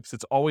up too, because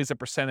it's always a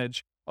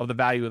percentage of the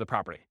value of the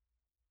property.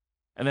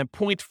 And then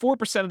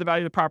 0.4% of the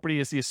value of the property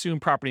is the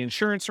assumed property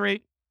insurance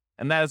rate.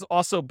 And that is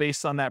also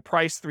based on that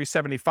price,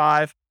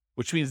 $375,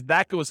 which means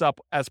that goes up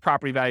as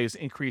property values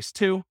increase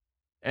too.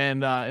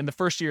 And in the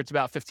first year, it's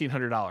about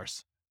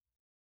 $1,500.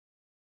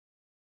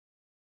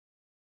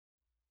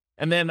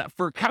 And then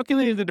for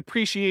calculating the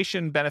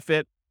depreciation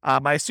benefit,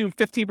 I assume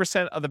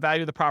 15% of the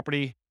value of the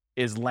property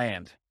is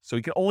land. So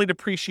you can only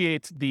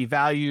depreciate the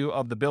value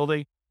of the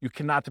building. You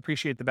cannot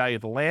depreciate the value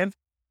of the land.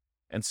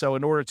 And so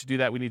in order to do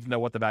that, we need to know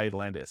what the value of the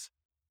land is.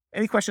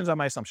 Any questions on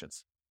my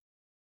assumptions?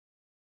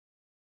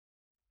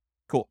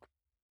 Cool.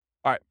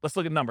 All right, let's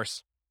look at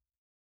numbers.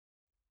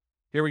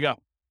 Here we go.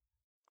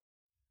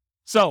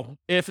 So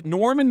if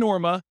Norm and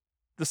Norma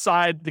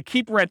decide to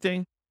keep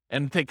renting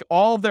and take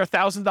all of their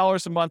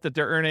 $1,000 a month that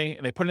they're earning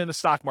and they put it in the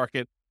stock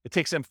market, it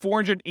takes them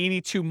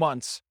 482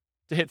 months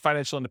to hit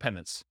financial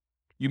independence.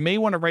 You may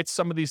want to write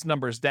some of these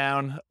numbers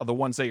down, of the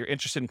ones that you're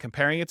interested in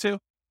comparing it to,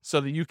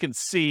 so that you can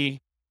see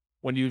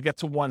when you get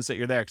to ones that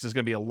you're there, because there's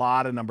going to be a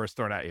lot of numbers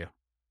thrown at you.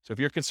 So if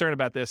you're concerned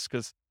about this,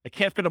 because I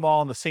can't fit them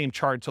all on the same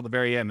chart until the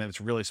very end, and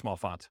it's really small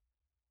font.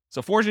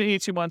 So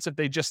 482 months if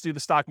they just do the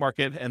stock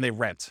market and they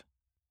rent.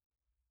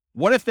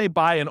 What if they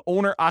buy an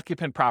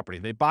owner-occupant property?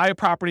 They buy a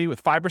property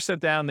with 5%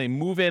 down, they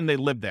move in, they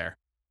live there.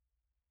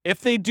 If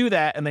they do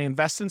that and they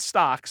invest in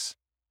stocks,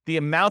 the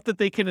amount that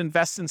they can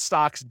invest in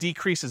stocks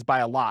decreases by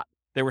a lot.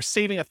 They were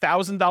saving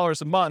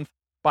 $1,000 a month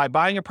by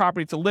buying a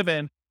property to live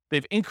in.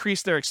 They've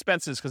increased their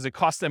expenses because it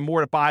costs them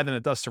more to buy than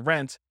it does to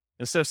rent.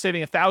 Instead of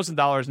saving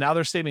 $1,000, now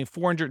they're saving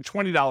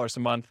 $420 a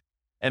month.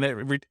 And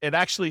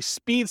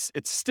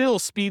it still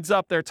speeds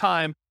up their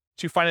time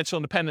to financial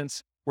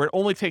independence, where it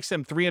only takes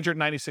them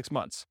 396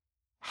 months.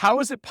 How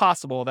is it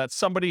possible that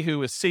somebody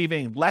who is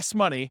saving less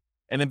money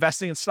and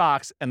investing in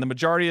stocks, and the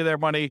majority of their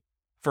money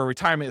for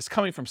retirement is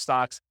coming from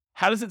stocks,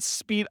 how does it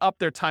speed up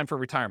their time for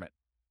retirement?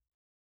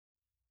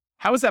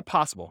 How is that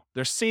possible?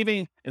 They're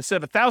saving,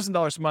 instead of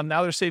 $1,000 a month,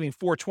 now they're saving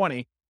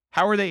 $420.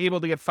 How are they able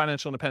to get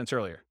financial independence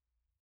earlier?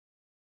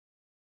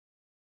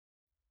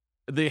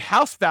 The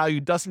house value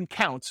doesn't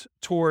count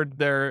toward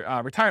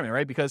their retirement,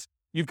 right? Because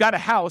you've got a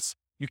house,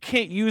 you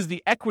can't use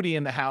the equity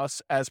in the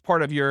house as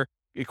part of your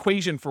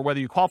equation for whether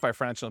you qualify for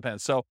financial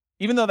independence. So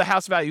even though the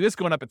house value is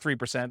going up at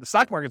 3%, the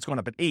stock market's going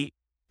up at 8%,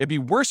 it'd be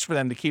worse for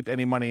them to keep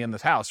any money in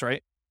this house,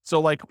 right?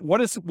 So like, what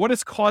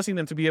is causing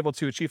them to be able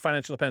to achieve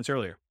financial independence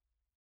earlier?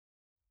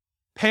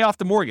 Pay off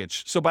the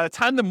mortgage. So by the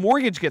time the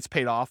mortgage gets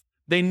paid off,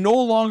 they no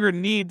longer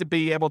need to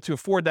be able to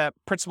afford that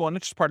principal and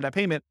interest part of that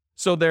payment.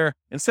 So they're,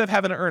 instead of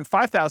having to earn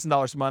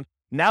 $5,000 a month,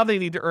 now they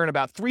need to earn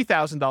about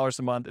 $3,000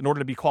 a month in order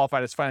to be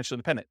qualified as financially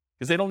independent,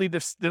 because they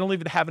don't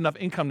even have enough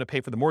income to pay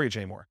for the mortgage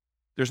anymore.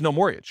 There's no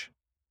mortgage,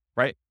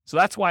 right? So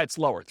that's why it's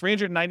lower.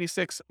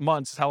 396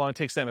 months is how long it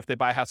takes them if they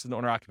buy a house as an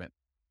owner occupant.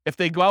 If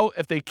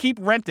they keep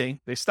renting,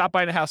 they stop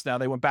buying a house now,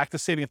 they went back to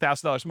saving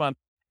 $1,000 a month,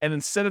 and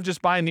instead of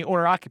just buying the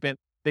owner occupant,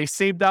 they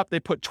saved up, they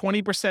put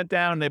 20%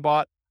 down, they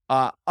bought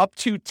up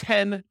to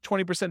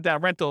 20%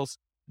 down rentals,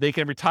 they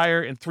can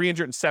retire in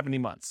 370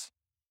 months.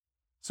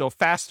 So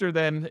faster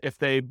than if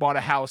they bought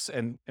a house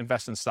and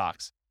invest in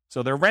stocks.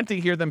 So they're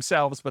renting here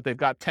themselves, but they've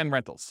got 10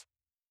 rentals,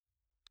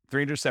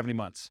 370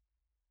 months.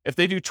 If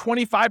they do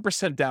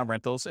 25% down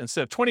rentals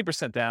instead of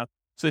 20% down,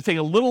 so they take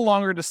a little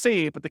longer to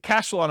save, but the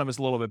cash flow on them is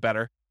a little bit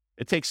better,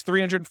 it takes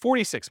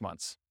 346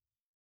 months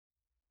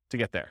to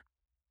get there.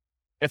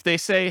 If they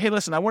say, hey,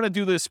 listen, I want to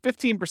do this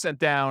 15%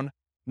 down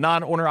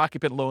non-owner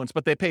occupant loans,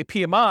 but they pay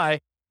PMI,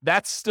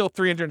 that's still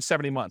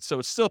 370 months. So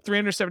it's still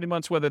 370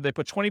 months whether they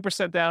put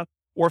 20% down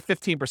or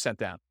 15%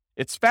 down.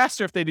 It's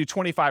faster if they do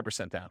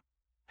 25% down.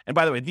 And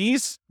by the way,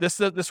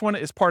 this one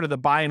is part of the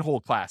buy and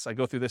hold class. I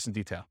go through this in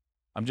detail.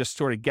 I'm just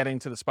sort of getting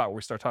to the spot where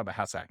we start talking about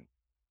house hacking.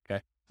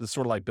 Okay. This is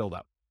sort of like build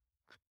up.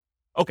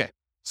 Okay.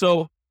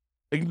 So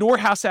ignore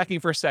house hacking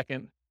for a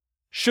second.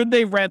 Should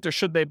they rent or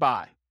should they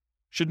buy?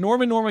 Should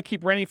Norm and Norma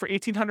keep renting for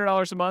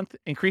 $1,800 a month,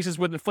 increases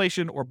with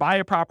inflation, or buy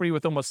a property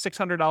with almost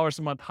 $600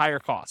 a month higher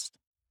cost?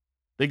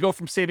 They go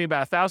from saving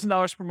about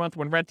 $1,000 per month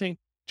when renting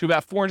to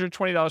about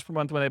 $420 per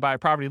month when they buy a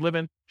property to live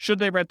in. Should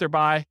they rent or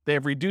buy? They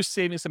have reduced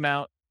savings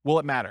amount. Will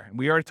it matter? And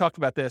we already talked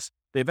about this.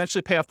 They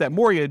eventually pay off that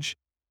mortgage.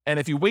 And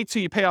if you wait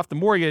till you pay off the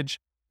mortgage,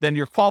 then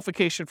your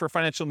qualification for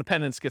financial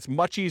independence gets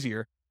much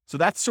easier. So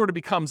that sort of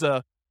becomes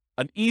an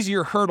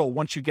easier hurdle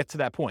once you get to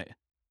that point.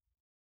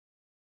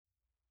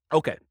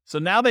 Okay, so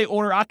now they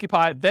owner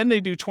occupy, then they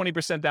do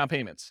 20% down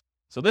payments.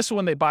 So this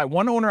one, they buy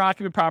one owner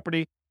occupant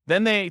property,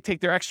 then they take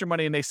their extra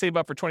money and they save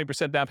up for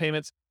 20% down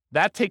payments.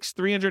 That takes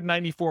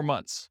 394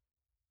 months.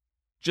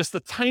 Just the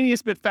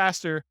tiniest bit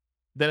faster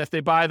than if they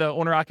buy the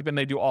owner occupant and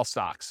they do all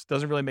stocks.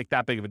 Doesn't really make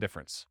that big of a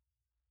difference.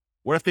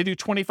 What if they do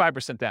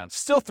 25% down?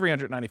 Still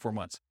 394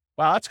 months.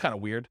 Wow, that's kind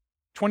of weird.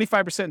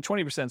 25% and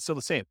 20% is still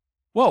the same.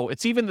 Whoa,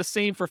 it's even the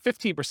same for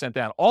 15%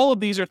 down. All of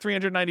these are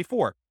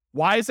 394.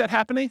 Why is that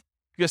happening?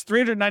 Because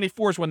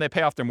 394 is when they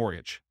pay off their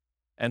mortgage.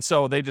 And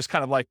so they just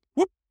kind of like,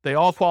 whoop, they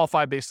all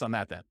qualify based on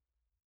that then.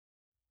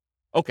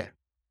 Okay,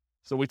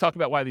 so we talked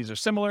about why these are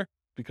similar,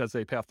 because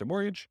they pay off their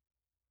mortgage.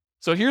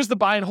 So here's the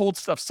buy and hold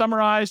stuff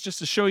summarized just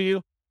to show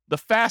you the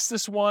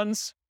fastest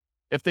ones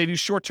if they do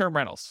short-term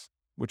rentals,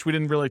 which we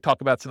didn't really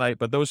talk about tonight,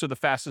 but those are the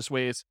fastest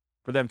ways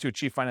for them to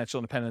achieve financial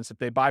independence if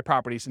they buy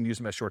properties and use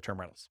them as short-term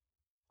rentals.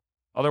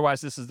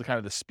 Otherwise, this is the kind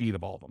of the speed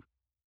of all of them.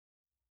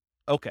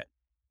 Okay,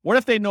 what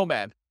if they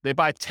nomad? They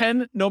buy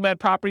 10 nomad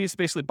properties,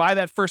 basically buy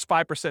that first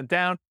 5%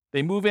 down.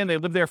 They move in, they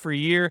live there for a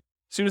year.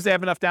 As soon as they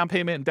have enough down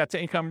payment and debt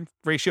to income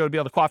ratio to be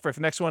able to qualify for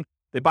the next one,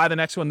 they buy the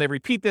next one. They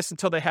repeat this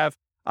until they have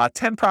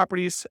 10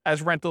 properties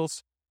as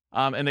rentals.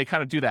 And they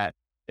kind of do that.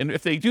 And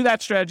if they do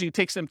that strategy, it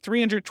takes them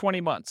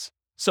 320 months.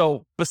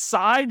 So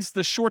besides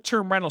the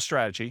short-term rental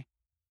strategy,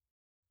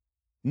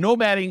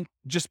 nomading,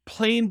 just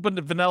plain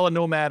vanilla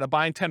nomad of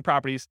buying 10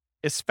 properties,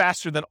 is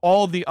faster than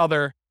all the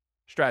other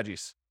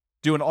strategies.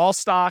 Doing all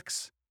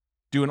stocks,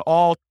 doing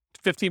all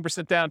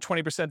 15% down,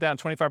 20% down,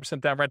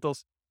 25% down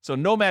rentals. So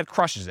nomad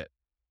crushes it.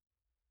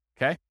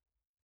 Okay?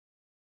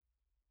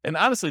 And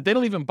honestly, they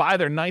don't even buy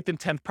their 9th and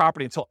 10th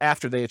property until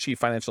after they achieve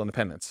financial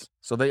independence.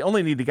 So they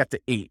only need to get to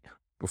 8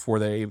 before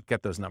they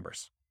get those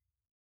numbers.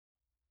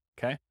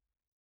 Okay?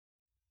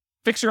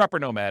 Fixer Upper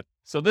Nomad.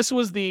 So this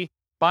was the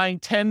buying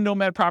 10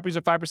 nomad properties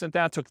at 5%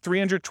 down, took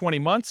 320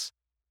 months.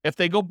 If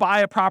they go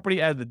buy a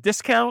property at the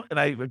discount, and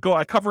I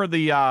cover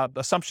the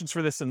assumptions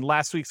for this in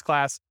last week's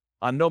class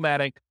on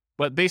nomading,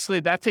 but basically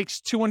that takes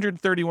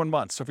 231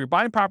 months. So if you're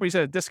buying properties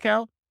at a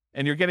discount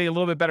and you're getting a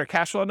little bit better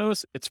cash flow on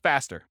those, it's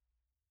faster.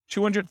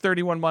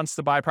 231 months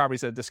to buy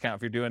properties at a discount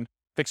if you're doing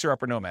Fixer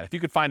Upper Nomad, if you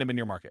could find them in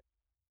your market.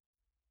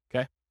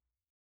 Okay.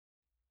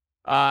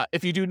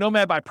 If you do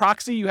nomad by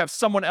proxy, you have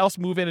someone else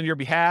move in on your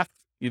behalf,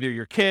 either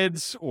your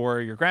kids or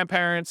your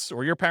grandparents,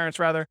 or your parents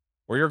rather,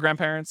 or your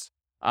grandparents.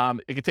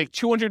 It could take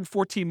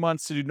 214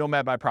 months to do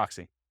nomad by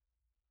proxy.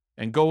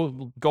 And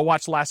go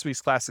watch last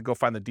week's class and go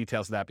find the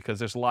details of that, because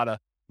there's a lot of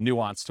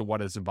nuance to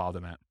what is involved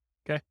in that.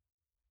 Okay.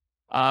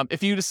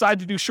 If you decide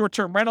to do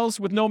short-term rentals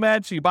with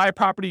nomad, so you buy a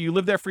property, you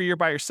live there for a year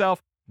by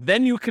yourself,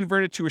 then you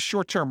convert it to a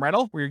short-term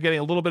rental where you're getting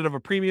a little bit of a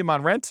premium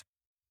on rent.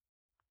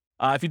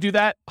 If you do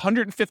that,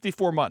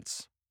 154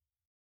 months.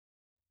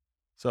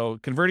 So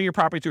converting your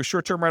property to a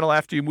short-term rental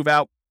after you move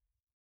out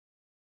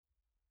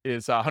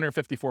is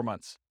 154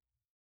 months.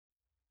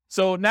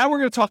 So now we're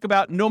going to talk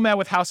about nomad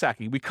with house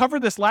hacking. We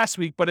covered this last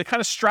week, but it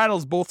kind of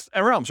straddles both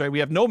realms, right? We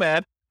have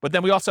nomad, but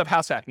then we also have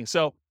house hacking.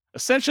 So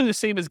essentially the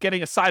same as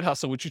getting a side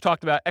hustle, which you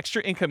talked about,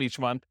 extra income each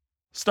month.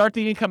 Start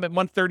the income at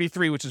month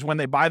 33, which is when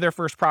they buy their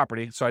first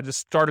property. So I just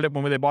started it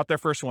when they bought their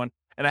first one,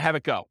 and I have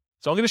it go.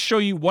 So I'm going to show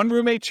you 1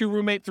 roommate, 2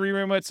 roommate, 3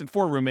 roommates, and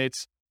 4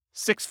 roommates,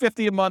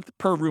 $650 a month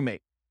per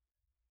roommate.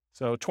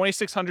 So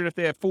 $2,600 if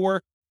they have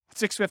 4,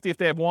 $650 if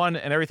they have 1,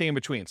 and everything in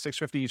between,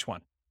 $650 each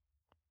one.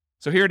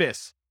 So here it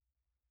is.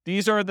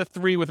 These are the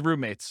 3 with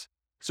roommates.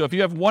 So if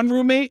you have 1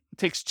 roommate, it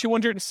takes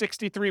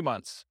 263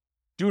 months.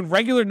 Doing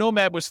regular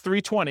nomad was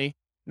 320.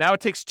 Now it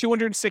takes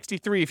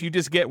 263 if you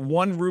just get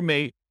 1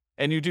 roommate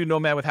and you do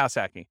nomad with house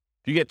hacking.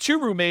 If you get 2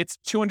 roommates,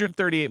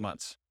 238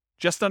 months,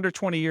 just under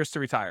 20 years to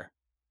retire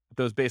with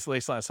those base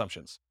baseline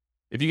assumptions.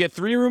 If you get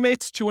 3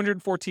 roommates,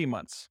 214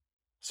 months.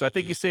 So I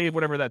think you save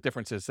whatever that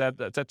difference is.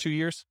 That's 2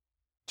 years?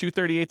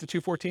 238 to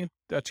 214,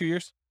 2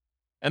 years.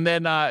 And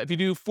then if you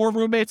do 4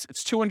 roommates,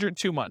 it's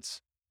 202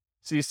 months.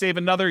 So you save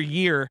another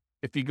year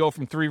if you go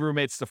from 3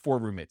 roommates to 4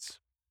 roommates.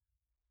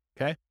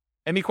 Okay?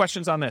 Any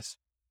questions on this?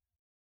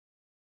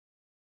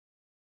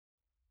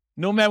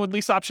 Nomad with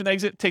lease option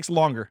exit takes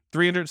longer,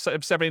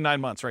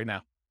 379 months right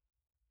now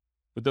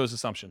with those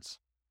assumptions.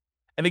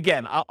 And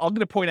again, I'm going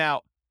to point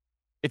out,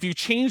 if you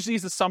change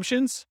these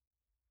assumptions,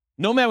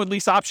 nomad with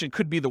lease option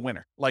could be the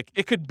winner. Like,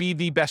 it could be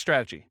the best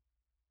strategy.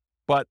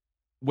 But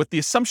with the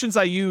assumptions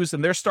I use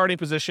and their starting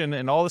position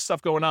and all this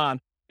stuff going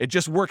on, it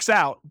just works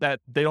out that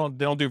they don't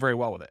do very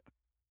well with it.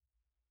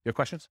 You have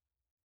questions?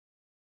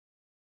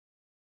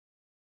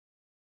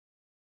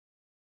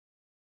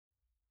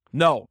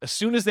 No. As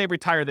soon as they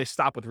retire, they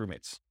stop with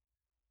roommates.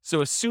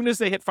 So as soon as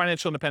they hit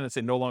financial independence,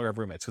 they no longer have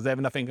roommates because they have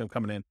enough income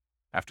coming in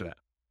after that.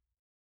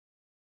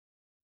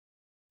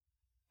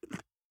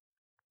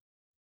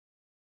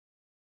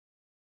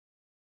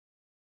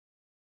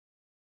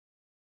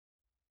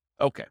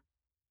 Okay.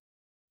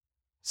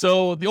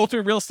 So the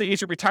ultimate real estate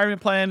agent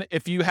retirement plan,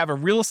 if you have a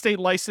real estate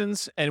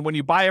license and when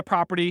you buy a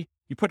property,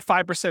 you put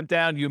 5%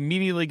 down, you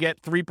immediately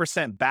get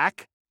 3%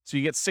 back. So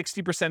you get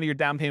 60% of your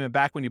down payment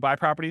back when you buy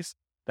properties.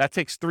 That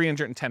takes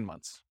 310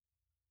 months.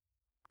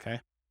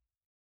 Okay.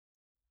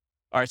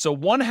 All right. So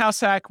 1 house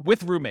hack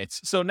with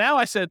roommates. So now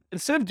I said,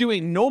 instead of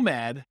doing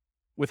nomad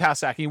with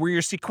house hacking, where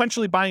you're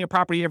sequentially buying a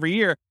property every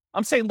year,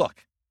 I'm saying,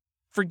 look,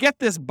 forget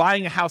this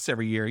buying a house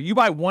every year. You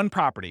buy 1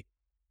 property.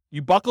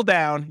 You buckle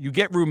down, you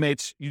get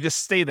roommates, you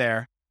just stay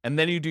there, and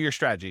then you do your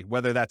strategy,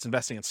 whether that's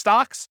investing in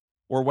stocks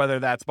or whether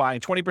that's buying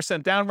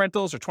 20% down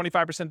rentals or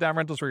 25% down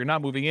rentals where you're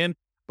not moving in,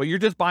 but you're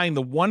just buying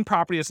the 1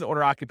 property as an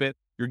owner occupant,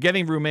 you're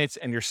getting roommates,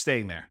 and you're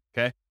staying there,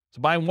 okay? So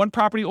buying 1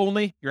 property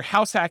only, you're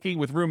house hacking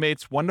with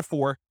roommates, 1 to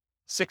 4,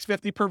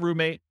 $650 per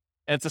roommate,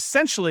 and it's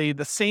essentially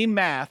the same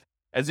math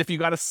as if you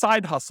got a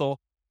side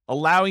hustle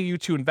allowing you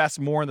to invest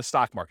more in the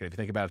stock market, if you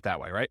think about it that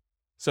way, right?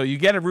 So you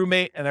get a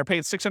roommate and they're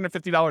paying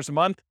 $650 a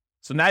month.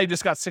 So now you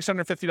just got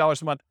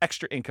 $650 a month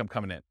extra income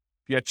coming in.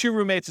 If you had 2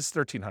 roommates, it's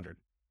 $1,300.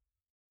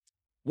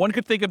 One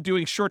could think of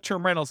doing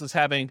short-term rentals as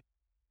having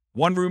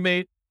 1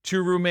 roommate,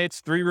 2 roommates,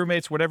 3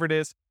 roommates, whatever it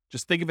is.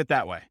 Just think of it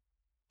that way.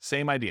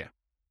 Same idea.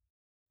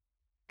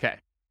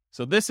 Okay.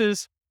 So this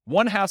is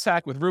 1 house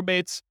hack with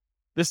roommates.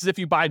 This is if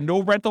you buy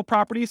no rental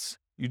properties,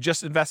 you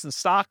just invest in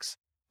stocks,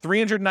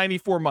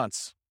 394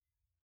 months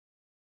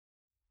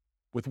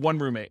with 1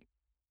 roommate.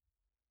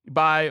 You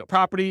buy a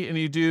property and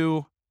you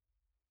do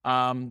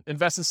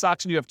Invest in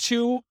stocks and you have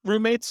 2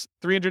 roommates,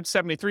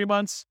 373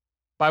 months.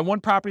 Buy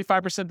one property,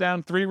 5%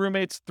 down, 3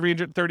 roommates,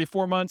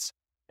 334 months.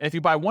 And if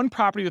you buy one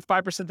property with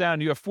 5% down,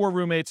 you have 4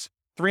 roommates,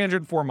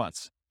 304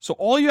 months. So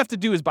all you have to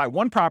do is buy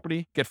one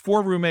property, get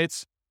 4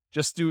 roommates,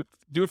 just do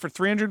it for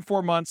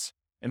 304 months,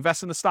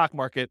 invest in the stock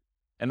market,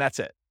 and that's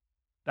it.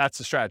 That's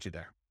the strategy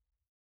there.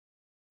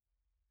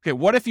 Okay,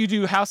 what if you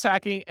do house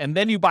hacking and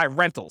then you buy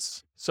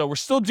rentals? So we're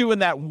still doing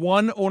that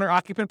one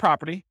owner-occupant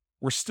property.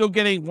 We're still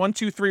getting 1,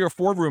 2, 3, or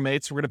 4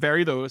 roommates. We're going to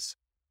vary those.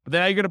 But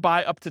then you're going to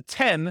buy up to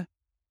 10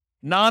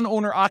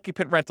 non-owner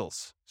occupant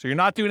rentals. So you're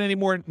not doing any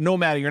more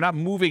nomading. You're not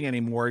moving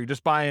anymore. You're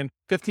just buying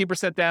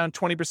 15% down,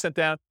 20%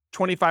 down,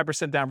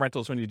 25% down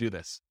rentals when you do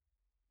this.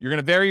 You're going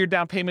to vary your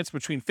down payments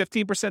between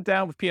 15%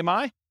 down with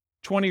PMI,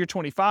 20 or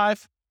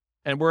 25.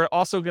 And we're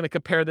also going to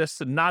compare this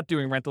to not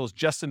doing rentals,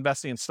 just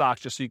investing in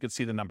stocks, just so you can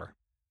see the number.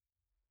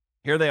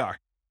 Here they are.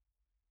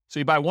 So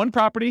you buy one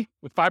property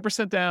with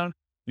 5% down,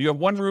 you have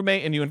 1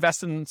 roommate, and you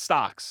invest in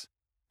stocks,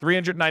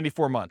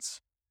 394 months.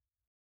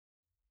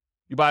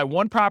 You buy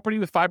one property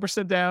with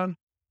 5% down,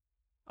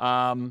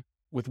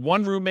 with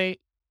 1 roommate,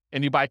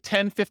 and you buy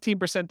 10,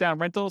 15% down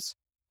rentals,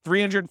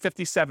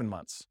 357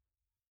 months.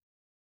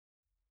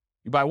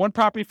 You buy one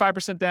property,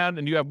 5% down,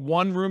 and you have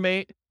 1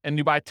 roommate, and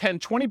you buy 10,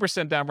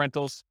 20% down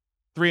rentals,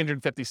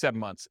 357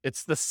 months.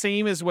 It's the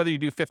same as whether you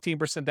do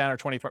 15% down or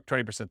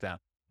 20% down.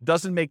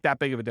 Doesn't make that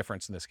big of a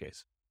difference in this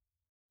case.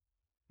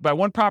 Buy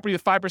one property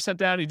with 5%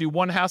 down, you do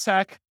one house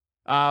hack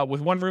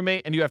with 1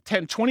 roommate, and you have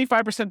 10,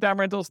 25% down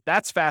rentals.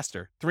 That's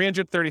faster,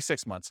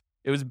 336 months.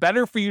 It was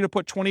better for you to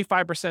put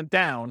 25%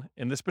 down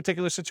in this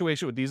particular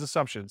situation with these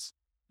assumptions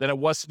than it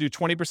was to do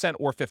 20%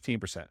 or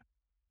 15%.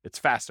 It's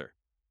faster.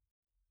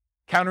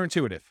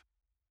 Counterintuitive.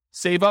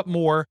 Save up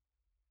more,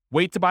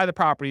 wait to buy the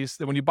properties,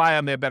 then when you buy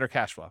them, they have better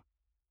cash flow.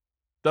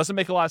 Doesn't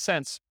make a lot of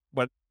sense,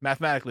 but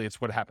mathematically, it's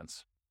what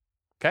happens.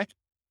 Okay?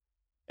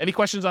 Any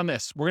questions on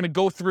this? We're going to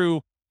go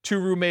through 2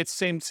 roommates,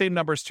 same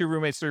numbers, 2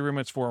 roommates, 3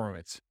 roommates, 4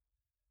 roommates.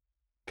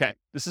 Okay,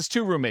 this is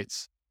 2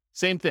 roommates.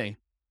 Same thing.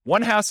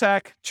 1 house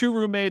hack, 2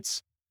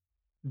 roommates,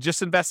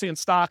 just investing in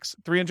stocks,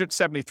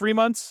 373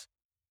 months.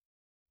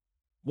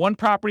 1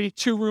 property,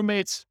 2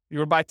 roommates, you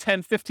would buy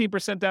 10,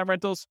 15% down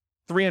rentals,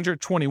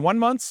 321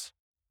 months.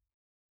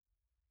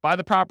 Buy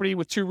the property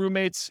with 2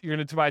 roommates, you're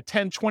going to buy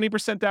 10,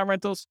 20% down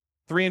rentals,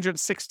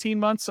 316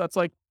 months. So that's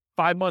like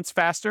 5 months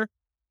faster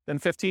than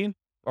 15.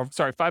 Or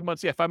sorry, 5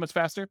 months. Yeah, 5 months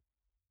faster.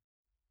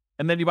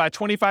 And then you buy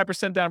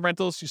 25% down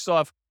rentals. You still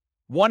have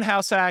 1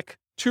 house hack,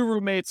 2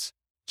 roommates,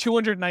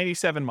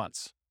 297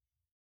 months.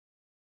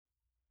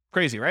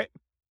 Crazy, right?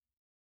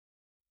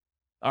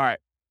 All right.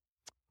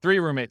 3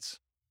 roommates.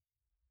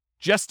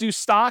 Just do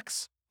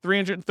stocks,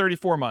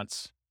 334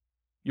 months.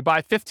 You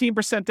buy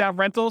 15% down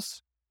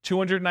rentals,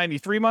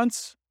 293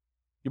 months.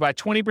 You buy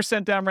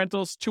 20% down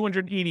rentals,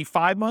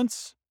 285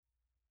 months.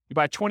 You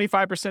buy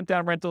 25%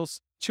 down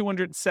rentals,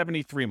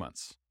 273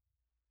 months.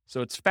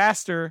 So it's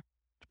faster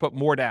to put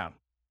more down.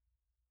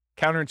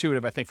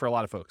 Counterintuitive, I think, for a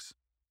lot of folks.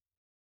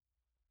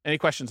 Any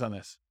questions on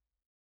this?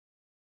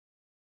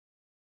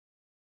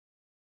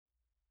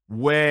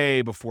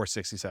 Way before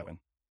 67.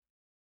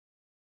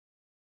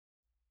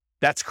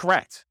 That's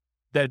correct.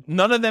 That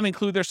none of them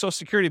include their Social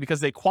Security because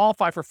they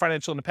qualify for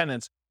financial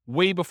independence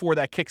way before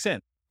that kicks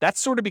in. That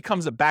sort of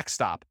becomes a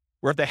backstop,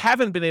 where if they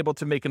haven't been able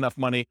to make enough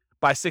money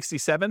by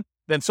 67,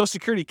 then Social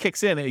Security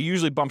kicks in and it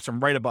usually bumps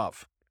them right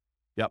above.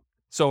 Yep.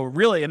 So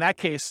really, in that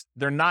case,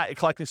 they're not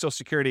collecting Social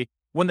Security.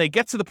 When they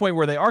get to the point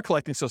where they are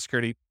collecting Social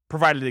Security,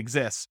 provided it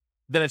exists,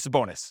 then it's a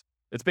bonus.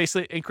 It's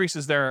basically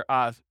increases their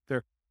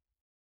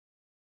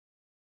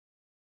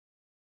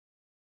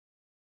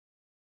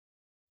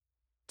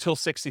till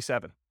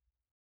 67.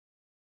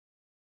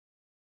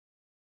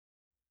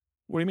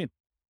 What do you mean?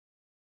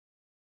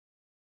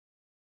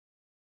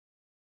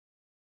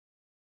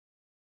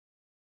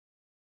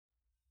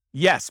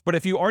 Yes, but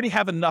if you already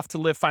have enough to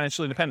live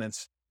financial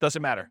independence,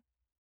 doesn't matter.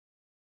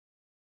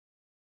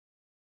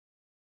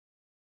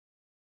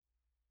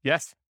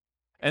 Yes.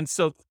 And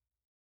so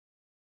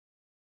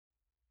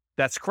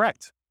that's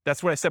correct.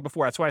 That's what I said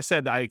before. That's why I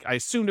said I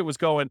assumed it was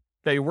going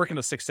that you're working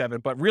to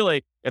 6-7, but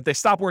really, if they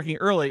stop working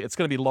early, it's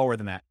going to be lower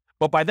than that.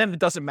 But by then, it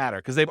doesn't matter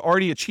because they've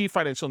already achieved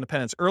financial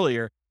independence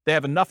earlier. They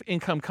have enough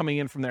income coming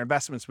in from their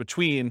investments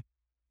between,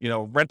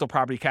 rental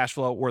property cash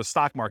flow or the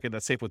stock market,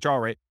 that's safe withdrawal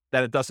rate,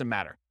 that it doesn't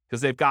matter because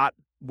they've got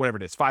whatever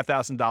it is,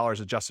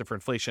 $5,000 adjusted for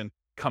inflation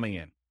coming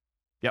in.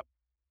 Yep.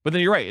 But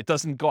then you're right. It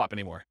doesn't go up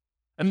anymore.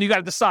 And then you got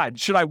to decide,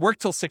 should I work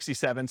till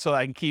 67 so that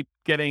I can keep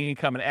getting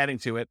income and adding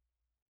to it?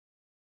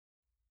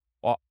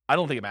 Well, I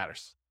don't think it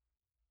matters.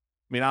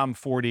 I mean, I'm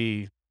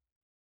 47.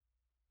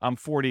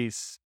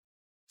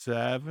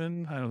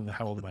 I don't know,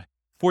 how old am I?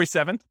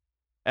 47,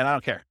 and I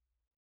don't care.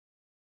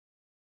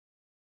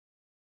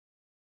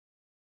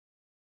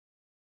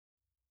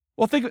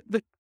 Well,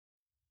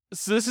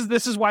 so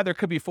this is why there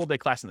could be a full day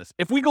class in this.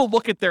 If we go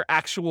look at their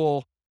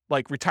actual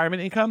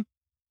retirement income,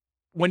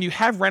 when you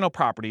have rental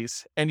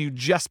properties and you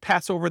just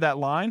pass over that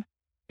line,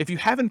 if you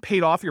haven't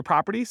paid off your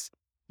properties,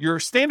 your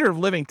standard of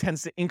living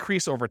tends to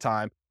increase over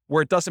time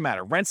where it doesn't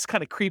matter. Rents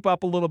kind of creep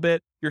up a little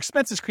bit. Your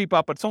expenses creep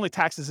up, but it's only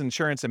taxes,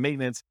 insurance, and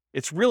maintenance.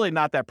 It's really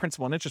not that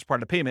principal and interest part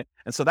of the payment.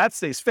 And so that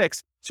stays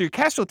fixed. So your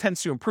cash flow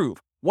tends to improve.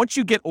 Once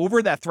you get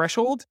over that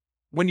threshold,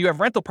 when you have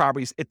rental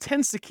properties, it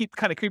tends to keep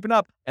kind of creeping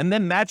up. And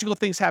then magical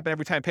things happen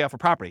every time you pay off a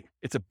property.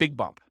 It's a big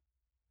bump,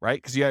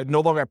 right? Because you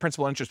no longer have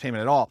principal and interest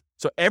payment at all.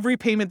 So every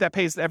payment that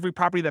pays, every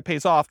property that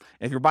pays off,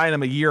 if you're buying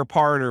them a year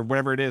apart or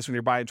whatever it is, when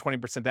you're buying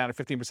 20% down or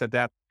 15%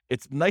 down,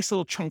 it's nice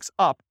little chunks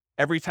up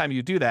every time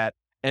you do that.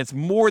 And it's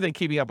more than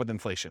keeping up with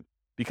inflation,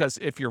 because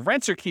if your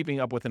rents are keeping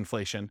up with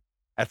inflation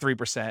at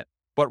 3%,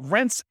 but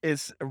rent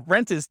is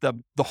the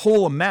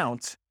whole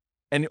amount,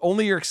 and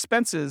only your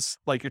expenses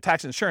like your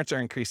tax and insurance are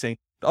increasing,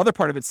 the other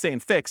part of it's staying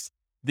fixed,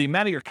 the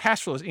amount of your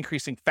cash flow is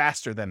increasing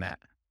faster than that.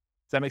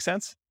 Does that make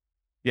sense?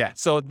 Yeah.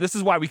 So this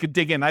is why we could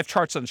dig in. I have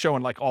charts on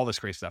showing like all this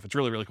crazy stuff. It's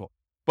really, really cool.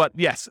 But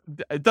yes,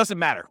 it doesn't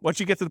matter. Once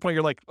you get to the point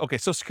you're like, okay,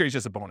 Social Security is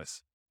just a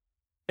bonus.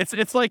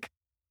 It's like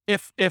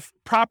if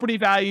property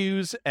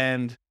values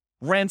and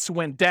rents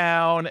went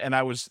down and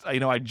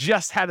I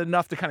just had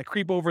enough to kind of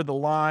creep over the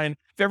line.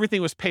 If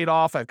everything was paid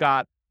off, I've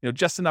got,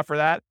 just enough for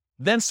that.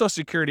 Then Social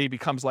Security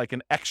becomes like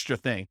an extra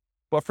thing.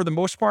 But for the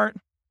most part,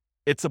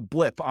 it's a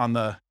blip on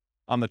the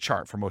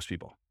chart for most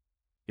people.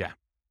 Yeah.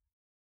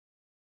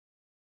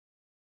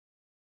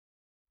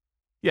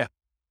 Yeah.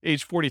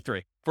 Age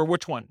 43. For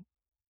which one?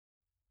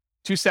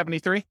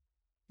 273?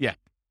 Yeah.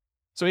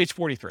 So age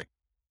 43.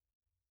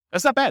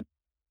 That's not bad.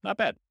 Not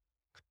bad.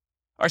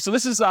 All right, so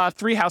this is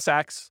 3 house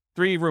hacks,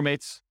 3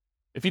 roommates.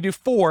 If you do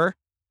 4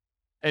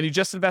 and you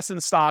just invest in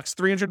the stocks,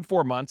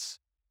 304 months.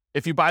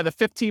 If you buy the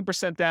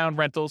 15% down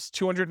rentals,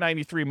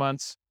 293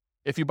 months.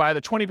 If you buy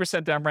the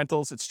 20% down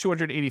rentals, it's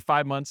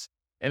 285 months.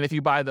 And if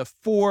you buy the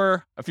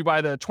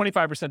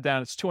 25%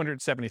 down, it's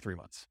 273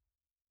 months.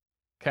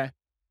 Okay.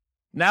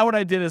 Now what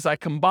I did is I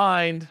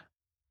combined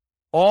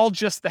all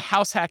just the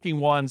house hacking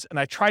ones, and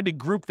I tried to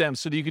group them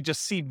so that you could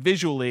just see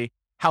visually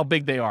how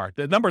big they are.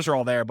 The numbers are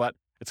all there, but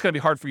it's going to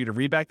be hard for you to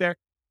read back there.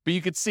 But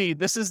you could see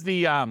this is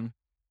the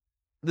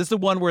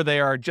one where they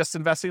are just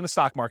investing in the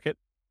stock market.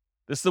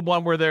 This is the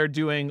one where they're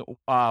doing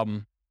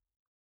one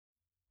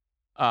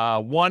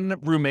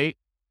roommate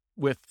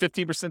with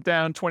 15%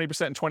 down,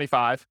 20% and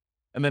 25.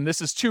 And then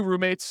this is 2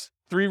 roommates,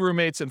 3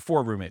 roommates, and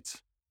 4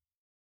 roommates.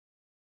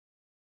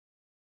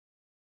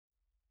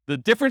 The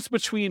difference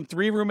between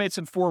 3 roommates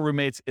and 4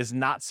 roommates is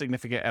not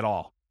significant at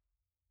all.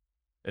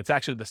 It's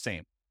actually the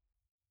same.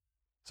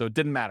 So it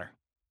didn't matter.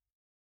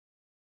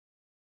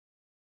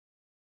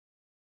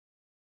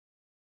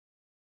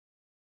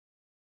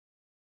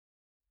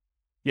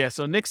 Yeah,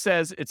 so Nick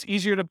says it's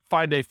easier to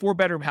find a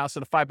 4-bedroom house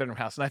than a 5-bedroom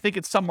house. And I think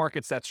in some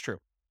markets that's true.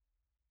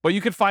 But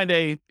you could find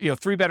a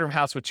 3-bedroom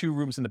house with 2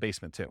 rooms in the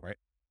basement too, right?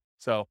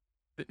 So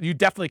you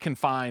definitely can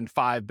find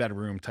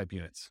 5-bedroom type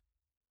units.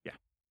 Yeah.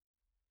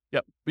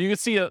 Yep. But you can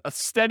see a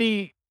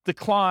steady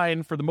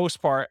decline for the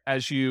most part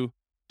as you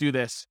do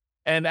this.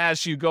 And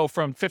as you go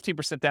from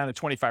 15% down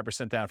to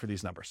 25% down for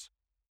these numbers.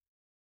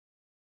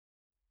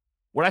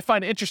 What I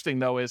find interesting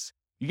though is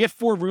you get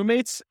 4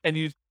 roommates and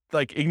you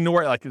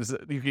ignore you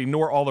can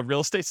ignore all the real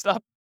estate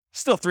stuff,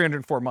 still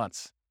 304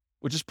 months,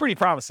 which is pretty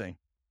promising,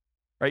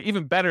 right?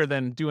 Even better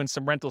than doing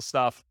some rental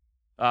stuff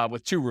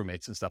with 2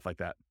 roommates and stuff like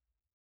that.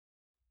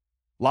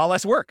 A lot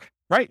less work,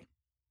 right?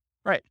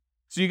 Right.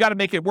 So you got to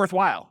make it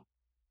worthwhile.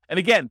 And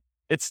again,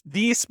 it's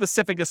these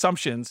specific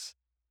assumptions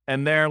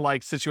and their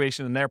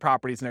situation and their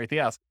properties and everything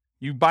else.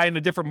 You buy in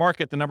a different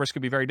market, the numbers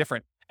could be very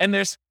different. And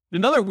there's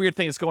another weird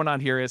thing that's going on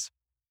here is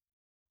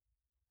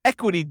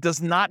equity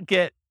does not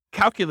get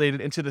calculated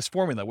into this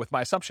formula with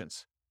my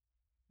assumptions.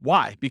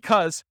 Why?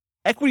 Because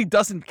equity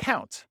doesn't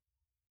count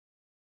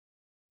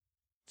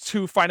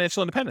to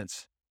financial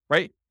independence,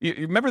 right? You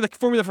remember the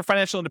formula for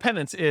financial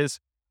independence is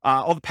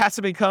all the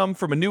passive income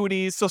from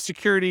annuities, Social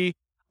Security,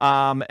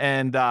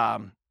 and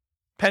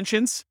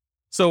pensions.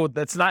 So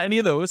that's not any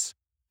of those.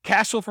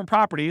 Cash flow from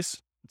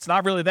properties, it's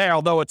not really there,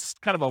 although it's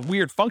kind of a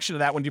weird function of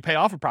that when you pay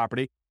off a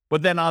property.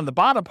 But then on the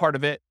bottom part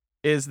of it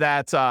is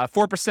that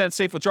 4%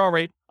 safe withdrawal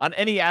rate on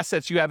any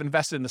assets you have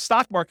invested in the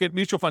stock market,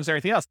 mutual funds, and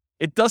everything else.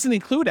 It doesn't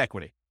include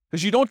equity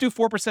because you don't do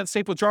 4%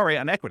 safe withdrawal rate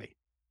on equity.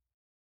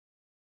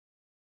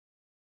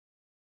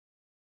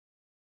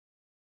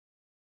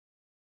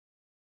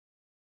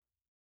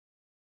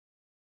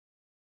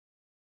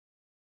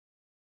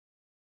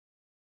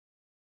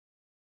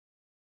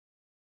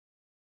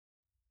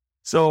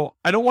 So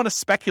I don't want to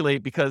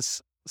speculate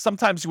because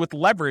sometimes with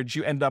leverage,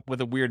 you end up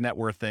with a weird net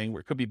worth thing where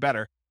it could be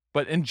better.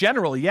 But in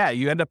general, yeah,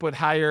 you end up with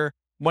higher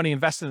money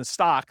invested in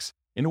stocks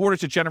in order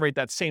to generate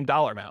that same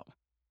dollar amount.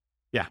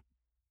 Yeah.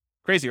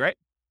 Crazy, right?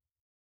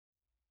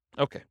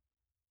 Okay.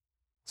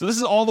 So this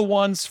is all the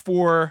ones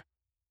for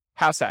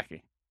house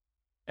hacking.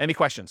 Any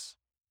questions?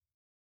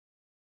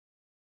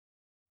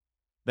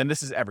 Then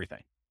this is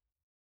everything.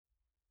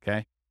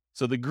 Okay.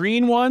 So the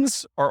green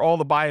ones are all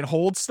the buy and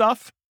hold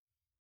stuff.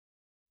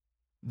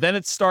 Then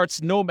it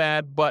starts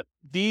Nomad, but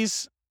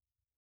these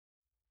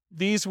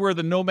were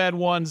the Nomad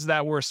ones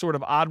that were sort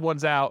of odd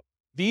ones out.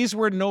 These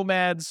were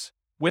Nomads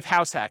with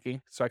house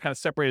hacking. So I kind of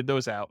separated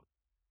those out.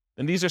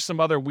 Then these are some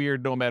other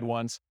weird Nomad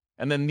ones.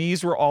 And then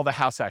these were all the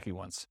house hacking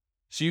ones.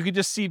 So you could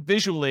just see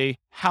visually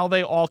how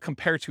they all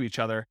compare to each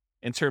other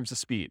in terms of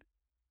speed.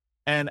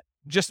 And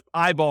just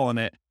eyeballing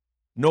it,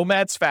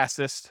 Nomad's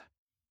fastest,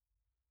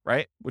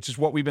 right? Which is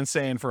what we've been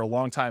saying for a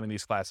long time in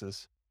these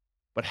classes.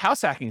 But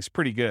house hacking is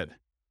pretty good,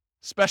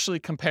 especially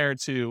compared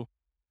to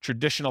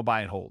traditional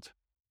buy and hold,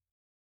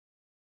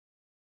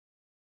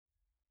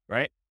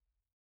 right?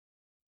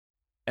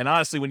 And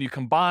honestly, when you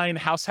combine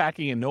house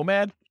hacking and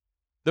Nomad,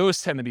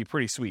 those tend to be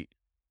pretty sweet.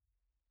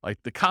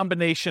 Like the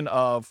combination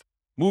of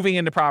moving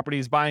into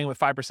properties, buying with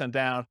 5%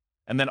 down,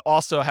 and then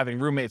also having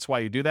roommates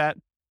while you do that,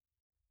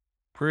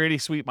 pretty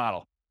sweet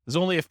model. There's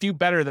only a few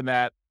better than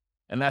that,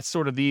 and that's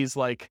sort of these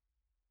like,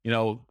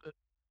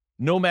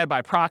 Nomad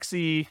by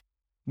proxy,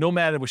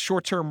 Nomad with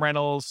short-term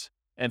rentals,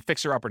 and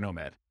fixer-upper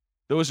Nomad.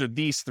 Those are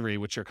these three,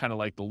 which are kind of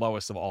like the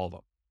lowest of all of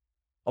them.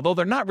 Although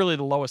they're not really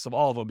the lowest of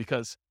all of them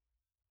because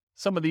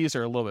some of these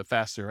are a little bit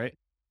faster, right?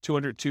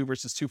 202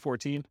 versus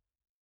 214.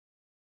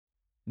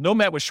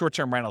 Nomad with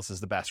short-term rentals is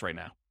the best right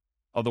now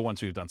of the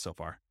ones we've done so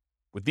far.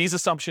 With these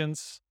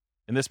assumptions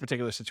in this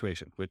particular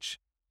situation, which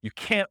you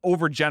can't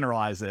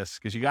overgeneralize this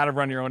because you got to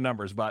run your own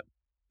numbers. But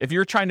if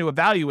you're trying to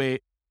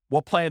evaluate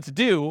what plan to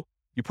do,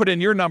 you put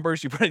in your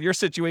numbers, you put in your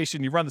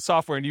situation, you run the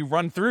software, and you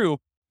run through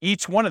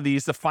each one of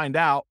these to find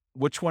out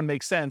which one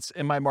makes sense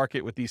in my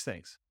market with these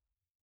things.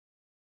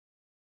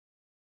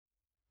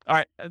 All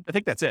right, I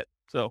think that's it.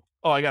 So,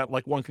 I got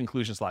like one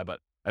conclusion slide, but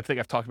I think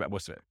I've talked about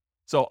most of it.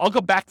 So I'll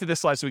go back to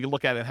this slide so we can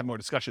look at it and have more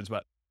discussions.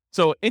 But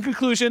so in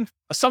conclusion,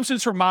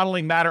 assumptions for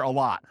modeling matter a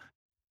lot.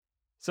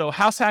 So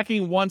house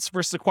hacking once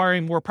versus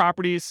acquiring more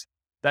properties,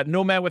 that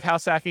Nomad with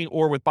house hacking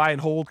or with buy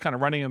and hold kind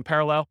of running in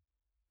parallel.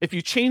 If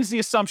you change the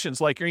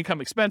assumptions like your income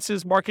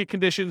expenses, market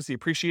conditions, the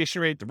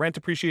appreciation rate, the rent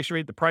appreciation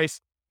rate, the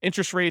price,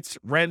 interest rates,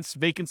 rents,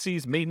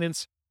 vacancies,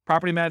 maintenance,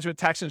 property management,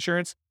 tax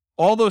insurance,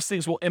 all those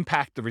things will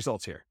impact the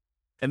results here.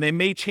 And they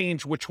may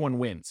change which one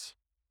wins,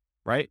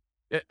 right?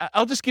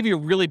 I'll just give you a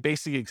really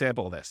basic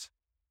example of this.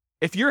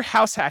 If you're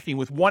house hacking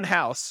with one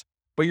house,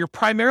 but you're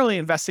primarily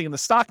investing in the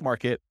stock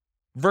market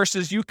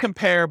versus you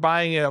compare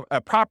buying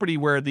a property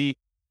where the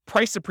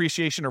price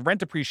appreciation or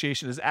rent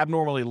appreciation is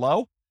abnormally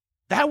low,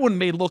 that one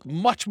may look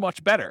much,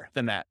 much better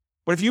than that.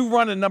 But if you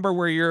run a number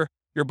where you're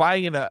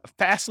buying in a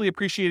fastly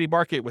appreciating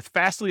market with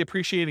fastly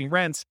appreciating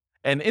rents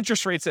and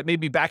interest rates that may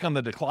be back on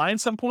the decline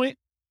at some point,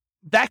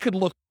 that could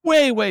look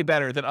way, way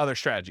better than other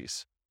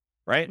strategies,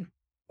 right?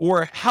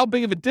 Or how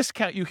big of a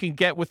discount you can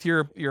get with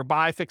your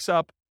buy, fix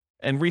up,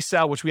 and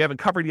resell, which we haven't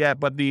covered yet,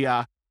 but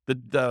the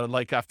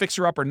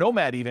fixer up or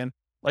Nomad even,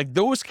 like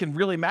those can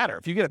really matter.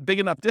 If you get a big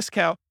enough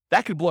discount,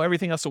 that could blow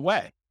everything else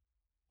away.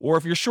 Or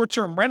if your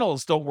short-term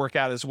rentals don't work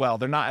out as well,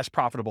 they're not as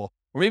profitable,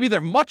 or maybe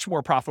they're much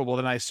more profitable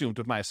than I assumed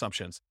with my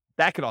assumptions,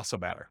 that could also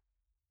matter.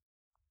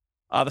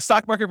 The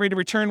stock market rate of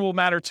return will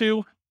matter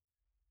too.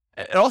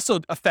 It also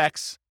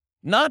affects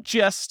not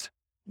just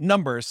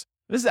numbers.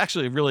 This is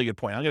actually a really good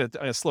point. I'm going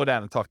to slow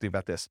down and talk to you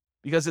about this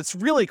because it's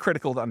really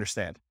critical to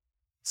understand.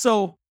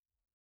 So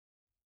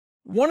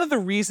one of the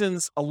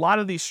reasons a lot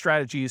of these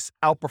strategies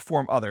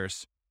outperform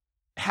others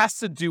has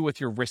to do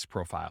with your risk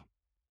profile.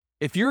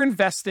 If you're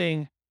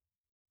investing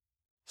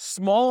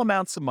small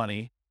amounts of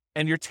money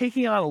and you're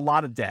taking on a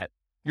lot of debt,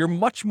 you're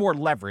much more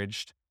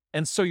leveraged.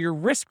 And so your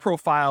risk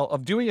profile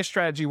of doing a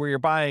strategy where you're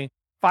buying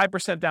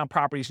 5% down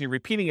properties and you're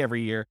repeating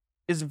every year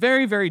is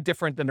very, very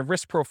different than the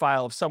risk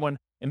profile of someone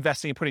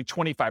investing and putting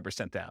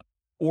 25% down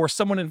or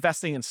someone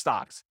investing in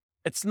stocks.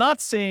 It's not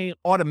saying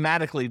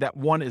automatically that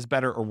one is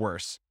better or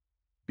worse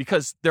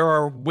because there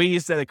are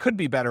ways that it could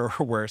be better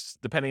or worse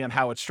depending on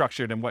how it's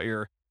structured and what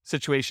your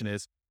situation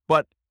is,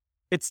 but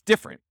it's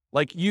different.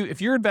 Like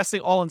if you're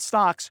investing all in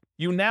stocks,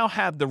 you now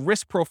have the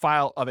risk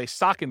profile of a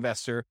stock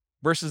investor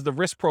versus the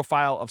risk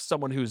profile of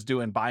someone who's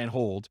doing buy and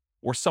hold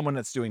or someone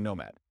that's doing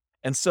Nomad.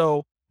 And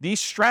so these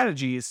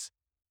strategies,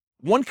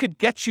 one could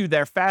get you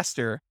there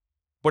faster,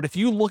 but if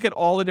you look at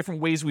all the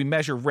different ways we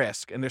measure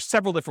risk, and there's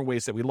several different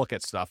ways that we look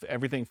at stuff,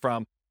 everything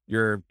from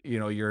your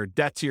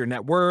debt to your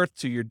net worth,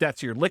 to your debt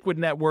to your liquid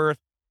net worth,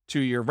 to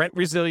your rent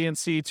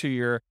resiliency, to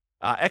your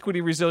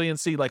equity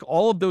resiliency, like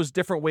all of those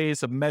different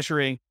ways of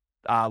measuring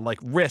like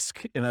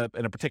risk in a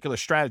particular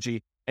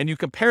strategy, and you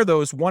compare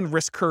those one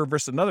risk curve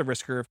versus another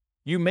risk curve,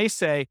 you may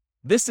say,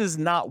 this is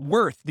not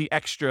worth the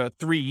extra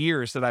 3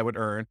 years that I would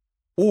earn.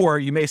 Or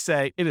you may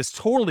say, it is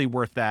totally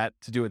worth that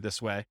to do it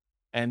this way.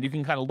 And you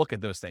can kind of look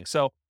at those things.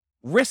 So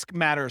risk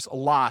matters a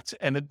lot.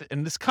 And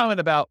this comment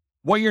about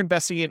what you're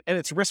investing in and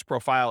its risk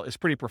profile is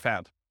pretty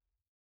profound.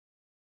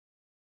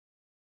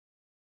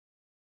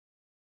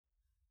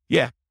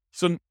 Yeah.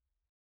 So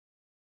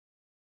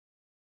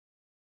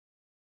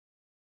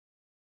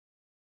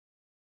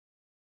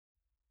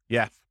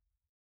yeah.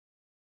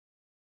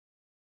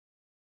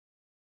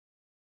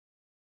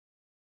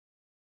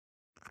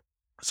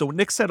 So what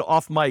Nick said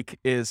off mic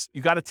is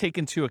you got to take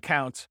into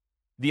account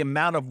the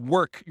amount of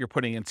work you're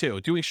putting into.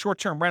 Doing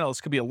short-term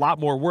rentals could be a lot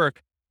more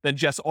work than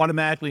just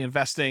automatically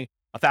investing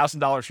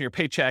 $1,000 from your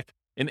paycheck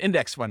in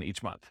index fund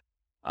each month.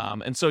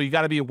 And so you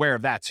got to be aware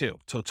of that too.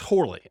 So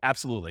totally,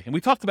 absolutely. And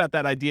we talked about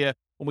that idea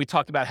when we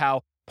talked about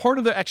how part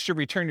of the extra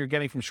return you're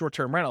getting from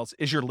short-term rentals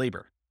is your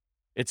labor.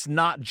 It's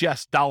not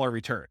just dollar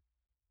return.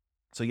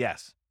 So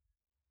yes.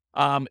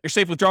 Your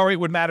safe withdrawal rate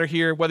would matter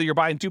here. Whether you're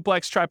buying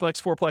duplex, triplex,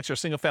 fourplex, or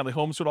single-family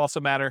homes would also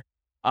matter.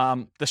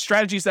 The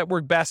strategies that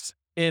work best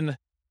in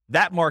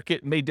that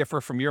market may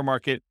differ from your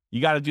market.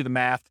 You got to do the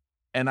math.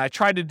 And I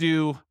tried to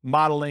do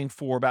modeling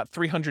for about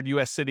 300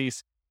 U.S.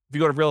 cities. If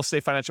you go to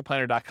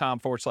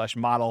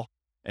realestatefinancialplanner.com/model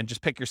and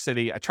just pick your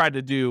city, I tried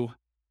to do,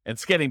 and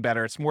it's getting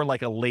better. It's more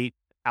like a late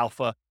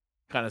alpha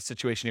kind of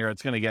situation here.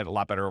 It's going to get a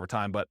lot better over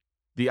time. But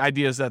the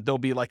idea is that there'll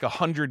be like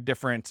 100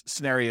 different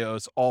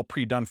scenarios all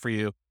pre-done for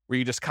you where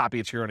you just copy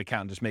it to your own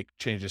account and just make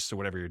changes to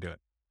whatever you're doing.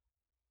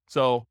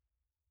 So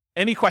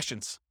any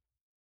questions?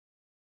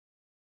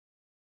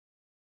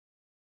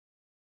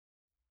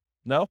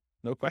 No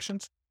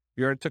questions?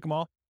 You already took them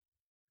all?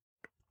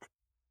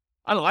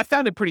 I don't know. I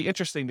found it pretty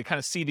interesting to kind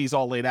of see these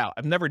all laid out.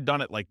 I've never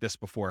done it like this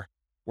before,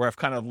 where I've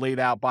kind of laid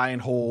out buy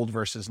and hold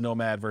versus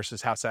nomad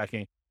versus house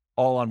hacking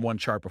all on one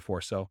chart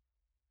before. So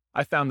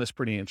I found this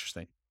pretty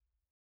interesting.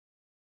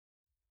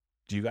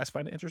 Do you guys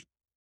find it interesting?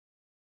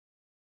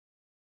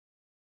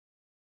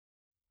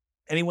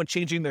 Anyone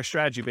changing their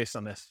strategy based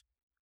on this?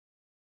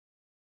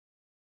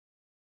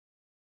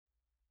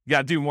 You got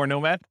to do more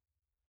nomad?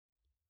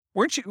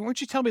 Weren't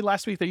you telling me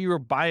last week that you were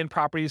buying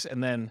properties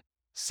and then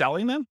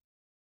selling them?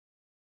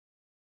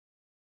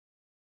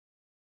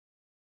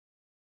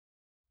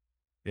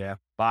 Yeah.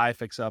 Buy,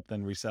 fix up,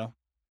 then resell.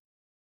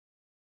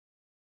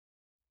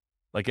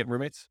 Like get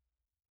roommates?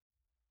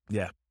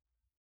 Yeah.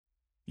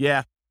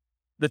 Yeah.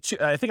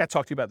 I think I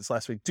talked to you about this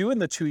last week. Doing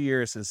the 2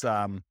 years is,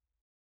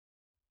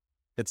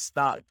 it's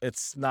not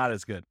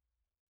as good,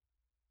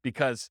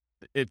 because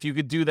if you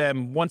could do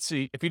them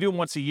if you do them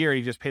once a year,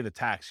 you just pay the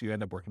tax, you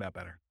end up working out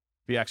better.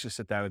 If you actually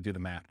sit down and do the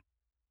math.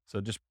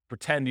 So just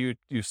pretend you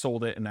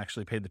sold it and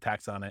actually paid the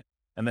tax on it.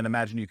 And then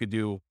imagine you could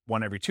do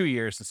one every 2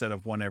 years instead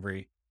of one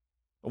every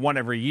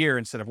year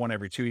instead of one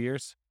every 2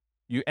 years.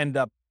 You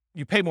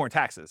pay more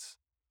taxes,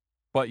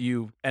 but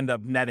you end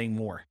up netting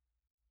more.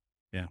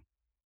 Yeah.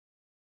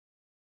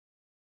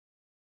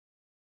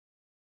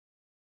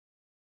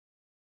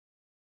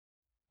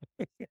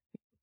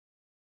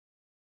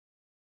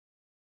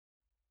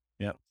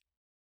 Yep.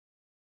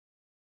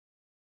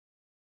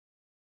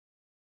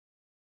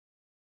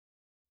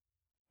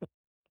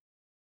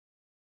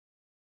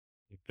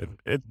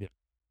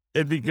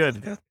 It'd be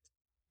good.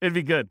 It'd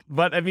be good.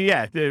 But I mean,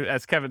 yeah,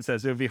 as Kevin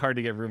says, it would be hard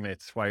to get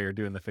roommates while you're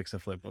doing the fix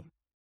and flip.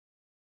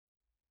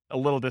 A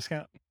little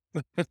discount.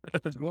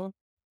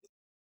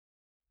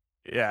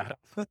 Yeah.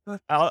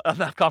 I'll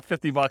knock off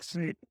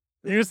 $50.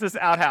 Use this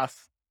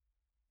outhouse.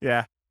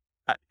 Yeah.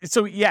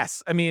 So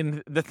yes, I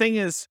mean, the thing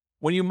is,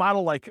 when you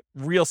model like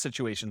real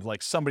situations,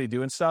 like somebody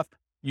doing stuff,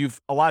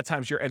 a lot of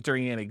times you're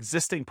entering in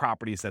existing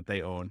properties that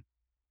they own.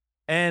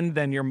 And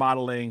then you're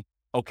modeling,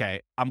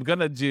 okay,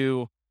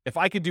 if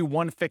I could do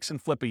one fix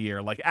and flip a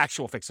year, like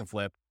actual fix and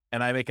flip,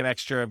 and I make an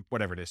extra,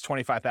 whatever it is,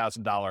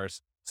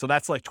 $25,000. So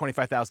that's like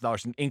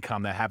 $25,000 in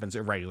income that happens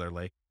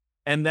irregularly.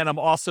 And then I'm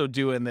also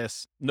doing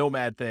this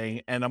nomad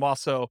thing, and I'm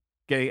also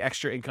getting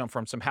extra income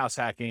from some house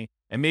hacking,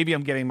 and maybe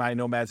I'm getting my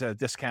nomads at a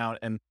discount.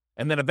 And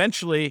then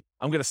eventually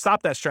I'm going to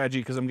stop that strategy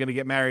because I'm going to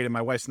get married and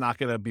my wife's not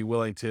going to be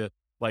willing to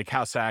like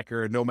house hack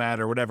or nomad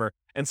or whatever.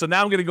 And so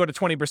now I'm going to go to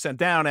 20%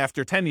 down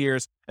after 10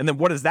 years. And then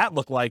what does that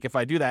look like if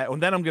I do that?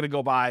 And then I'm going to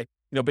go buy,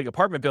 big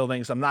apartment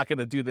buildings. I'm not going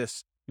to do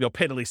this,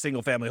 piddly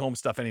single family home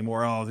stuff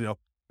anymore.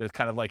 It's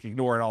kind of like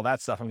ignoring all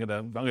that stuff. I'm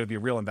going to be a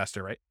real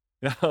investor, right?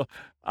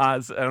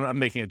 I'm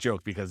making a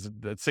joke because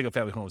the single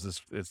family homes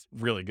is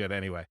really good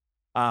anyway.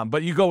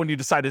 But you go and you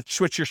decide to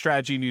switch your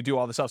strategy and you do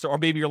all this stuff. Or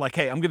maybe you're like,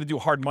 hey, I'm going to do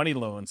hard money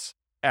loans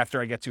after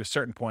I get to a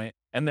certain point.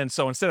 And then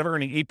so instead of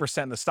earning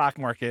 8% in the stock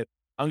market,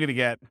 I'm going to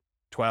get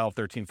 12,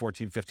 13,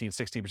 14, 15,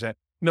 16%.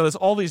 There's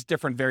all these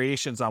different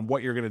variations on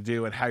what you're going to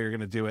do and how you're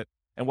going to do it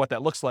and what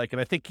that looks like. And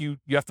I think you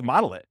have to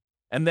model it.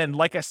 And then,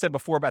 like I said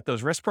before about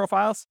those risk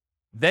profiles,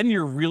 then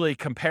you're really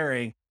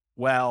comparing,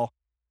 well,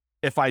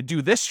 if I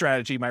do this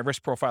strategy, my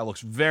risk profile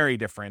looks very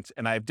different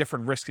and I have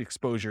different risk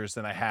exposures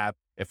than I have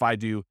if I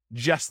do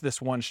just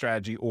this one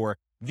strategy or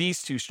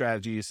these two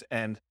strategies,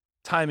 and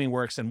timing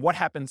works. And what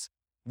happens,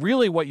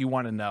 really what you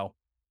want to know,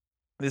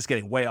 this is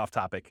getting way off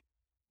topic.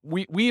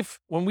 When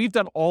we've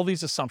done all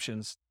these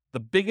assumptions,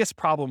 the biggest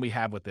problem we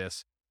have with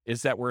this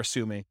is that we're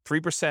assuming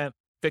 3%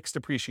 fixed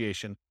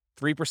appreciation,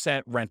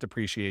 3% rent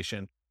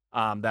appreciation,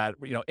 that,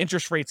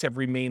 interest rates have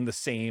remained the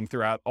same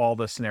throughout all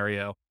the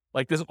scenario.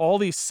 Like there's all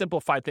these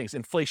simplified things.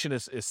 Inflation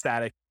is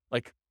static,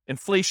 like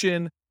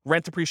inflation,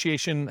 rent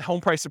appreciation,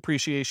 home price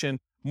appreciation,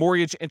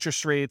 mortgage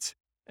interest rates.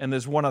 And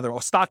there's one other,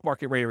 stock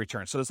market rate of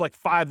return. So there's like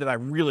 5 that I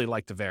really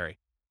like to vary.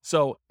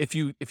 So if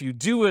you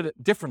do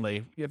it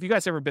differently, have you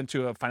guys ever been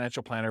to a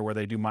financial planner where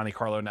they do Monte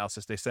Carlo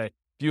analysis? They say,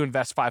 if you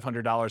invest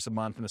 $500 a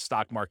month in the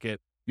stock market,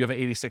 you have an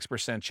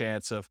 86%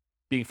 chance of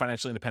being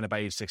financially independent by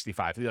age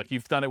 65. Like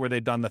you've done it where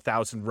they've done the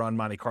 1,000 run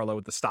Monte Carlo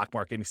with the stock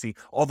market, and you see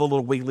all the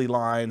little wiggly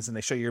lines, and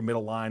they show you your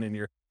middle line and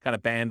your kind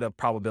of band of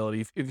probability.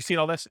 Have you seen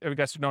all this? Have you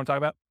guys know what I'm talking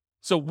about?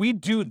 So we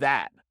do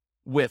that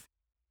with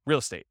real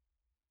estate.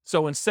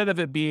 So instead of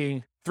it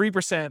being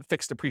 3%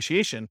 fixed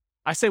appreciation,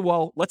 I say,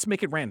 well, let's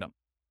make it random.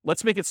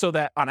 Let's make it so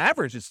that on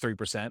average it's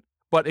 3%,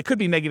 but it could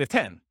be negative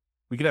 10.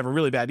 We could have a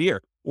really bad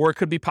year, or it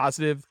could be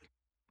positive.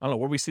 I don't know,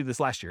 where we see this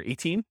last year,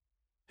 18?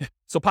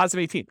 So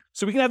positive 18.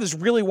 So we can have this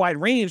really wide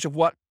range of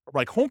what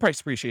like home price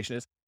appreciation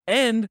is,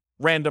 and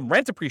random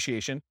rent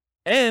appreciation,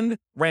 and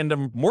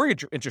random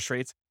mortgage interest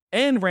rates,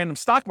 and random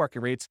stock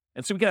market rates.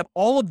 And so we can have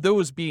all of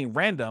those being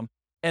random.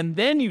 And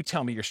then you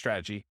tell me your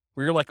strategy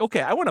where you're like,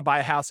 okay, I want to buy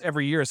a house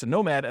every year as a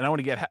nomad, and I want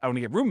to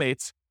get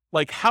roommates.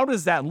 Like, how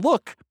does that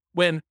look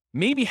when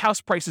maybe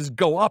house prices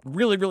go up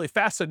really, really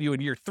fast on you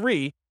in year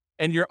 3,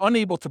 and you're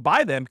unable to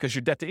buy them because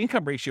your debt to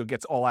income ratio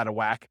gets all out of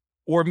whack?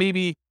 Or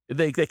maybe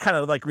they kind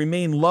of like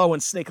remain low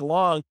and snake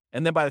along,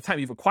 and then by the time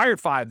you've acquired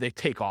 5, they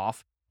take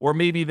off. Or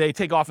maybe they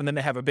take off and then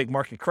they have a big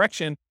market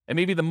correction, and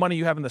maybe the money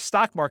you have in the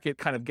stock market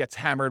kind of gets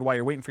hammered while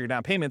you're waiting for your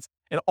down payments.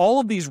 And all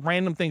of these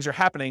random things are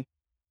happening,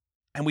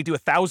 and we do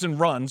 1,000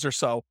 runs or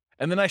so,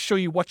 and then I show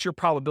you what's your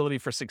probability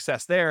for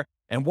success there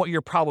and what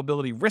your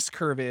probability risk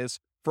curve is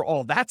for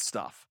all that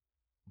stuff.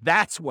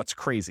 That's what's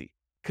crazy,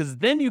 because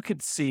then you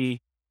could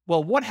see,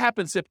 well, what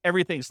happens if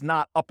everything's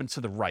not up and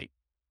to the right?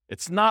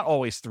 It's not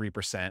always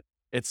 3%.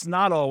 It's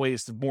not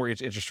always the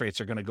mortgage interest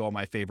rates are going to go in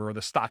my favor, or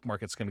the stock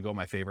market's going to go in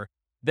my favor.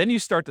 Then you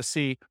start to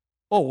see,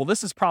 oh, well,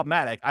 this is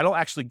problematic. I don't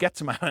actually get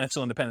to my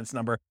financial independence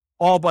number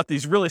all but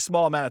these really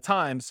small amount of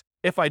times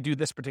if I do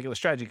this particular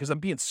strategy, because I'm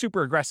being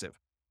super aggressive.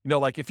 You know,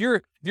 like if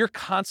you're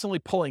constantly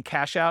pulling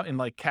cash out and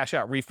like cash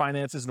out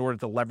refinances in order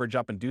to leverage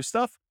up and do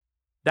stuff,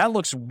 that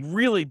looks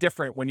really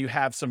different when you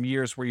have some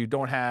years where you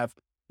don't have,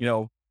 you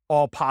know,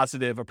 all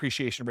positive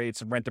appreciation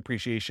rates and rent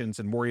appreciations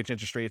and mortgage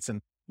interest rates.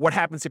 And what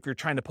happens if you're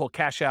trying to pull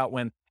cash out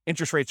when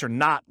interest rates are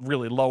not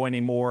really low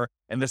anymore,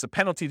 and there's a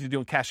penalty to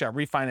doing cash out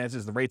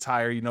refinances, the rate's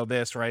higher, you know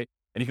this, right?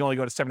 And you can only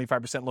go to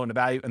 75% loan to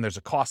value, and there's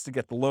a cost to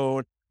get the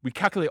loan. We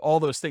calculate all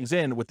those things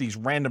in with these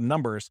random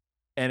numbers,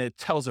 and it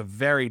tells a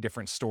very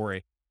different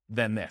story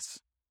than this,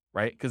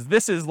 right? Because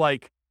this is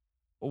like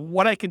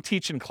what I can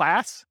teach in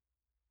class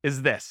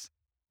is this.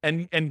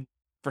 And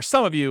for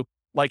some of you,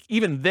 like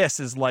even this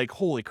is like,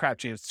 holy crap,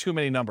 James, too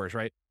many numbers,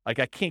 right? Like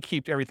I can't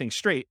keep everything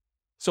straight.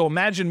 So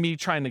imagine me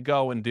trying to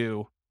go and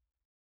do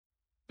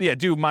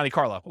Monte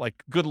Carlo,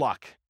 like good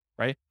luck,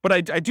 right? But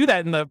I do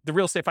that in the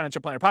Real Estate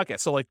Financial Planner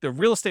podcast. So like the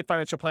Real Estate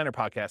Financial Planner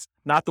podcast,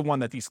 not the one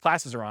that these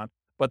classes are on,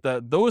 but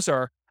those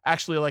are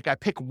actually like I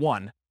pick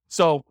one.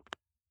 So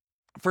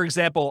for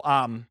example,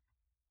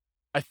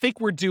 I think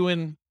we're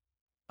doing,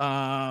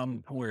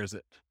 where is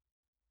it?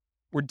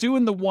 We're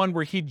doing the one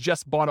where he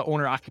just bought an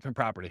owner occupant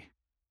property.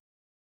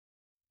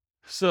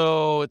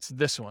 So it's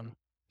this one.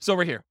 So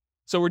over here.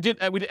 So we did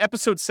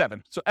episode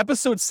 7. So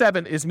episode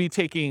 7 is me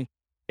taking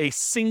a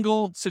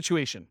single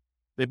situation.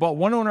 They bought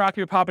one owner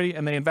occupant property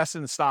and they invested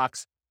in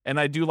stocks. And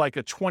I do like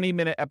a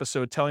 20-minute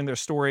episode telling their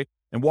story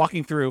and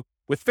walking through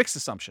with fixed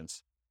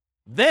assumptions.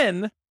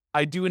 Then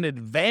I do an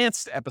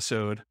advanced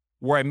episode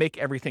where I make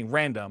everything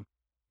random.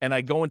 And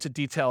I go into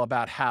detail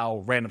about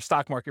how random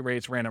stock market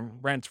rates, random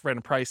rent,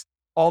 random price,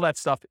 all that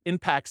stuff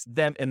impacts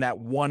them in that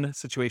one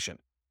situation.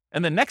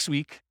 And then next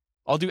week,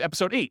 I'll do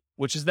episode 8,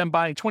 which is them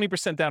buying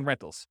 20% down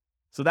rentals.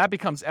 So that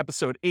becomes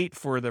episode 8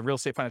 for the Real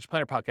Estate Financial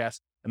Planner podcast.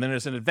 And then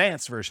there's an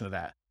advanced version of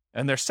that.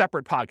 And they're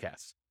separate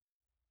podcasts.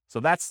 So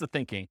that's the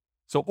thinking.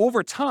 So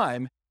over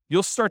time,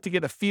 you'll start to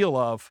get a feel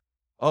of,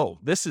 oh,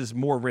 this is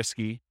more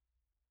risky,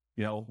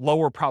 you know,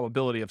 lower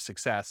probability of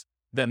success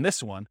than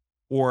this one.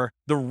 Or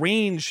the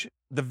range,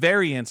 the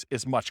variance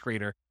is much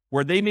greater,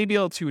 where they may be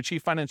able to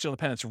achieve financial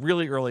independence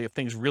really early if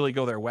things really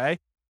go their way,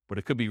 but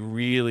it could be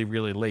really,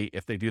 really late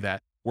if they do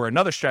that. Where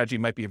another strategy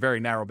might be a very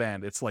narrow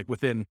band. It's like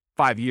within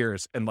 5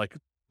 years, and like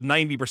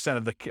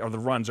 90% of the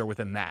runs are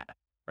within that,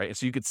 right? And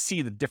so you could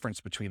see the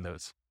difference between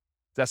those.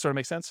 Does that sort of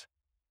make sense?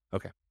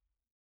 Okay.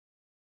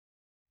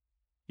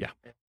 Yeah.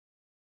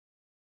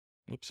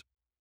 Oops.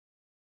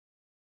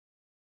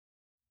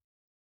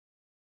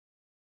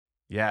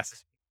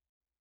 Yes.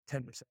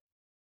 10%.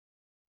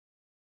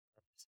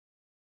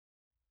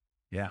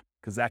 Yeah,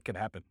 because that could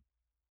happen.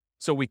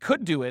 So we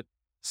could do it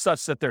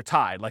such that they're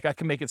tied. Like I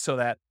can make it so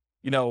that,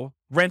 you know,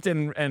 rent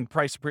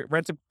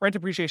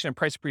appreciation and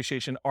price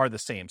appreciation are the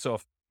same. So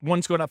if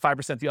one's going up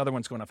 5%, the other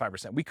one's going up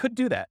 5%. We could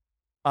do that.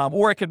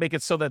 Or I could make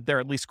it so that they're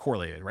at least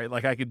correlated, right?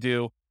 Like I could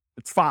do,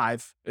 it's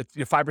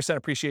 5%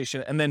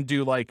 appreciation, and then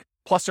do like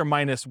plus or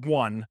minus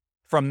 1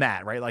 from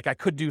that, right? Like I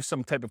could do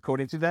some type of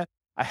coding to that.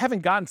 I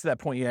haven't gotten to that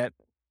point yet,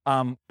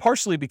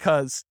 partially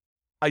because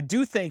I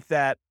do think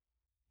that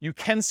you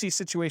can see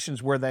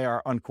situations where they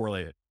are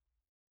uncorrelated.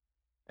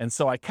 And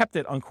so I kept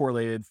it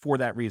uncorrelated for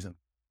that reason.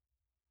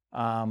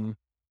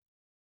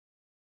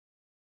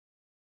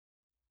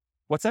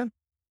 What's that?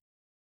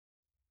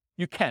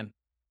 You can.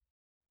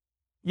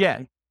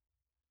 Yeah.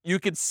 You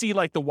could see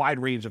like the wide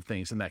range of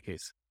things in that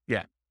case.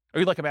 Yeah. Are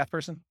you like a math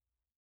person?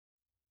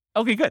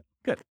 Okay, good.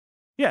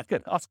 Yeah,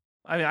 good. Awesome.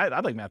 I mean, I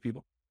like math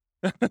people.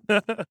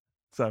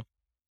 So,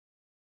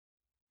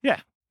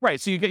 yeah, right.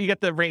 So you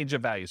get the range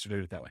of values to do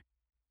it that way.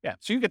 Yeah.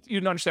 So you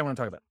understand what I'm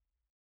talking about.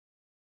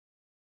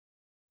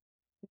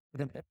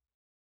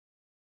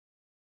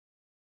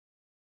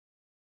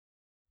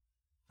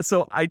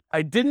 So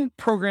I didn't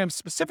program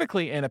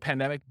specifically in a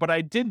pandemic, but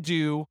I did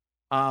do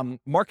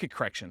market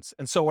corrections.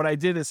 And so what I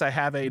did is I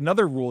have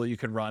another rule that you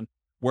can run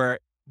where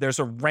there's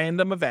a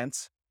random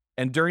event,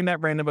 and during that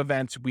random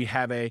event, we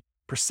have a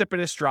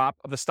precipitous drop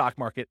of the stock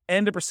market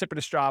and a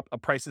precipitous drop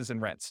of prices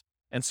and rents.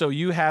 And so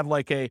you have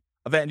like a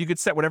event, you could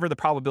set whatever the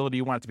probability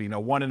you want it to be,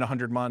 1 in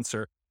 100 months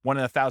or 1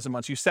 in 1,000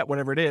 months, you set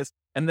whatever it is,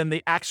 and then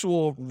the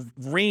actual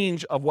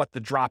range of what the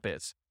drop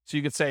is. So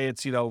you could say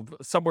it's,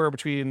 somewhere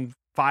between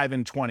 5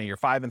 and 20 or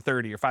 5 and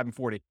 30 or 5 and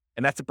 40,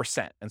 and that's a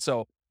percent. And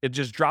so it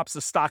just drops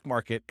the stock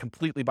market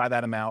completely by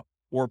that amount,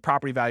 or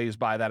property values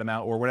by that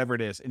amount, or whatever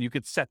it is. And you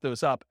could set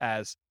those up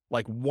as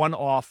like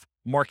one-off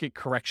market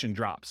correction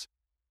drops.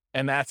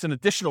 And that's an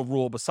additional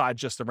rule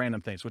besides just the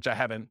random things, which I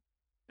haven't,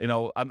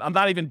 I'm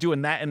not even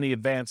doing that in the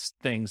advanced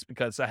things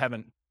because I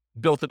haven't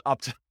built it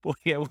up to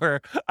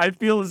where I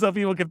feel as though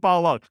people can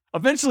follow along.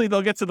 Eventually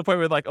they'll get to the point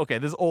where like, okay,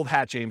 this is old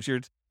hat, James,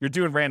 you're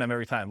doing random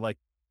every time. Like,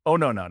 oh,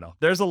 no.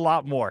 There's a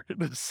lot more.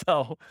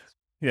 So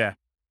yeah.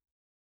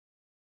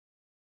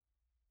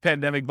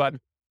 Pandemic button.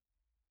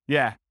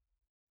 Yeah.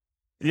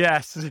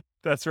 Yes.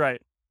 That's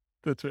right.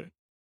 That's right.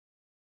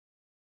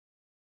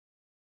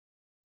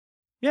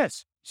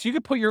 Yes. So you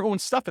could put your own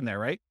stuff in there,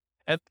 right?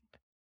 And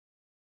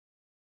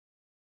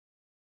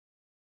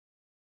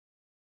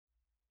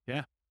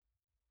yeah.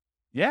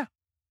 Yeah.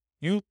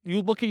 You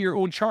look at your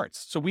own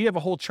charts. So we have a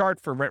whole chart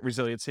for rent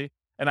resiliency,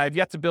 and I've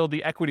yet to build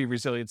the equity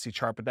resiliency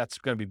chart, but that's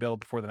going to be built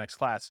before the next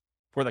class,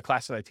 for the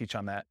class that I teach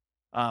on that.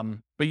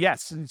 But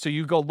yes, so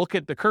you go look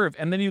at the curve,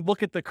 and then you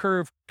look at the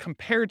curve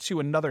compared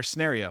to another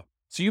scenario.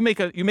 So you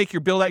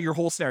build out your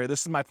whole scenario.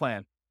 This is my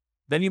plan.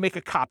 Then you make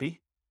a copy,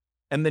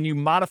 and then you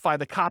modify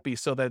the copy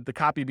so that the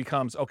copy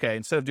becomes, okay,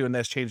 instead of doing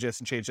this, change this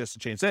and change this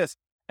and change this.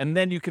 And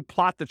then you could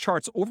plot the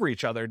charts over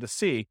each other to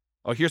see,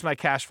 oh, here's my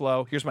cash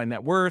flow, here's my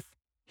net worth,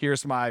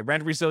 here's my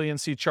rent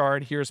resiliency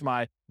chart, here's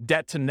my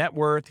debt to net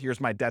worth,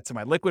 here's my debt to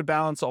my liquid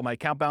balance, all my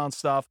account balance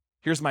stuff,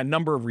 here's my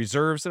number of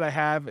reserves that I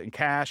have in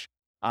cash.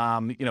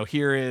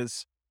 Here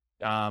is,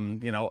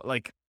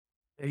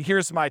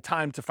 here's my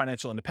time to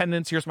financial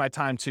independence, here's my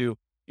time to,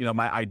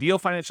 my ideal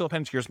financial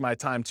independence, here's my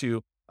time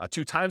to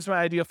 2 times my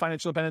ideal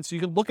financial independence. So you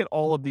can look at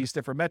all of these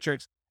different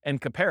metrics and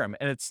compare them.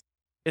 And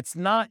it's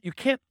not, you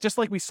can't, just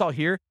like we saw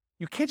here,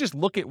 you can't just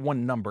look at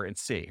one number and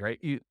see, right?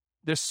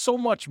 There's so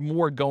much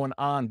more going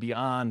on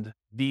beyond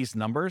these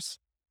numbers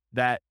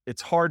that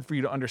it's hard for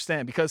you to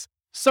understand, because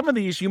some of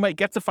these you might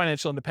get to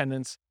financial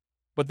independence,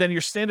 but then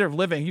your standard of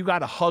living, you got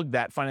to hug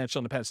that financial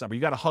independence number.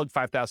 You got to hug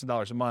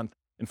 $5,000 a month,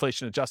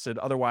 inflation adjusted.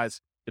 Otherwise,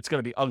 it's going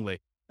to be ugly.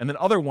 And then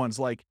other ones,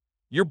 like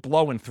you're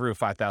blowing through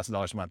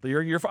 $5,000 a month.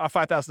 You're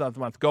 $5,000 a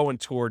month going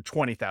toward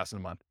 $20,000 a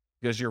month,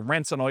 because your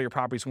rents on all your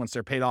properties once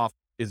they're paid off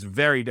is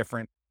very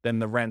different than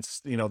the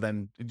rents,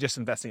 than just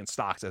investing in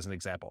stocks as an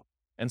example.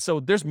 And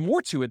so there's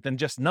more to it than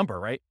just number,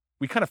 right?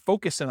 We kind of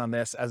focus in on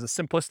this as a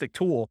simplistic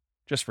tool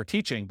just for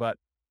teaching, but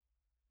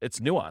it's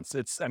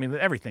nuanced.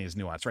 Everything is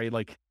nuanced, right?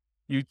 Like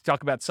you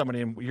talk about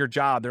somebody in your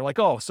job, they're like,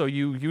 oh, so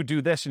you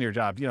do this in your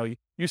job.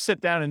 You sit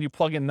down and you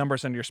plug in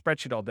numbers on your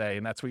spreadsheet all day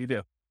and that's what you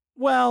do.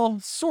 Well,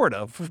 sort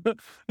of.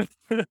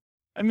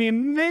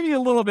 Maybe a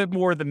little bit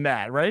more than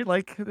that, right?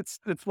 Like it's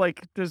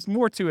like there's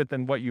more to it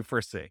than what you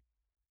first see.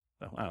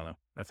 So I don't know.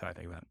 That's how I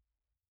think about it.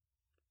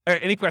 All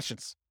right. Any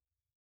questions?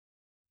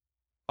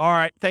 All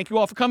right. Thank you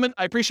all for coming.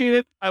 I appreciate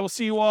it. I will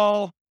see you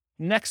all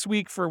next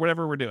week for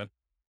whatever we're doing.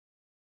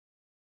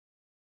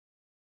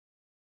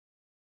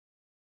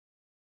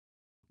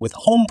 With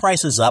home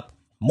prices up,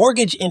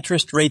 mortgage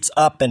interest rates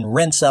up, and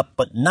rents up,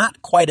 but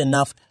not quite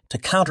enough to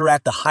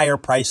counteract the higher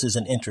prices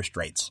and interest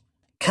rates.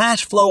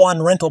 Cash flow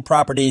on rental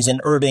properties in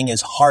Irving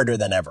is harder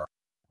than ever.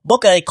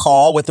 Book a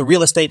call with the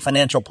Real Estate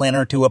Financial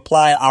Planner to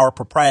apply our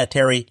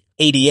proprietary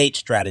 88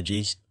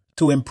 strategies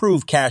to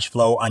improve cash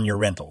flow on your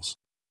rentals.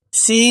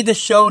 See the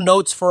show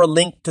notes for a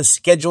link to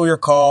schedule your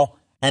call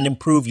and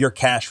improve your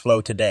cash flow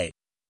today.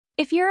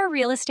 If you're a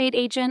real estate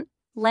agent,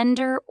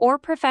 lender, or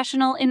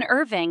professional in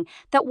Irving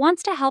that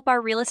wants to help our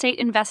real estate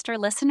investor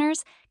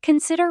listeners,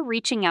 consider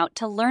reaching out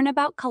to learn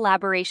about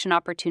collaboration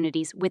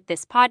opportunities with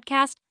this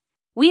podcast.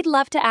 We'd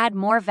love to add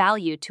more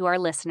value to our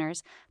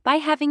listeners by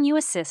having you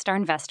assist our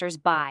investors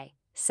buy,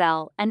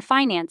 sell, and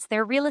finance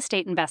their real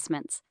estate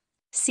investments.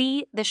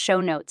 See the show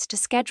notes to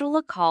schedule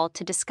a call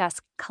to discuss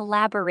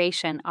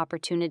collaboration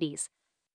opportunities.